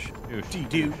 Do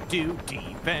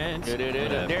defense.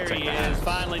 There he is.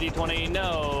 Finally, D20.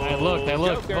 No. I looked.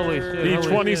 Holy shit.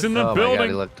 D20's in the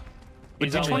building. Would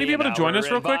He's D20 be able to join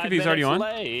us real quick if he's already on?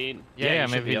 Yeah,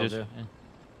 maybe just. Yeah,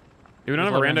 we don't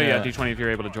have a rando yet, D20, if you're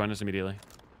able to join us immediately.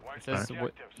 I'm trying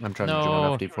to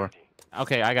join up D4.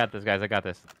 Okay, I got this, guys. I got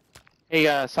this. Hey,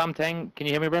 Samtang, can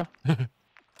you hear me, bro?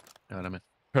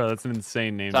 Bro, that's an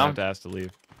insane name to have to ask to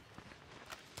leave.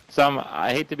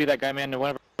 I hate to be that guy, man. One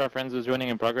of our friends was joining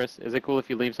in progress. Is it cool if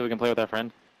you leave so we can play with our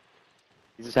friend?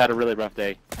 He just had a really rough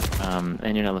day.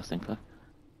 And you're not listening, Cliff.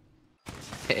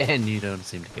 And you don't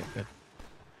seem to get good.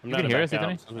 You can hear us,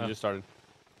 Anthony? We just started.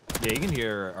 Yeah, you can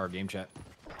hear our game chat.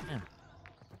 Yeah.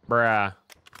 Bruh.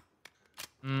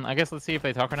 I guess let's see if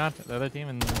they talk or not, the other team,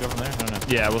 and go from there. I don't know.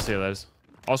 Yeah, we'll see how that is.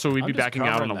 Also, we'd be backing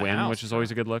out on a win, which is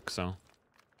always a good look, so.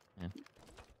 Yeah.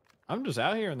 I'm just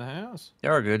out here in the house.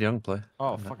 You are good, young play.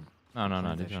 Oh, fuck.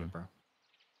 No, dude, bro.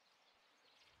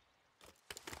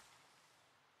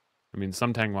 I mean,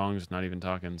 some Tang Wong's not even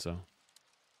talking, so.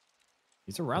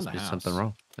 He's around the house. Something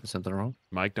wrong. There's something wrong.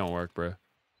 Mic don't work, bro.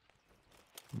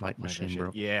 Mic machine,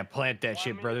 bro. Yeah, plant that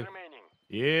shit, brother.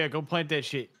 Yeah, go plant that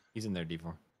shit. He's in there,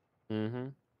 D4. Mm-hmm.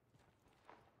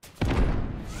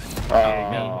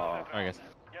 Alright, guys.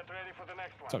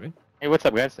 It's okay. Hey, what's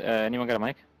up, guys? Anyone got a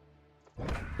mic?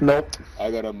 Nope.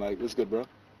 I got a mic. What's good, bro?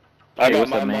 I got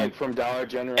my mic from Dollar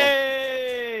General.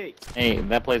 Hey,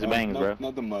 that plays a bangs, bro.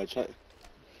 Nothing much.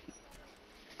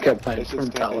 Got mine from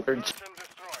Dollar General.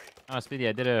 Oh, Speedy,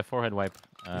 I did a forehead wipe.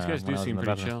 These guys do seem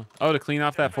pretty chill. Oh, to clean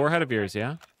off that forehead of yours,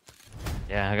 yeah?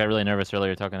 Yeah, I got really nervous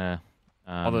earlier talking to...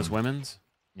 all those women's?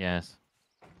 Yes.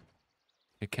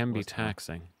 It can be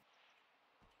taxing.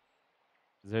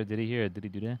 Did he hear it? Did he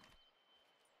do that?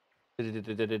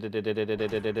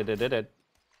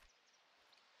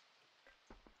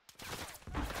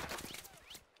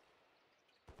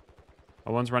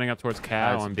 Oh, one's running up towards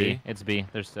Cat on B. It's B.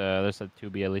 There's a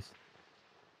 2B at least.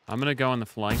 I'm gonna go on the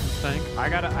flank tank. I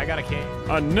got a K.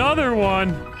 Another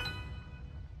one!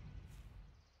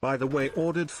 By the way,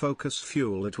 ordered Focus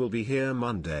Fuel. It will be here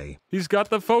Monday. He's got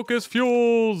the Focus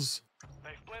Fuels!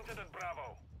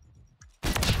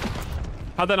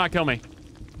 How'd that not kill me?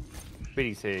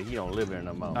 Speedy said he don't live here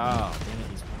no more. Oh,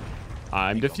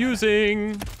 I'm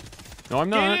defusing. No, I'm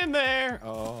not. Get in there.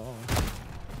 Oh.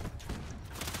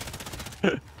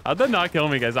 How'd that not kill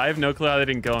me, guys? I have no clue how they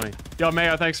didn't kill me. Yo,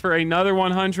 Mayo, thanks for another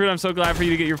 100. I'm so glad for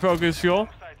you to get your Focus Fuel.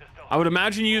 I would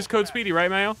imagine you use code Speedy, right,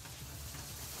 Mayo?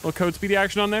 Little code Speedy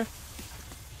action on there?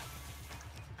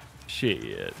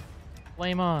 Shit.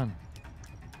 Flame on.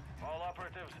 All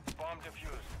operatives, bomb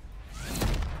defused.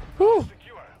 Whew.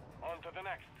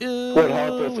 What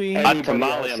happens if anybody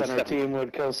tamale else on our team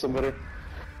would kill somebody?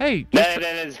 Hey. That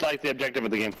is like the objective of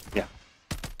the game. Yeah.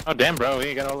 Oh, damn, bro.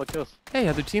 He got all the kills. Hey,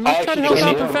 other team. Let's try to help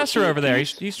out Professor over there.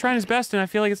 He's trying his best, and I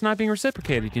feel like it's not being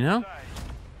reciprocated, you know?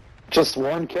 Just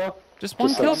one kill? Just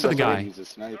one kill for the guy.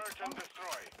 Search and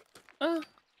destroy. Plant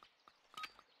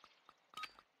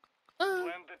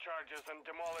the charges and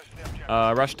demolish the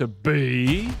objective. Rush to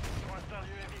B.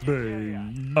 B.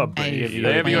 A B.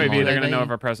 They have UAV. They're gonna know of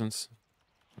our presence.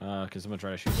 Because I'm gonna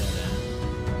try to shoot that down.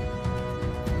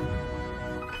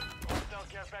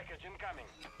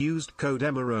 Used code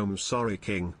Emerome, sorry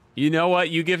king. You know what?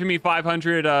 You giving me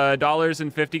 $500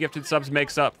 and 50 gifted subs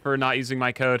makes up for not using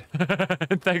my code.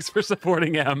 Thanks for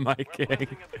supporting M, my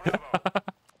king.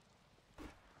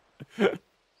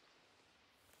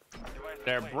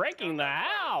 They're breaking the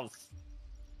house.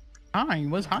 Hi,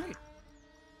 what's hi?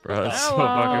 Bro, that's so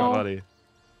fucking funny.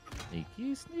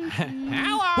 Sneaky, sneaky.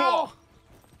 Hello.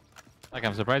 Like,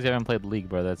 I'm surprised you haven't played League,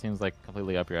 bro. That seems like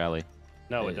completely up your alley.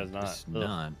 No, it does not. It's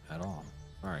not at all.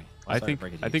 Sorry. I think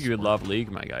you would love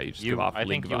League, my guy. You just give off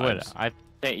League vibes.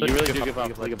 You really do give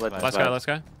off League of Legends. Last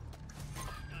guy.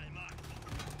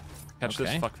 Catch this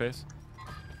fuckface.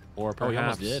 Or perhaps. Oh, he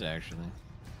almost did, actually.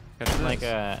 You seem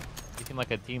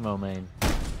like a Teemo main.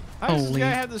 How does this guy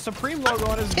have the Supreme logo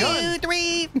on his gun? 2,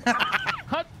 3.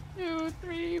 2,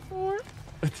 3, 4.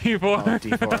 D4. Oh,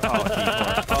 D4.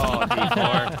 Oh,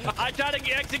 D4. I tried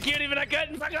to execute him and I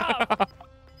couldn't. Fuck off.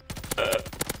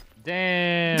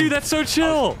 Damn. Dude, that's so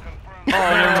chill. Oh,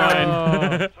 never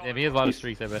mind. Damn, he has a lot of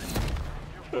streaks, I bet.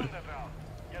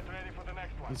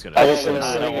 He's I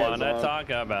gonna. don't want to talk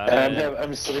about it.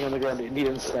 I'm sitting on the ground,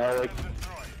 Indian style, like.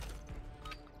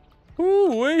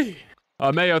 Ooh-wee.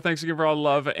 Mayo, thanks again for all the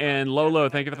love. And Lolo,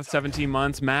 thank you for the 17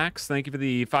 months. Max, thank you for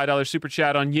the $5 super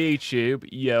chat on YouTube.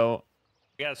 Yo.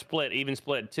 We got a split, even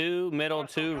split. 2 middle,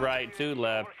 2 right, 2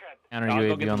 left. Counter I'll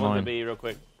go UAV get the one to online. B real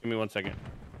quick. Give me 1 second.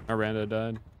 Aranda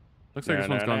died. Looks like this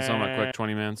one's going somewhat quick,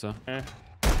 20 man, so.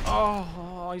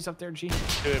 Oh, he's up there, G.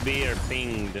 2 B are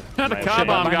pinged. Not a car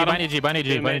bomb, got him. Behind you, behind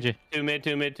you, behind you. 2 mid,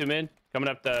 2 mid, 2 mid. Coming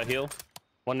up the hill.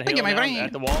 One the Thank hill you, my now, friend.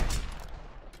 at the wall.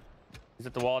 He's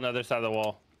at the wall on the other side of the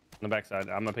wall. On the back side.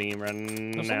 I'm gonna ping him right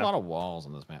There's now. a lot of walls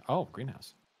on this map. Oh,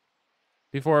 greenhouse.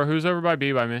 Before, who's over by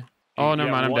B by me? Oh, never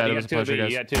mind, I'm dead. It was a pleasure,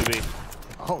 guys. You got 2 B.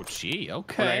 Oh, gee,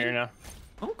 okay. Right here now.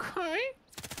 Okay.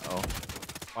 Oh.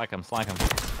 Slack him.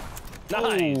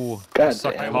 Nice. Ooh. God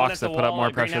Suck damn. Hawks that put up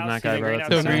more pressure than that guy, bro. That's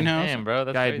insane. Greenhouse. Damn, bro.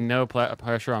 That's Guy had crazy. no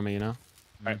pressure on me, you know?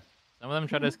 Some of them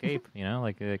try to escape, you know,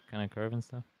 like they kind of curve and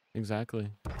stuff. Exactly.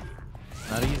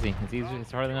 Not easy. It's easy.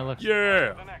 It's harder than it looks.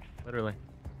 Yeah. Literally.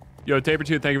 Yo,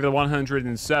 Taper2, thank you for the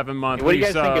 107 month. What do you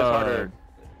guys think is harder?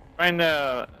 Trying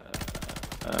to,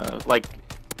 like,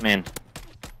 man,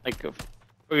 like, fuck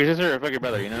your sister or fuck your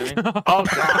brother, you know what I mean? Oh,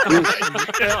 God.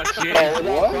 Oh, shit. Oh,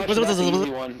 what? That's the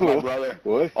easy one, my brother.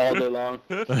 What? All day long.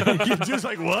 You're just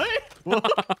like, what?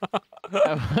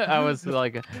 I was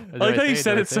like, I like how you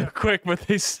said it so quick, but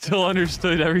they still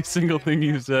understood every single thing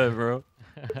you said, bro.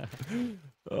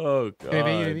 Oh, God.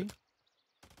 UAV.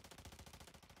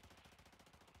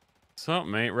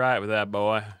 Something ain't right with that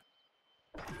boy.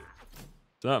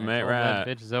 Something ain't right.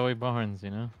 Bitch Zoe Barnes, you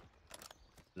know?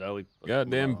 Zoe.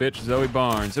 Goddamn bitch Zoe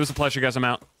Barnes. It was a pleasure, guys. I'm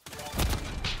out.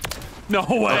 No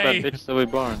Oh, way. that bitch Zoe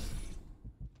Barnes.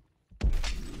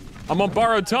 I'm on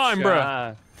borrowed time,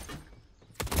 bro.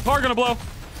 Car gonna blow.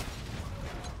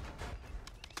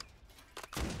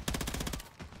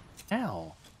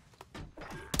 Ow. I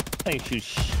think she's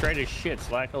straight as shit,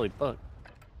 Slack. Holy fuck.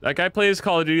 That guy plays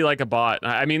Call of Duty like a bot.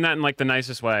 I mean that in like the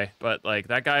nicest way, but like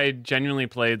that guy genuinely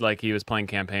played like he was playing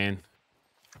campaign.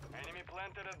 Enemy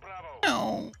planted at Bravo.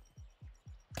 No.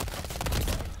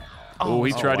 Oh,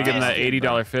 he tried to get him that $80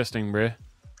 fisting, bro.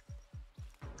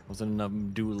 Wasn't enough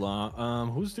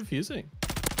doula. Who's defusing?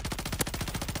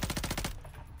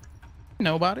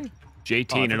 Nobody.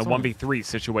 JT in a 1v3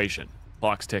 situation.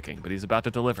 Clock's ticking, but he's about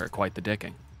to deliver quite the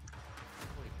dicking.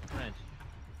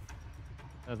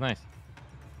 That was nice.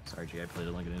 Sorry, G, I played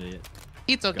it like an idiot.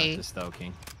 It's okay. Got the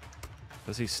stoking.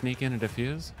 Does he sneak in and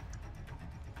defuse?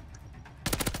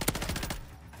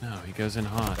 No, he goes in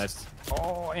hot. That's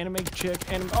anime chick.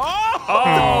 The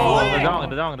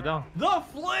dong. The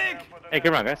flick. Hey,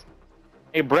 come on, guys.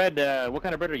 Hey, bread, what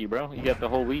kind of bread are you, bro? You got the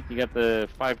whole wheat? You got the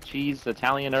 5 cheese,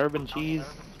 Italian urban cheese?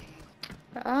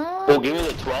 Well, give me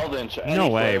the 12-inch. No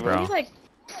way, bro. He's like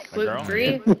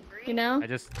gluten-free, you know? I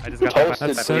just got that.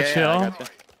 That's so chill.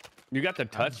 You got the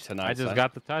touch tonight. I just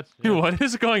got the touch. Dude, what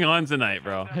is going on tonight,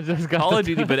 bro? I just got Call of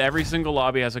Duty, but every single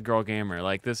lobby has a girl gamer.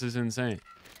 Like, this is insane.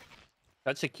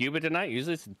 Touch of Cuba tonight?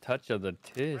 Usually it's a touch of the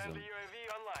tism.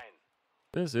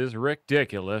 This is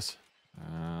ridiculous.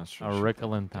 A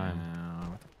Ricklin time.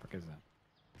 What the fuck is that?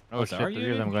 Oh, shit, the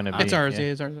three of them going to be. It's ours, yeah.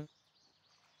 it's ours.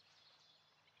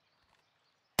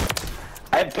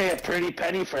 I'd pay a pretty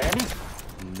penny for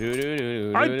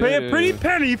anything. I'd pay a pretty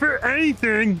penny for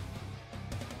anything.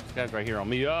 Guy's right here on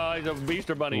me. Oh, he's a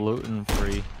beaster bunny. Gluten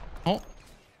free. Oh.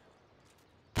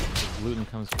 Gluten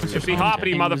comes free. Hippy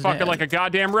hoppity, motherfucker, like a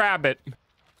goddamn rabbit.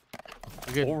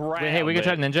 Wait, hey, we can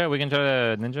try ninja. We can try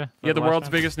ninja. Yeah, the world's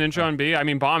biggest ninja on B. I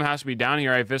mean, bomb has to be down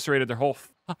here. I eviscerated their whole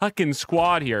fucking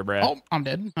squad here, bro. Oh, I'm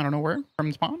dead. I don't know where.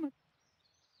 From spawn.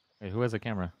 Wait, who has a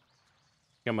camera?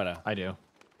 Camera. I do.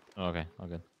 Oh, okay, all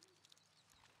good.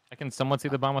 I can somewhat see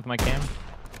the bomb with my cam.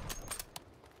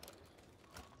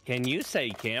 Can you say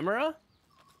camera?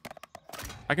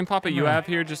 I can pop a UAV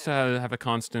here just to have a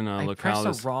constant I pressed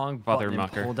localis the wrong father button and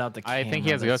mucker. pulled out the I think he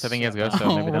camera. has a ghost. I think he has a ghost. So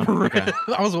Oh, maybe don't. Okay.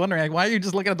 I was wondering, like, why are you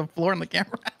just looking at the floor on the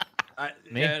camera?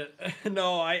 Me?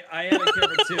 No, I had a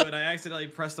camera too, and I accidentally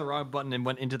pressed the wrong button and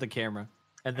went into the camera,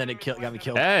 and then it got me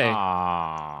killed. Hey.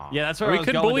 Aww. Yeah, that's where We I was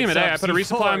could going bully him with today. the I put a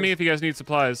sub resupply on me if you guys need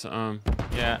supplies.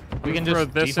 Yeah, we can throw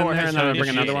just this in there and then I'll bring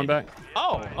another one back.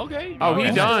 Oh, okay. Oh,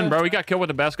 he done, bro. We got killed with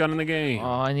the best gun in the game.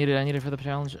 Oh, I need it for the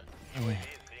challenge.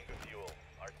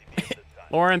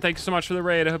 Lauren, thank you so much for the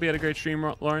raid. I hope you had a great stream,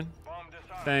 Lauren.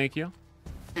 Thank you.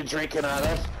 You're drinking on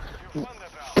us?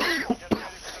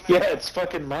 Yeah, it's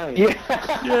fucking mine. Yeah.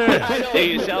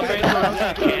 Hey, you celebrating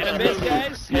cannabis,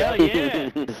 guys? Hell yeah.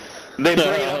 They bring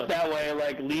it up that way,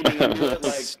 like leading into it,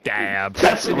 like stab.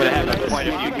 That's I'm gonna have like quite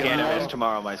a few cannabis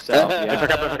tomorrow myself. Yeah. I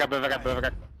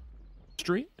forgot.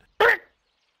 Street.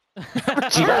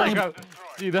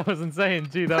 Gee, that was insane.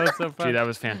 Gee, that was so fun. Gee, that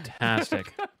was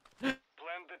fantastic.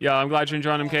 Yeah, I'm glad you're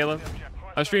enjoying him, Caleb.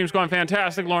 Our stream's going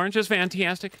fantastic, Lauren. Just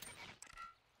fantastic.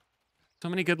 So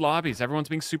many good lobbies. Everyone's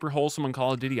being super wholesome on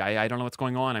Call of Duty. I don't know what's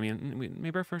going on. I mean,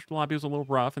 maybe our first lobby was a little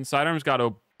rough, and Sidearms got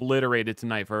obliterated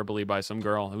tonight verbally by some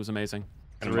girl. It was amazing.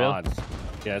 And mods.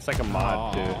 Yeah, it's like a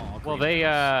mod, dude. Well, they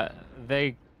are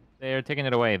taking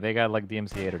it away. They got like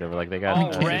DMCA'd or whatever. Like they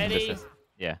got. Already?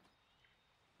 Yeah.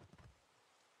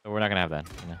 So we're not gonna have that.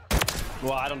 You know?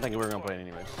 Well, I don't think we're gonna play it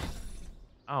anyways.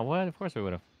 Oh, what? Of course we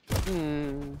would have.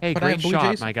 Hey, But I great have Blue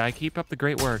shot, Jays. my guy. Keep up the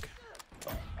great work.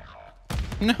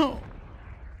 No.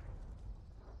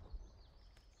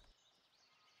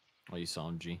 Oh, you saw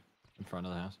him, G, in front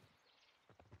of the house.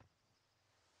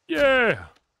 Yeah.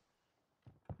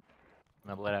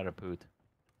 I let out a poot.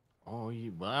 Oh,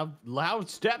 you loud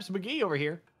steps, McGee over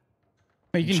here.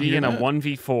 Wait, you can G hear in a that?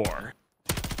 1v4.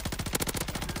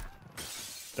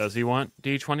 Does he want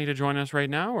D20 to join us right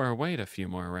now, or wait a few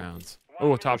more rounds?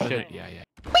 Oh, top shit. Yeah.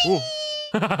 Ooh.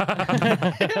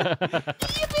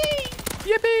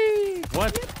 Yippee!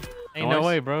 What? Ain't no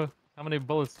way, bro. How many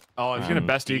bullets? Oh, He's gonna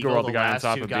best Eagle World the guy on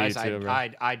top of guys, B too, bro.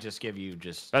 I just give you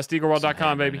just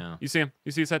BestEagleWorld.com, baby. now. You see him?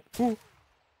 You see his head? Ooh.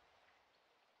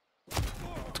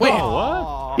 Wait.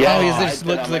 Oh, Yeah, oh, I is this did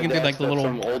looks on like my into like desk, the that's little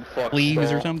some old fuck leaves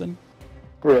style. or something?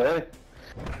 Really?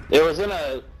 It was in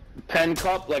a pen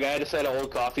cup, like I had to set an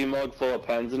old coffee mug full of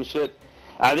pens and shit.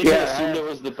 I think I assumed it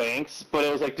was the banks, but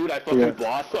it was like, dude, I fucking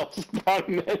bought those.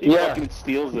 He fucking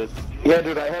steals it. Yeah,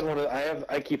 dude, I had one.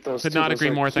 I keep those. Could too. not Those agree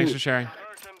are more. cute. Thanks for sharing.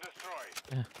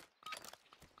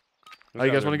 Oh,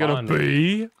 you guys want to go to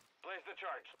B?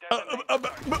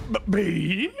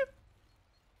 B?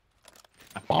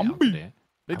 Bombi.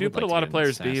 They do put a lot of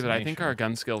players B, but I think our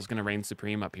gun skill is going to reign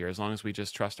supreme up here as long as we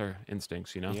just trust our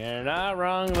instincts, you know? You're not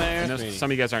wrong there. I know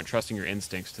some of you guys aren't trusting your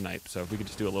instincts tonight, so if we could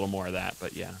just do a little more of that,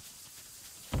 but yeah.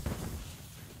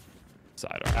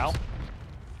 Sidearms. Ow.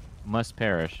 Must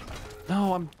perish.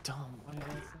 No, I'm dumb. What did I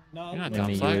say? No, You're not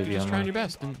dumb, Slack. You're just trying your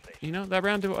best. And, you know, that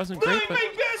round wasn't great, but...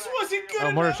 best wasn't good.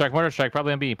 Oh, mortar strike,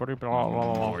 probably on B. Mortar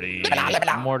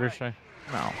strike.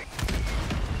 No.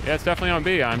 Yeah, it's definitely on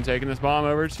B. I'm taking this bomb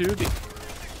over to D.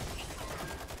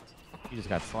 You just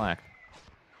got slacked.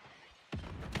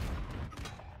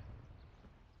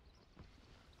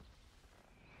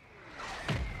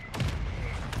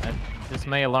 This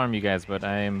may alarm you guys, but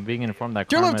I am being informed that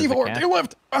To your Karma left, is a D4. cat. To your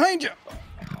left. Behind you.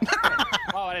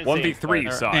 Oh, I didn't see it.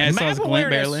 1v3, son. Yeah, I saw his glint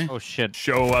barely. Oh shit.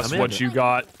 Show us what you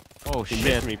got. Oh He missed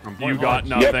shit. me from You point got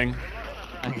blank. nothing.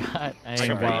 I Wait,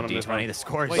 got D20. The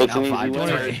score is It's now an easy win.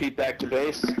 5-3. Repeat back to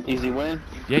base. Easy win.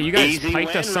 Yeah, you guys Easy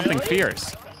piped us win, something really?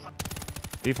 fierce.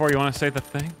 Before you want to say the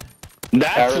thing?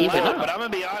 That's Keep it lit, up. but I'm gonna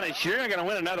be honest, you're not gonna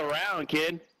win another round,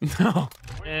 kid. No.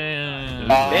 Alright,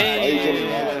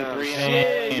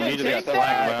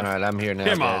 I'm here now,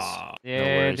 Come guys. on.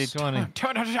 Yeah, D20.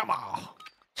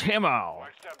 Timo.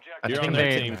 You're on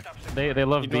their team. They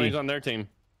love D20's B. on their team.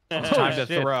 It's time to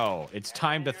shit. throw. It's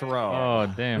time to throw.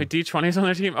 Oh damn. Wait, D20's on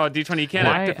their team? Oh, D20, you can't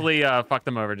Why- actively fuck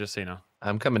them over, just so you know.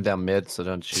 I'm coming down mid, so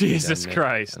don't shoot me down Jesus mid,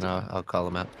 Christ. And I'll call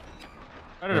him out.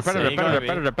 Predator. Get away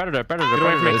from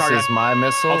me, This Karga. is my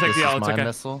missile. I'll take This the L, is it's my okay.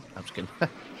 missile. I'm just kidding.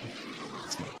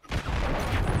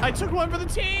 I took one for the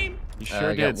team. You sure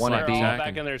I got did. one Slack at B. They're all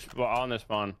attacking. back in their on the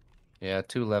spawn. Yeah,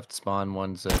 2 left spawn.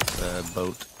 One's at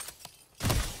boat.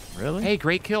 Really? Hey,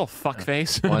 great kill,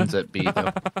 fuckface. One's at B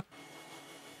though.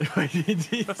 Great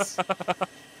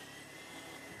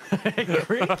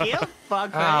kill,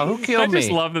 fuck. Who killed me? I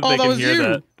just love that they can hear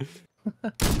that.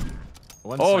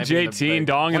 Oh, JT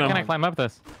donging him. Can I climb up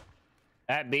this?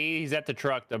 At B, he's at the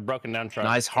truck, the broken down truck.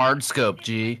 Nice hard scope,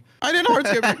 G. I didn't hard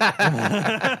scope.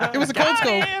 It was a cold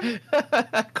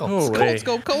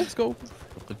scope. Cold scope.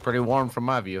 Looked pretty warm from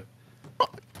my view.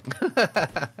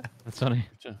 That's funny.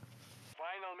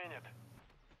 Final minute.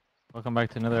 Welcome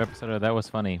back to another episode of That Was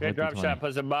Funny. Good drop shot,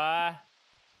 pussy boy.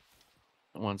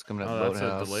 One's coming up. Oh, that's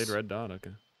a delayed red dot.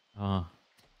 Okay. Oh.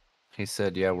 He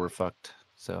said, "Yeah, we're fucked."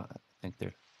 So I think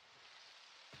they're.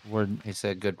 He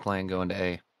said, "Good plan going to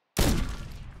A."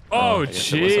 Oh,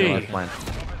 gee.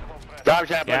 Drop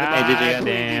shot, God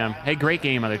damn. Hey, great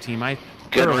game, other team. I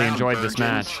thoroughly enjoyed this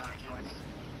match.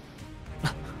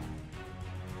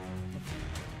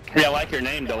 Yeah, I like your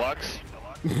name, Deluxe.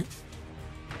 Wait,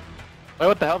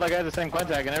 what the hell? That guy's the same coin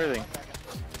tag and everything.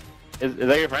 Is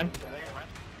that your friend?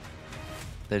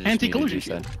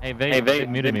 Anti-collusion. Hey, they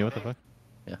muted me. What the fuck?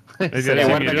 Yeah. Hey,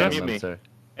 why did they mute me?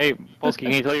 Hey, Polsky,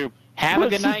 can you tell your... Have a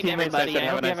good night, everybody. I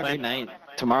hope you have a good night.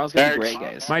 Tomorrow's gonna be great,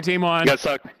 guys. My team won. You got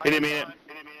sucked. He didn't mean it.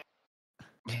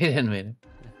 He didn't mean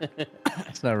it.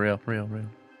 It's not real.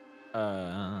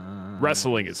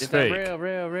 Wrestling is fake. Real.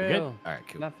 All right,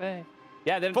 cool. Not fake.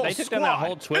 Yeah, they took down that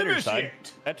whole Twitter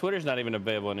site. That Twitter's not even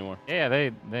available anymore. Yeah,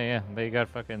 they got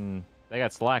fucking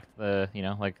slacked.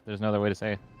 Like there's no other way to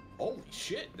say it. Holy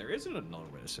shit, there isn't another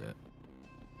way to say it.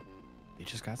 He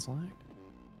just got slacked.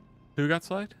 Who got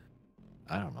slacked?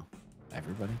 I don't know.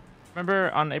 Everybody.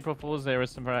 Remember on April Fool's there was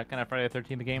some kind of Friday the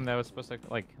 13th game that was supposed to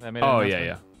that made. Oh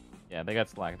yeah. Yeah, they got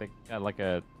slacked. They got like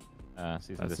a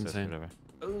season desist or whatever.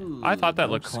 Ooh, I thought that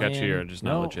looked sketchier, just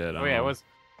not legit. Oh yeah, it was.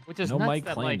 Which is no nuts Mike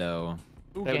that, Klein though.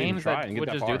 Two games that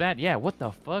would just do that? Yeah, what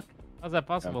the fuck? How's that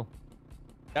possible?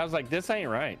 I was like, this ain't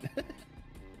right.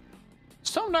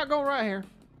 Something not going right here.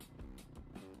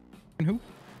 And who?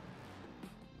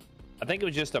 I think it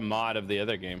was just a mod of the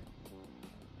other game.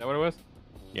 Is that what it was?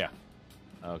 Yeah.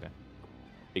 Oh, okay.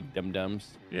 Big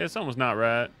dum-dums. Yeah, something was not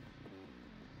right.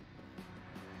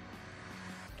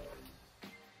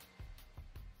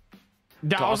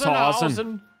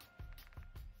 Dawson.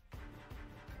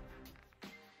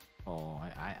 Oh,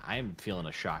 I'm feeling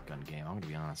a shotgun game. I'm gonna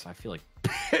be honest. I feel like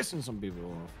pissing some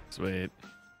people off. Sweet.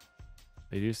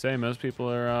 They do say most people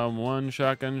are one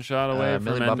shotgun shot away from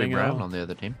Millie Bobby ending Brown all. on the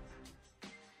other team.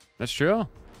 That's true.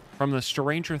 From the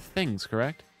Stranger Things,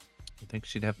 correct? I think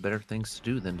she'd have better things to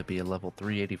do than to be a level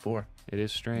 384. It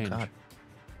is strange. God.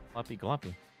 Floppy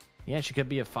gloppy. Yeah, she could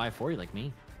be a 540 like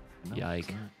me. No,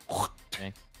 Yike.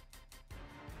 Thanks.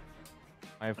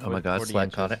 Oh my God,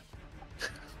 Slag caught it.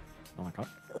 Oh my God.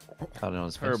 Caught it on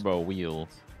his face. Turbo wheels.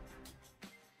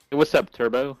 Hey, what's up,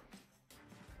 Turbo?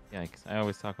 Yikes. I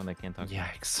always talk when they can't talk.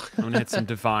 Yikes. I'm gonna hit some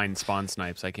divine spawn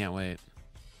snipes. I can't wait.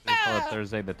 They call it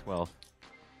Thursday the 12th.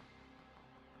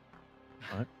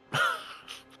 What?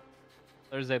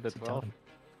 Thursday the 12th.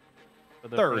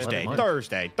 Thursday. The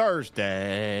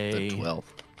 12th.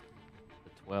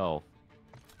 The 12th.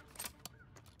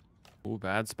 Ooh,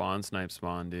 bad spawn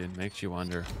spawn, dude. Makes you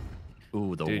wonder.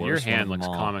 Ooh, the dude, worst your hand one of looks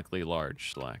them all. comically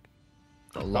large, Slack.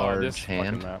 The large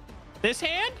hand. This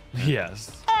hand?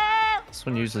 Yes. This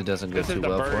one usually doesn't go This is too the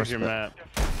well for us. Virgin map.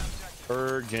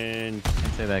 Virgin.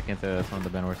 Can't say that. Can't say that's one of the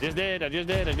Ben words. I just did.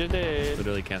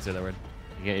 Literally can't say that word.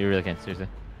 You really can't. Seriously.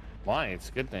 Why? It's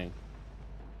a good thing.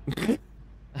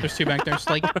 There's two back there. It's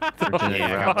like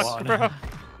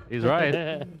He's right.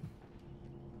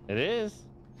 It is.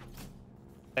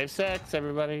 Safe sex,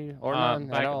 everybody, or none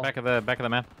at all. Back of the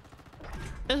map.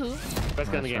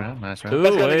 Best gun in the game. Nice Ooh,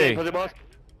 Best gun in the hey. game, pussy boss.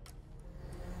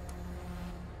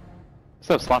 What's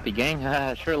up, sloppy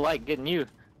gang? Sure like getting you.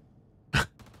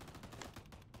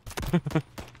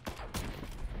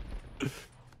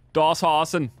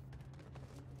 Dawson.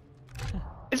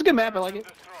 It's a good map. I like it.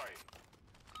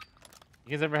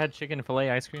 You guys ever had chicken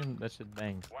fillet ice cream? That shit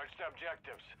bangs. Watch the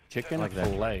objectives. Chicken like that.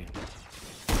 fillet.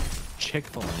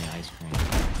 Chick-fil-A ice cream.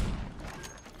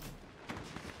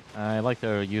 I like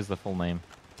to use the full name.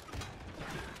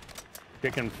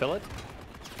 Chicken fillet?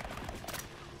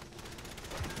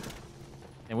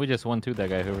 And we just won-2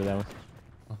 that guy, whoever that was.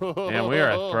 Damn, we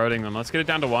are throating them. Let's get it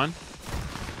down to 1.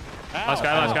 Last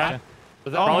guy.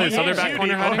 Was that Probably this other back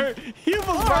corner hiding. He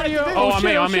almost brought you. Oh, on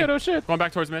me. Oh, shit. Going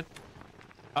back towards mid.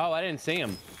 Oh, I didn't see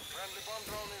him. Friendly bomb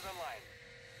drone is online.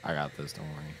 I got this, don't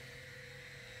worry.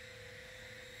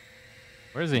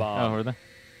 Where is he? Bomb. Oh, where are they?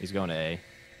 He's going to A.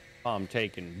 Bomb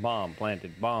taken. Bomb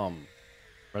planted. Bomb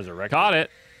resurrected. Caught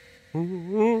it.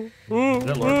 Yak,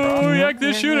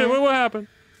 just shoot it. What happened?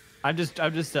 I'm just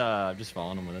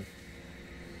following them with it.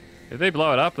 If they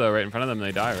blow it up though, right in front of them,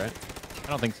 they die, right? I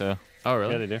don't think so. Oh,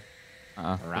 really? Yeah, they do.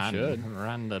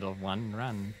 Run, little one,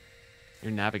 run.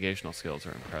 Your navigational skills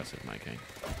are impressive, my king.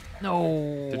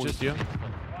 No. Is it just you?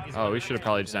 Oh, we should have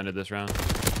probably just ended this round.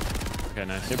 Okay,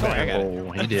 nice. He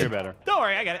did. You're better. Don't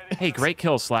worry, I got it. Hey, great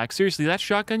kill, Slack. Seriously, that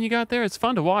shotgun you got there, it's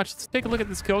fun to watch. Let's take a look at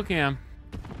this kill cam.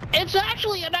 It's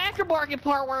actually an aftermarket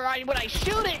part where when I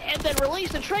shoot it and then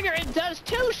release the trigger, it does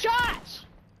 2 shots,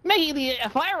 making the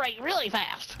fire rate really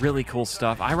fast. Really cool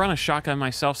stuff. I run a shotgun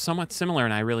myself, somewhat similar,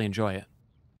 and I really enjoy it.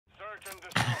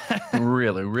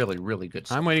 Really, really, really good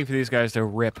stuff. I'm waiting for these guys to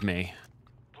rip me.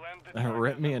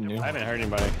 Rip me a new one. I haven't hurt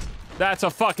anybody. That's a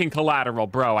fucking collateral,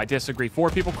 bro. I disagree. 4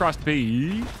 people crossed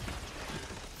B.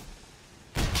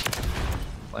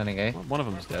 Landing A. One of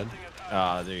them's dead.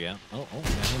 There you go.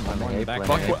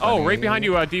 Right behind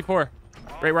you, D4.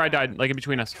 Right where I died, like in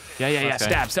between us. Yeah. Okay.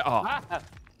 Stab. Oh.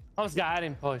 Almost got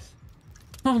him, boys.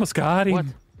 Almost got him. What?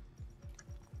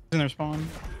 In their spawn.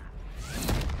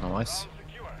 Nice.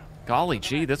 Golly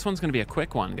gee, this one's gonna be a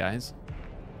quick one, guys.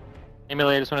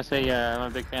 Emily, I just want to say I'm a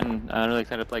big fan. I'm really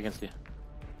excited to play against you.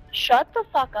 Shut the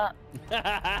fuck up.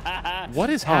 What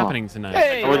is happening tonight?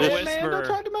 Hey, man, don't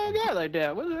talk to my guy like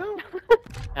that. What the hell?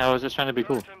 I was just trying to be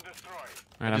cool.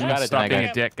 Alright, I'm gonna stop being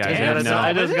a dick, guys.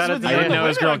 I didn't know it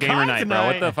was girl gamer night, bro.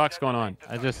 What the fuck's going on?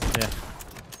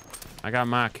 I got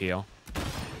my kill.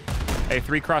 Hey,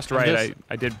 3 crossed right.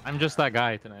 I did. I'm just that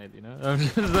guy tonight, you know. I'm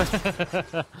just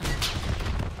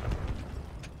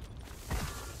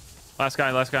Last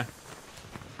guy.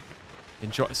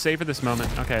 Enjoy. Savor this moment.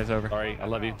 Okay, it's over. Sorry, I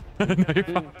love you. Hey,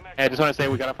 I just want to say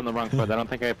we got off on the wrong foot. I don't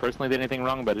think I personally did anything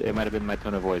wrong, but it might have been my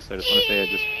tone of voice. So I just want to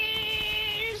say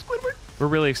We're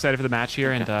really excited for the match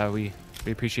here, and we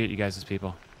appreciate you guys as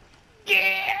people.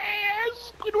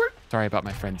 Yes, Squidward. Sorry about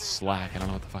my friend Slack. I don't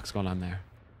know what the fuck's going on there.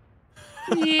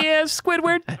 Yes,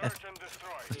 Squidward.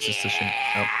 It's just a shame.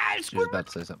 Oh, she was about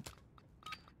to say something.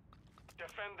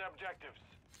 Defend the objectives.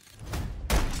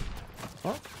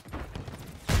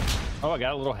 Oh, I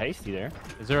got a little hasty there.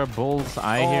 Is there a bull's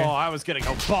eye here? Oh, I was gonna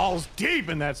go balls deep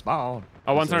in that spawn.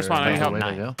 Oh, one's in our spawn. I need help.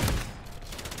 Go?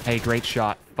 Hey, great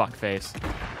shot. Fuck face.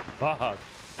 Fuck.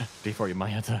 Before you might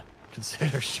have to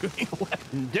consider shooting away.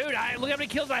 Dude, look how many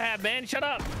kills I have, man. Shut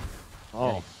up.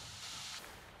 Oh.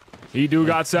 He do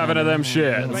got 7 of them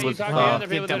shits.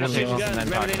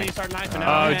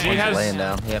 G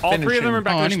has all 3 of them are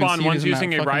back to spawn. One's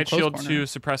using a riot shield to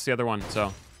suppress the other one.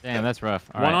 So. Damn, that's rough.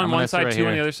 One on one side, 2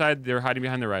 on the other side. They're hiding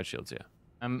behind the riot shields. Yeah.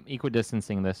 I'm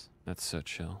equidistancing this. That's so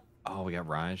chill. Oh, we got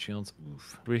riot shields.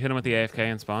 Oof. Do we hit him with the AFK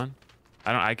and spawn?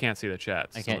 I can't see the chat.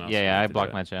 I can't. Yeah, I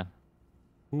blocked my chat.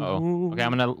 Oh. Okay,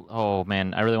 I'm gonna. Oh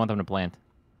man, I really want them to plant.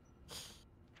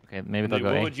 Okay, maybe they'll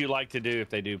go. What would you like to do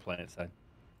if they do plant side?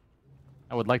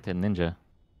 I would like to ninja.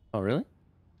 Oh really?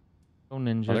 Go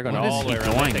ninja. Oh, they're going all the way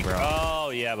around, bro. Oh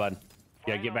yeah, bud.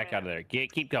 Yeah, get back out of there.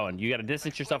 Keep going. You got to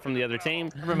distance yourself from the other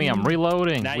team. For me, I'm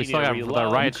reloading. Now we still got the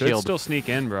riot shield. Could still sneak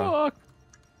in, bro. Fuck.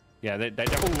 Yeah,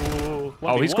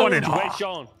 he's going in.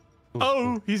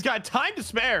 Oh, he's got time to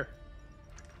spare.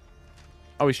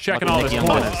 Oh, he's checking all his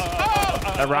corners.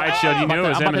 That riot shield, you knew it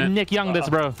was imminent. I'm about to Nick Young this,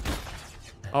 bro.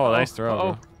 Oh, nice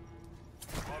throw.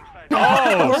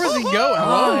 Oh, where was he going?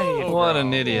 Oh, what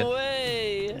an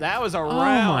idiot. That was a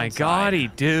round. Oh my god, he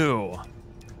do.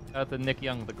 Shout out to Nick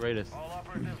Young, the greatest.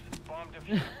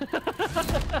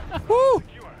 Woo!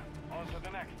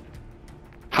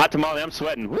 Hot tamale, I'm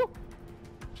sweating. Woo!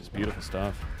 Just beautiful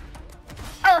stuff.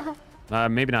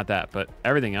 Maybe not that, but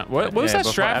everything else. What was that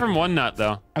strat from One Nut,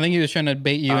 though? I think he was trying to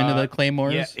bait you into the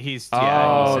claymores. Yeah, he's.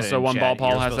 So One Ball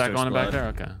Paul has that going back there?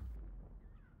 Okay.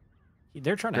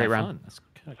 They're trying to have fun. That's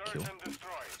kind of cool.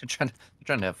 You're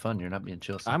trying to have fun. You're not being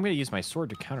chill. I'm going to use my sword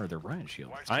to counter their riot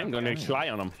shield. I'm going to try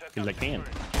on them because I can.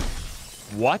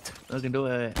 What? I can do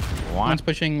it. One's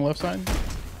pushing left side.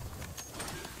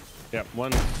 Yep,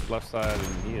 one's left side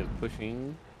and he is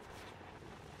pushing.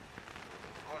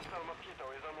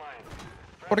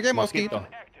 What a game, Mosquito.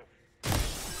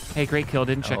 Hey, great kill.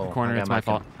 Didn't check the corner. It's my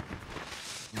fault.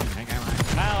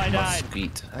 I died.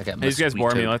 Sweet. I got these guys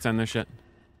bore me. Let's end this shit.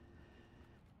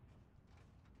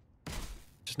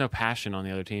 Just no passion on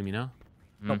the other team, you know?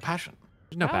 No passion.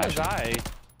 There's no passion.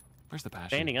 Where's the passion?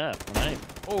 Standing up.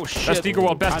 Oh shit. Best Eager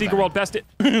World. Best Eager World. Best it.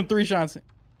 3 shots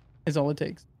is all it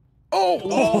takes.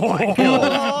 Oh my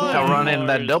god. I'll run in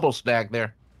that double stack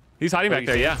there. He's hiding back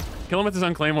there, yeah. Kill him with his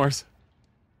own claymores.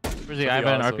 Where's he? I have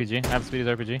an RPG. I have Speedy's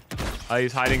RPG.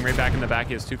 He's hiding right back in the back.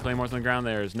 He has 2 claymores on the ground.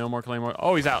 There's no more claymore.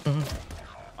 Oh, he's out.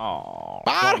 Oh.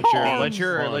 Let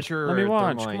your Let me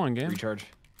watch. Come on, game. Recharge.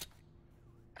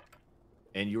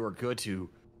 and you are good to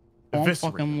I'm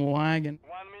eviscerate. fucking lagging.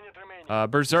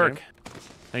 Berserk.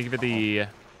 Thank you for the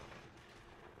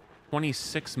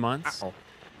 26 months. Ow.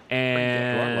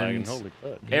 And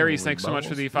Aries, thanks so much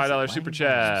for the $5 super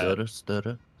chat.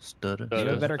 Stutter. You have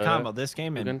a better combo this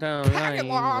game and packet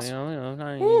loss.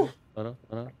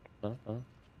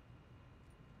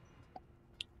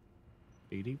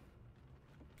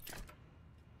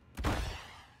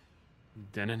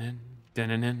 Dun-dun-dun,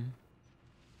 dun-dun-dun.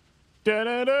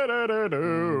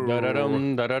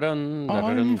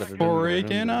 I'm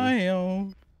freaking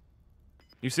out.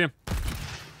 You see him?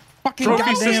 Fucking goddamn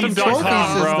trophy systems.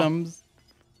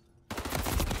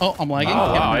 Oh, I'm lagging.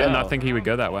 Oh, wow, I did not think he would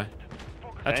go that way.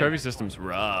 That trophy system's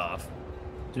rough.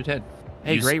 Dude had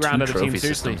Hey, great round of the team.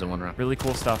 Seriously, in one round. really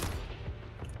cool stuff.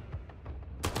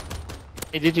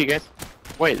 Hey, did you guys?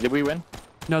 Wait, did we win?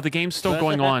 No, the game's still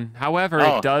going on. However,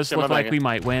 it does look like we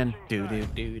might win. do. My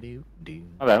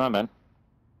bad, my bad.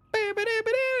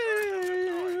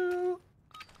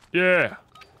 Yeah.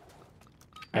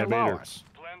 And Plant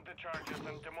the charges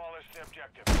and demolish the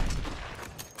objective.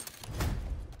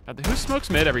 Who smokes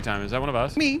mid every time? Is that one of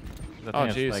us? Me. Oh,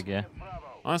 jeez. Like, yeah.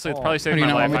 Honestly, it's probably saved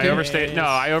my life. I overstayed. No,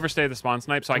 I overstayed the spawn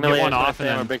snipe, so I get one off, and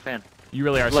then I'm a big fan. you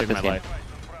really are saving my life.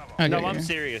 Okay. No, I'm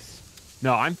serious.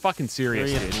 No, I'm fucking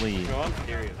serious, dude. No, I'm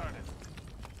serious.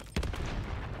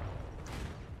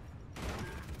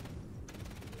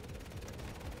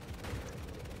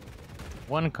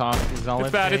 One cock is all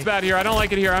It's bad. It's bad here. I don't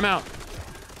like it here. I'm out.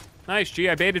 Nice, G.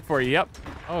 I baited for you. Yep.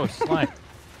 Oh, Slack.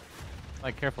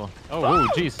 Slack, careful. Oh,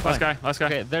 jeez. Last guy. Last guy.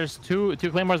 Okay, there's two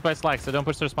claymores by Slack, so don't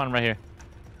push their spawn right here.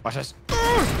 Watch this.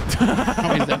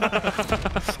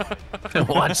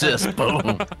 Watch this.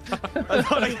 Boom.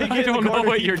 I don't know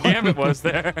what your gambit was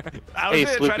there. Hey,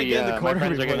 Sloopy, my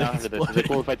friends are getting after this. Is it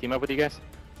cool if I team up with you guys?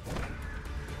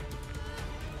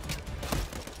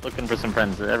 Looking for some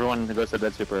friends. Everyone goes to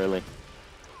bed super early.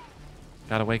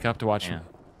 Gotta wake up to watch him.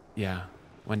 Yeah.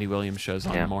 Wendy Williams shows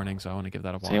on in the morning, so I want to give that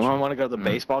a watch. So anyone want to go to the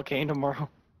baseball game tomorrow?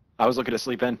 I was looking to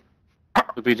sleep in.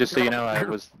 Sloopy, just so you know, I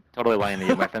was totally lying to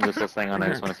you. My friends are still staying on. I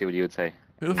just want to see what you would say.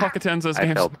 Who the fuck attends those I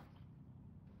games? help.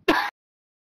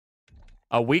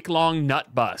 A week-long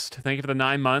nut bust. Thank you for the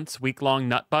 9 months. Week-long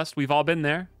nut bust. We've all been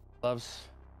there. Loves.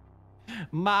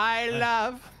 My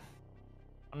love.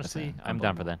 Honestly, I'm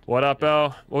down for that. What up,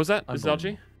 Bo? What was that? Is it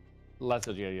LG? Let's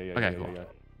go. Yeah. Okay, cool.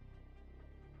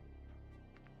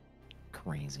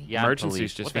 Crazy. Yeah,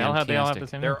 Emergency's just what the hell have they all have the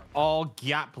fantastic. same? They're all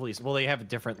Gyat police. Well, they have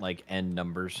different like end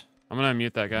numbers. I'm gonna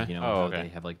unmute that guy. You know, Oh, how okay. They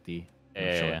have like the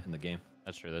Yeah. in the game.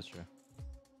 That's true. That's true.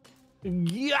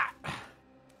 Yeah.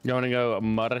 You want to go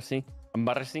emergency?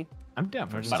 Emergency? I'm down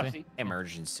for Emergency?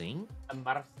 emergency.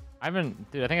 I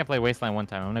haven't, dude. I think I played Wasteland one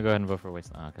time. I'm gonna go ahead and vote for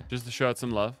Wasteland. Okay. Just to show it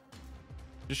some love.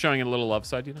 Just showing it a little love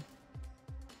side, you know?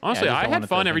 Honestly, I just I don't had want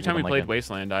fun to every think time we people played like it.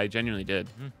 Wasteland. I genuinely did.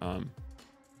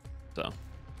 So.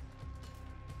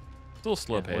 It's a little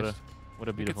slow paced. What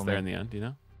a beautiful it's there man. in the end, you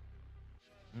know?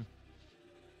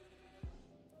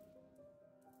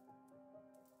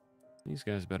 These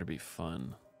guys better be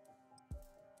fun.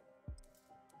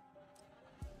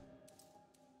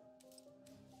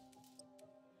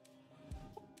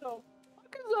 What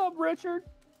is up, Richard?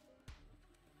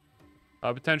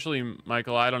 Potentially,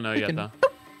 Michael. I don't know yet, though.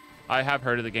 I have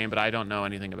heard of the game, but I don't know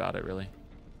anything about it, really.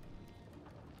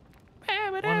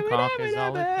 One cock is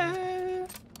all it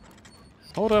takes.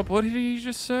 Hold up. What did he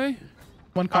just say?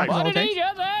 One cock is all it takes.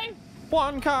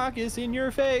 One cock is in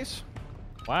your face.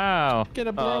 Wow. Get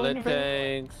a blow in your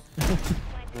face.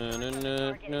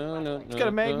 It's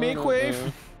gonna make me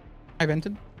queef. I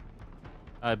vented.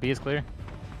 B is clear.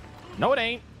 No, it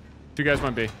ain't. You guys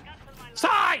want B?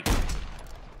 Side.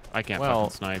 I can't Well-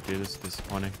 fucking snipe, dude. This is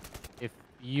disappointing. If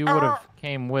you would have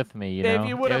came with me, you If know,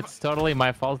 you would've- it's totally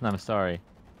my fault, and I'm sorry.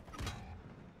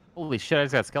 Holy shit! I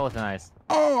just got skeleton eyes.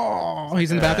 Oh, he's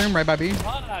in the bathroom right by B.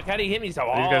 Fuck, how did he hit me so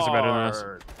hard? These guys are better than us.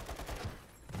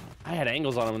 I had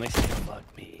angles on him and they said, fuck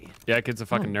me. Yeah, kid's a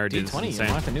fucking nerd, dude. This is D20, you insane.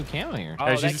 want the new camo here. Oh,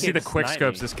 Guys, you that should see the kid quick sniped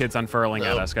scopes me. this kid's unfurling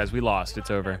at us, guys. We lost. It's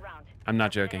over. I'm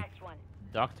not joking.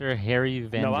 Dr. Harry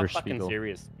Van No, Der I'm fucking Spiegel.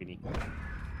 serious, Speedy.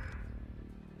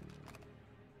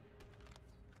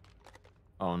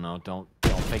 Oh no! Don't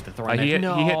fake the throw. He hit 2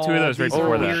 of those right these are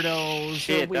before that. weirdos.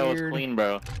 Shit, They're that was weird. clean,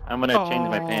 bro. I'm gonna change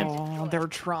my pants. Oh, they're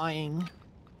trying.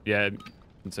 Yeah,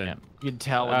 insane. Yeah. You'd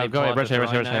tell when they Go ahead, pull out rush the it, rush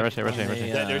it, throwing rush it, knife rush it, rush it, when rush it. they,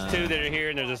 Yeah, there's two that are here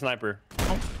and there's a sniper.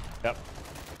 Yep.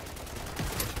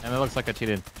 And it looks like I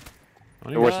cheated.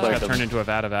 It got turned into a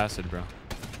vat of acid, bro.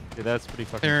 Dude, that's pretty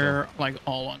fucking They're like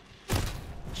all one.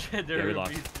 chill. Yeah, we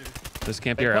lost. This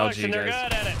can't be They our push LG, and they're guys.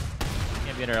 good at it.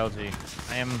 Can't beat our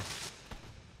LG. I am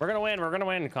We're gonna win. We're gonna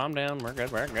win. Calm down. We're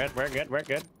good. We're good. We're good. We're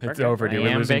good. It's over, dude.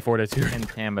 We're losing 4-2.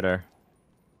 Pentameter.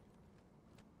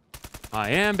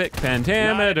 Iambic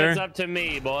pentameter. It's up to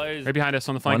me, boys. Right behind us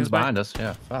on the flank. One's behind us.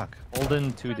 Yeah. Fuck.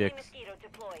 Holden 2 dicks.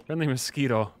 Friendly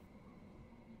mosquito.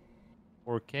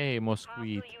 4K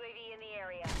mosquito.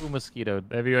 Two mosquito.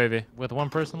 Heavy UAV. With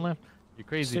one person left. You're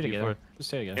crazy. Just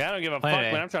stay together. Yeah, I don't give a fuck,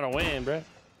 man. I'm trying to win, bro.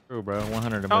 True, bro.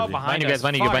 100 Oh, emoji. behind you guys.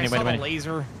 Behind you.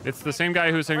 Laser. It's the same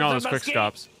guy who's hitting all those quick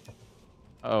stops.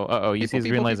 Oh. You see his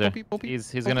green laser.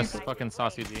 He's gonna fucking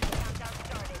sauce you, G.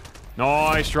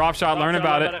 Nice drop shot. Learn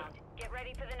about it.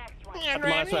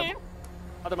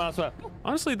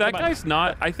 Honestly, that guy's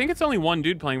not. I think it's only one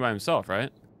dude playing by himself, right?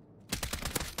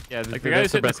 Yeah, like the guy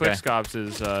who's hitting the quick scopes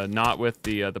is not with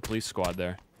the police squad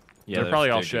there. Yeah, they're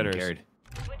probably all shitters.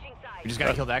 We just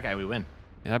gotta kill that guy. We win.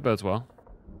 Yeah, that bodes well.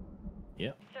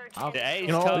 Yep.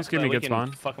 Please give me a good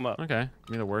spawn. Fuck him up. Okay,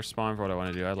 give me the worst spawn for what I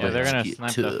want to do. I love Yeah, they're it. gonna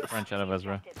snipe the French out of us,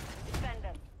 bro.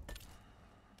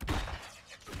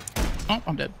 Oh,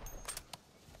 I'm dead.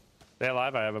 Stay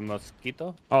alive. I have a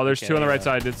mosquito. Oh, there's two on the right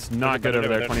side. It's not good over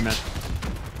there. 20 men.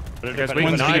 You guys, wait,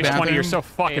 nice 20. You're so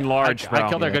fucking large, bro. I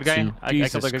killed their good guy.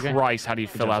 Jesus Christ, how do you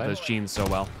fill out those jeans so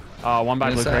well? One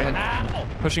by blue crate.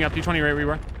 Pushing up D20 right we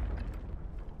were.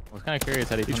 I was kind of curious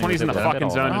how D20's in the fucking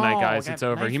zone tonight, guys. It's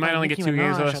over. He might only get 2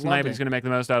 games with us tonight, but he's going to make the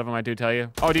most out of them, I do tell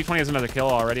you. Oh, D20 has another kill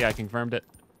already. I confirmed it.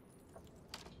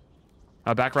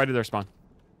 Back right to their spawn.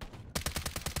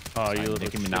 Oh, you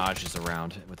Nicki Minaj is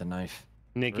around with a knife.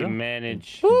 Nicki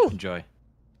Minaj. Enjoy.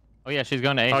 Oh, yeah, she's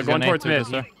going to A. Going towards mid.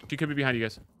 She could be behind you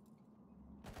guys.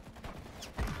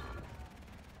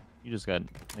 You just got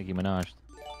Nicki Minaj.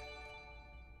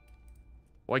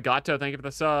 Boy, Gato, thank you for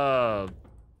the sub.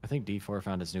 I think D4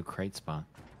 found his new crate spawn.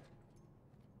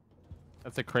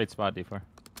 That's a crate spot, D4.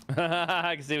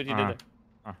 I can see what you did there.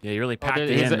 Yeah, you really packed it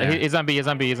in there. He's on B.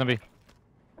 Nice.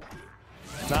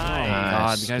 Oh,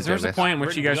 God, guys, there's a point in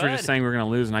which you guys were just saying we were going to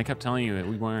lose, and I kept telling you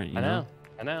we weren't. I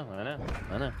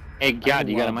know. Hey, God,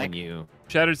 you got a mic?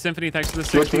 Shattered Symphony, thanks for the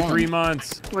 63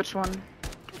 months. Which one?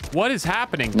 What is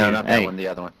happening? No, not that one. The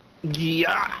other one.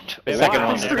 Yeah. The second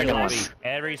one.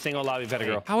 Every single lobby got a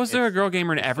girl. How is there a girl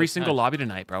gamer in every single lobby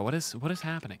tonight, bro? What is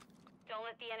happening?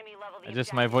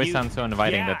 My voice sounds so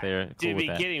inviting that they're cool Dude, with be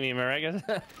that. kidding me, Mariah.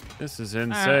 This is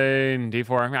insane.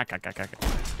 D4.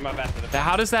 My bad for the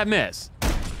How does that miss?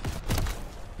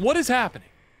 What is happening?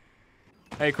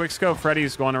 Hey, quick scope.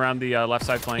 Freddy's going around the left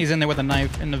side flank. He's in there with a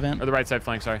knife in the vent. Or the right side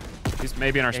flank, sorry. He's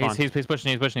maybe in our spawn. He's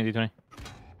pushing D20.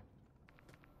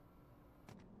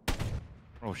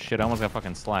 Oh shit, I almost got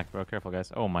fucking slacked, bro. Careful,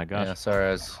 guys. Oh my gosh. Yeah,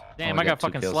 sorry. Damn, I got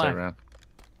fucking slacked.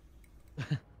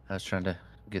 I was trying to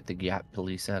get the Gap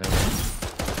police out of it.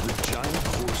 The giant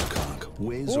horse conch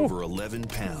weighs over 11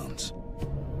 pounds.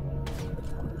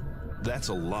 That's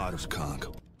a lot of conch.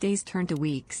 Days turn to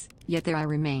weeks, yet there I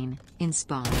remain, in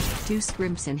spawn, 2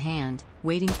 scrimps in hand,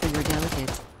 waiting for your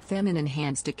delicate, feminine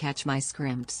hands to catch my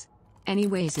scrimps.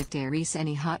 Anyways, if there's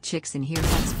any hot chicks in here,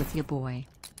 that's with your boy.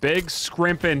 Big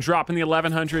scrimpin', dropping the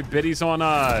 1100 biddies on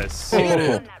us. Put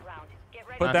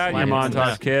that in your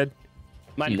montage, kid.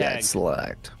 You got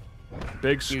slacked.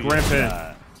 Big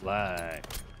scrimpin'.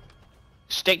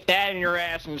 Stick that in your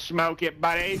ass and smoke it,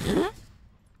 buddy.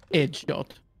 Edge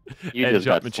shot. You just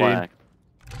got machine.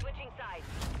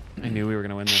 I knew we were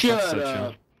gonna win this. Shut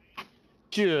up.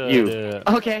 You.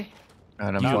 Okay.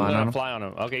 And I'm flying on him. Fly on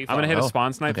him. Okay, I'm gonna hit a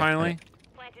spawn snipe finally.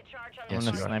 I'm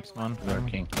gonna snipe spawn.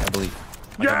 King, I believe.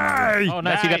 Yay! Oh,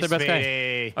 nice. You got their best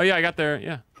guy. Oh yeah, I got their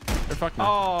they're fucked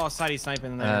now. Oh, sidey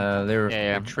sniping there.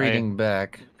 They're retreating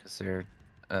back because they're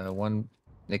one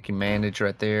Nicki Manage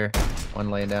right there, one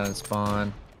laying down in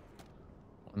spawn,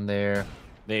 one there.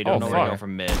 They don't know where to go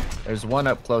from mid. There's one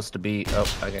up close to B.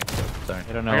 Oh, okay. Sorry.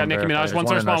 I don't know. I got Nicki Minaj.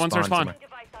 One's our spawn.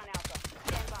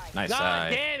 Nice.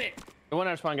 Damn it! The one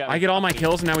our spawn got. I get all my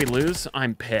kills and now we lose.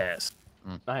 I'm pissed.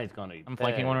 He's gonna. I'm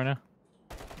flanking one right now.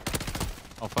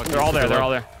 Oh fuck! They're all there. They're all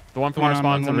there. The one from our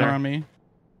spawn's in there. on me.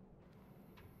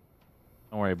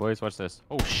 Don't worry, boys. Watch this.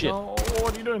 Oh shit! No,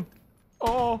 what are you doing?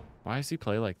 Oh. Why does he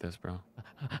play like this, bro?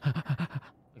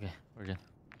 Okay, we're good.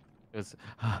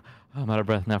 I'm out of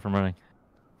breath now from running.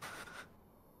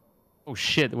 Oh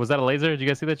shit! Was that a laser? Did you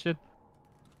guys see that shit?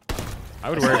 I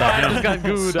would worry about him. I just got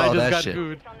gooed. I just got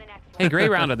gooed. Hey, great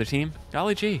round of the team.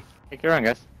 Golly gee. Take your run,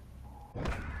 guys.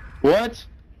 What?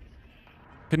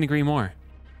 Couldn't agree more.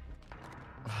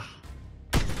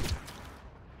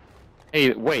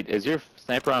 Hey, wait, is your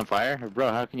sniper on fire?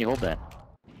 Bro, how can you hold that?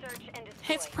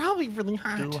 It's probably really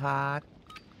hot. Too hot.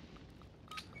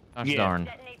 Gosh darn.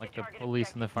 Like the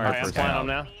police and the fire I'm flying on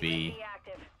now. B.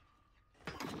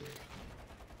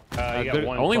 You got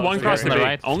one only one cross to B.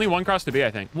 right. Only one cross to B,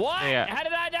 I think. What? Yeah. How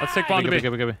did I die? Let's take bomb to B.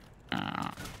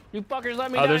 You fuckers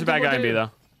let me die. Oh, there's a bad guy in B,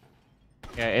 though.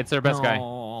 Yeah, it's their best guy.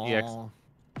 EX.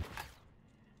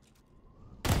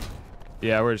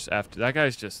 Yeah, we're just after. That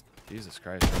guy's just... Jesus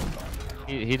Christ.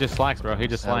 He just slacks, bro. He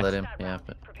just slacks. Let him. Yeah,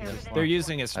 but They're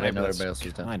using his I didn't know sniper. everybody else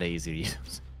used that. Kinda easy to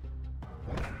use.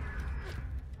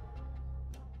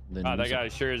 Oh, that guy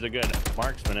sure is a good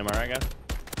marksman, am I right, guys?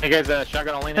 Hey guys,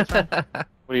 shotgun only next time? What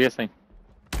do you guys think?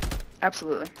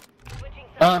 Absolutely.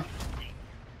 Bruh.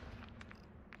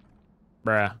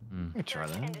 Let me try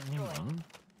that.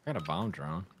 Got a bomb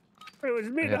drone. It was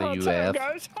me I got a UAV.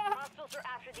 guys.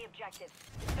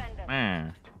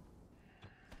 Man.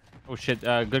 Oh shit,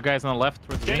 good guys on the left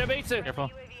towards the Get B. Careful.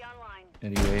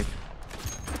 Anyway.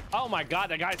 Oh my god,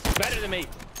 that guy's better than me.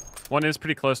 One is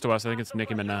pretty close to us. I think it's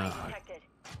Nicki Minaj.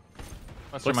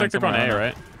 Looks Looks like they're going A,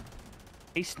 right?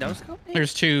 He snow-scoping?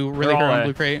 There's two really They're all good on A.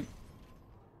 blue crate.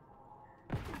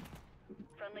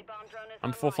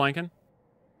 I'm full flanking.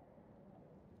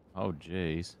 Oh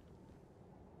jeez.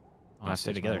 Oh,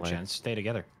 stay together, gents. Stay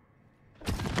together.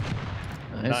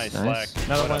 Nice, Slack.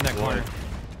 Another one in that corner.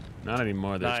 Not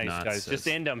anymore. There's Nice, not. guys. Just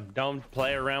end them. Don't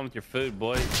play around with your food,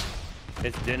 boys.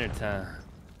 It's dinner time.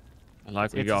 I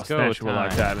like we It's got go sensual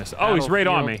like time. that. Oh, he's right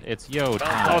on me. It's yo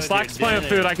time. Oh, Slack's playing with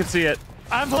food. I can see it.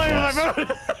 I'm playing with my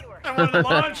food. I want the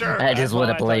launcher. I just want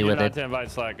to play with it. To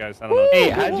invite Slack, guys. I don't know. Hey,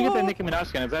 how'd you get that Nicki Minaj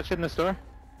skin? Is that shit in the store?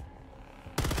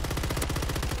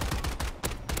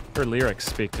 Her lyrics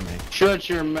speak to me. Shut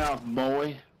your mouth,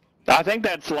 boy. I think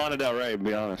that's Lana Del Rey, to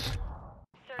be honest.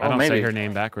 I don't maybe. say her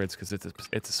name backwards because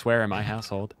it's a swear in my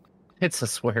household. It's a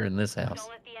swear in this house.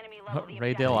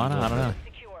 Ray Delana? I don't know.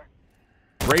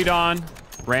 Radon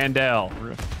Randell.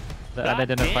 The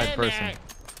unidentified person.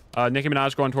 Nicki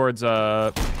Minaj going towards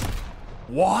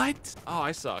what? Oh,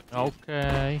 I suck.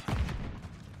 Okay.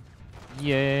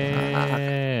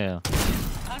 Yeah.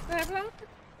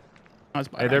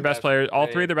 Hey, their best players. All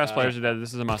three of their best players are dead.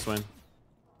 This is a must win.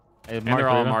 And they're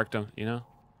all marked them. You know.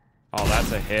 Oh,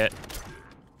 that's a hit.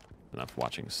 Enough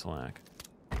watching Slack.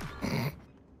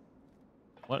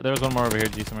 What? There was one more over here,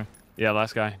 G somewhere. Yeah,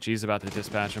 last guy. G's about to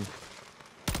dispatch him.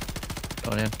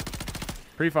 Going in.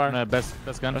 Pre-fire. Best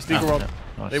gun. Best equal world.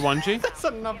 They won, G? That's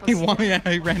enough. He won. Yeah,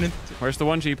 he ran into. Where's the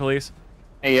 1G, police?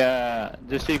 Hey,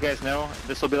 just so you guys know,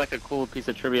 this will be like a cool piece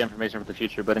of trivia information for the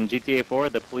future, but in GTA 4,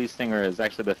 the police stinger is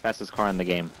actually the fastest car in the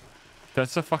game.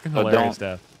 That's a fucking hilarious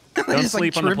death. Don't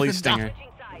sleep on the police stinger.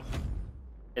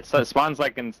 It spawns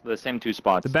like in the same two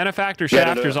spots. The benefactor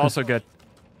shafter is also good.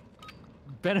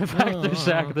 Benefactor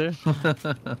shafter.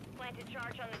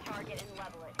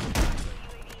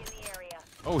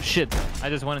 Oh shit! I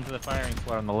just went into the firing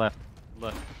squad on the left.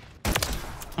 Look.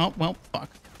 Oh well, fuck.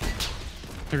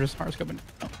 They're just hard scoping.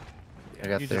 Oh. I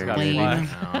got You there. just got me.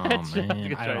 Oh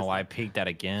man, I don't know why I peeked that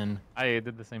again. I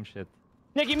did the same shit.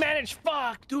 Nicki Minaj,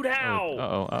 fuck, dude, how?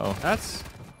 Uh-oh. That's...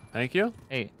 Thank you.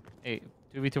 Hey,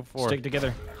 2v4. Stick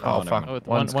together. Oh, fuck. Oh,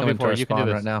 One's coming to our spawn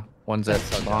right now. One's at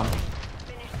spawn.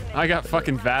 I got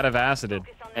fucking vat of acided.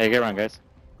 Hey, get around, guys.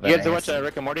 You guys watch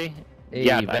Rick and Morty? Hey,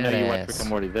 yeah, I know you watch Rick and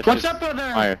Morty. That's What's up,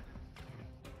 brother? Fire.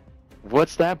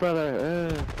 What's that, brother?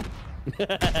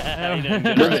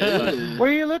 Where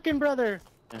are you looking, brother?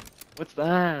 What's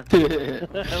that?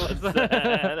 What's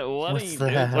that? What What's are you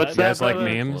that? doing? What's that, like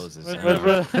memes?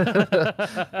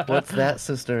 What's that,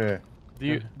 sister? Do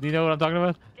you know what I'm talking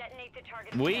about?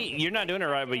 You're not doing it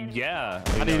right, but yeah.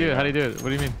 How do you do it? How do you do it? What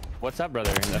do you mean? What's up,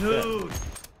 brother? Dude.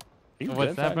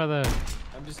 What's that, brother?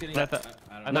 I'm just getting. I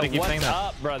thought he keeps saying What's that.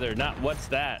 up, brother? Not what's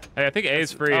that? Hey, I think A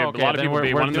is free. Oh, A okay, lot of then people we're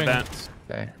B. One in the doing- vents.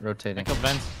 Okay, rotating. Think of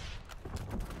vents.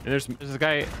 And there's There's this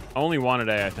guy. only one a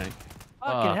day, I think.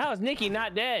 Fucking how is Nikki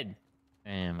not dead?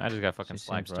 Damn, I just got fucking She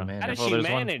slacked, seems bro. to How does Careful, she there's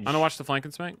one. manage? I'm gonna watch the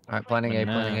flanking smack. All right, planning A,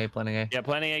 planning A, planning A. Yeah,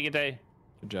 planning a good day.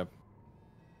 Good job.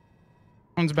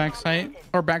 One's back side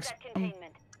or back,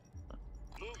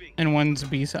 and one's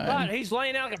B God, side. he's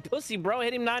laying out like a pussy, bro.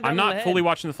 Hit him 9 times I'm in the not head. fully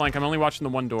watching the flank. I'm only watching the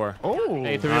one door. Oh,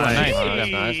 Hey, 3-1,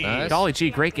 Nice. nice. Nice. Golly gee,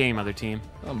 great game, other team.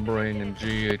 I'm bringing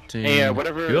G18. Hey,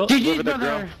 whatever Yup.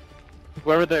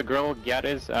 whoever the girl Gat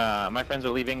is, my friends are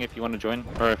leaving if you want to join,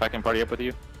 or if I can party up with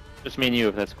you. Just me and you,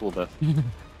 if that's cool, though.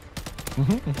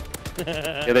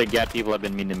 The other Gat people have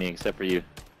been mean to me, except for you.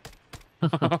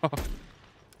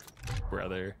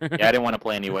 Brother. Yeah, I didn't want to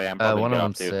play anyway. I'm probably One of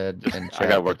them too. said in I chat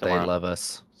gotta work that they tomorrow. love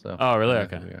us. So. Oh, really?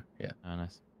 Okay. Yeah. Oh,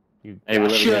 nice. You Hey, we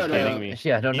literally shut been up. kidding me.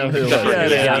 Yeah, I don't know who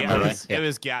it was. It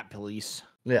was Gat Police.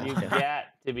 Yeah. You got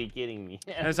to be kidding me.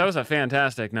 Yes, that was a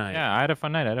fantastic night. Yeah, I had a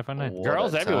fun night.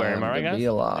 Girls everywhere, am I right, guys?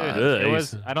 Dude, it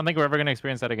was. I don't think we're ever gonna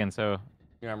experience that again. So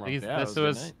Yeah, I'm wrong. this Yeah,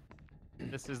 was.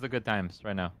 This is the good times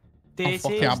right now. This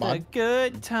fuck is yeah, the bud.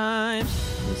 good time.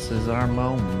 This is our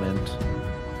moment.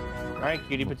 All right,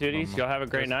 cutie patooties, y'all have a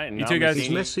great night. And You too, guys. Is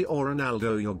Messi or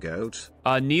Ronaldo your GOAT?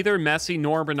 Neither Messi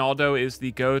nor Ronaldo is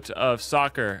the GOAT of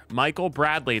soccer. Michael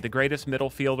Bradley, the greatest middle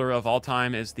fielder of all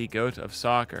time, is the GOAT of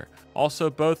soccer.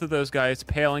 Also, both of those guys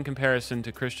pale in comparison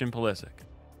to Christian Pulisic.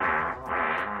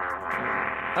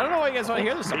 I don't know why you guys want to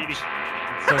hear this so much.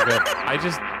 So good. I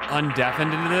just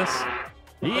undeafened into this.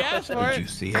 He asked for it. Did you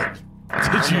see it?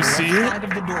 Did you see it? Side of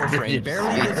the door frame,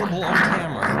 barely visible on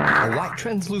camera. A white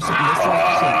translucent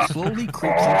mist-like shape slowly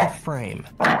creeps into frame.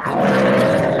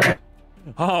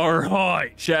 All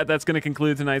right, chat, that's going to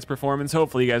conclude tonight's performance.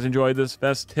 Hopefully you guys enjoyed this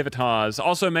festivitas.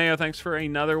 Also, Mayo, thanks for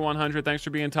another 100. Thanks for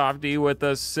being top D with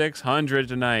the 600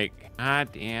 tonight. God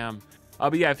damn.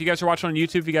 But yeah, if you guys are watching on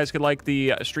YouTube, if you guys could like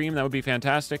the stream, that would be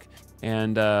fantastic.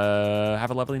 And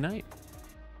have a lovely night.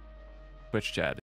 Twitch chat.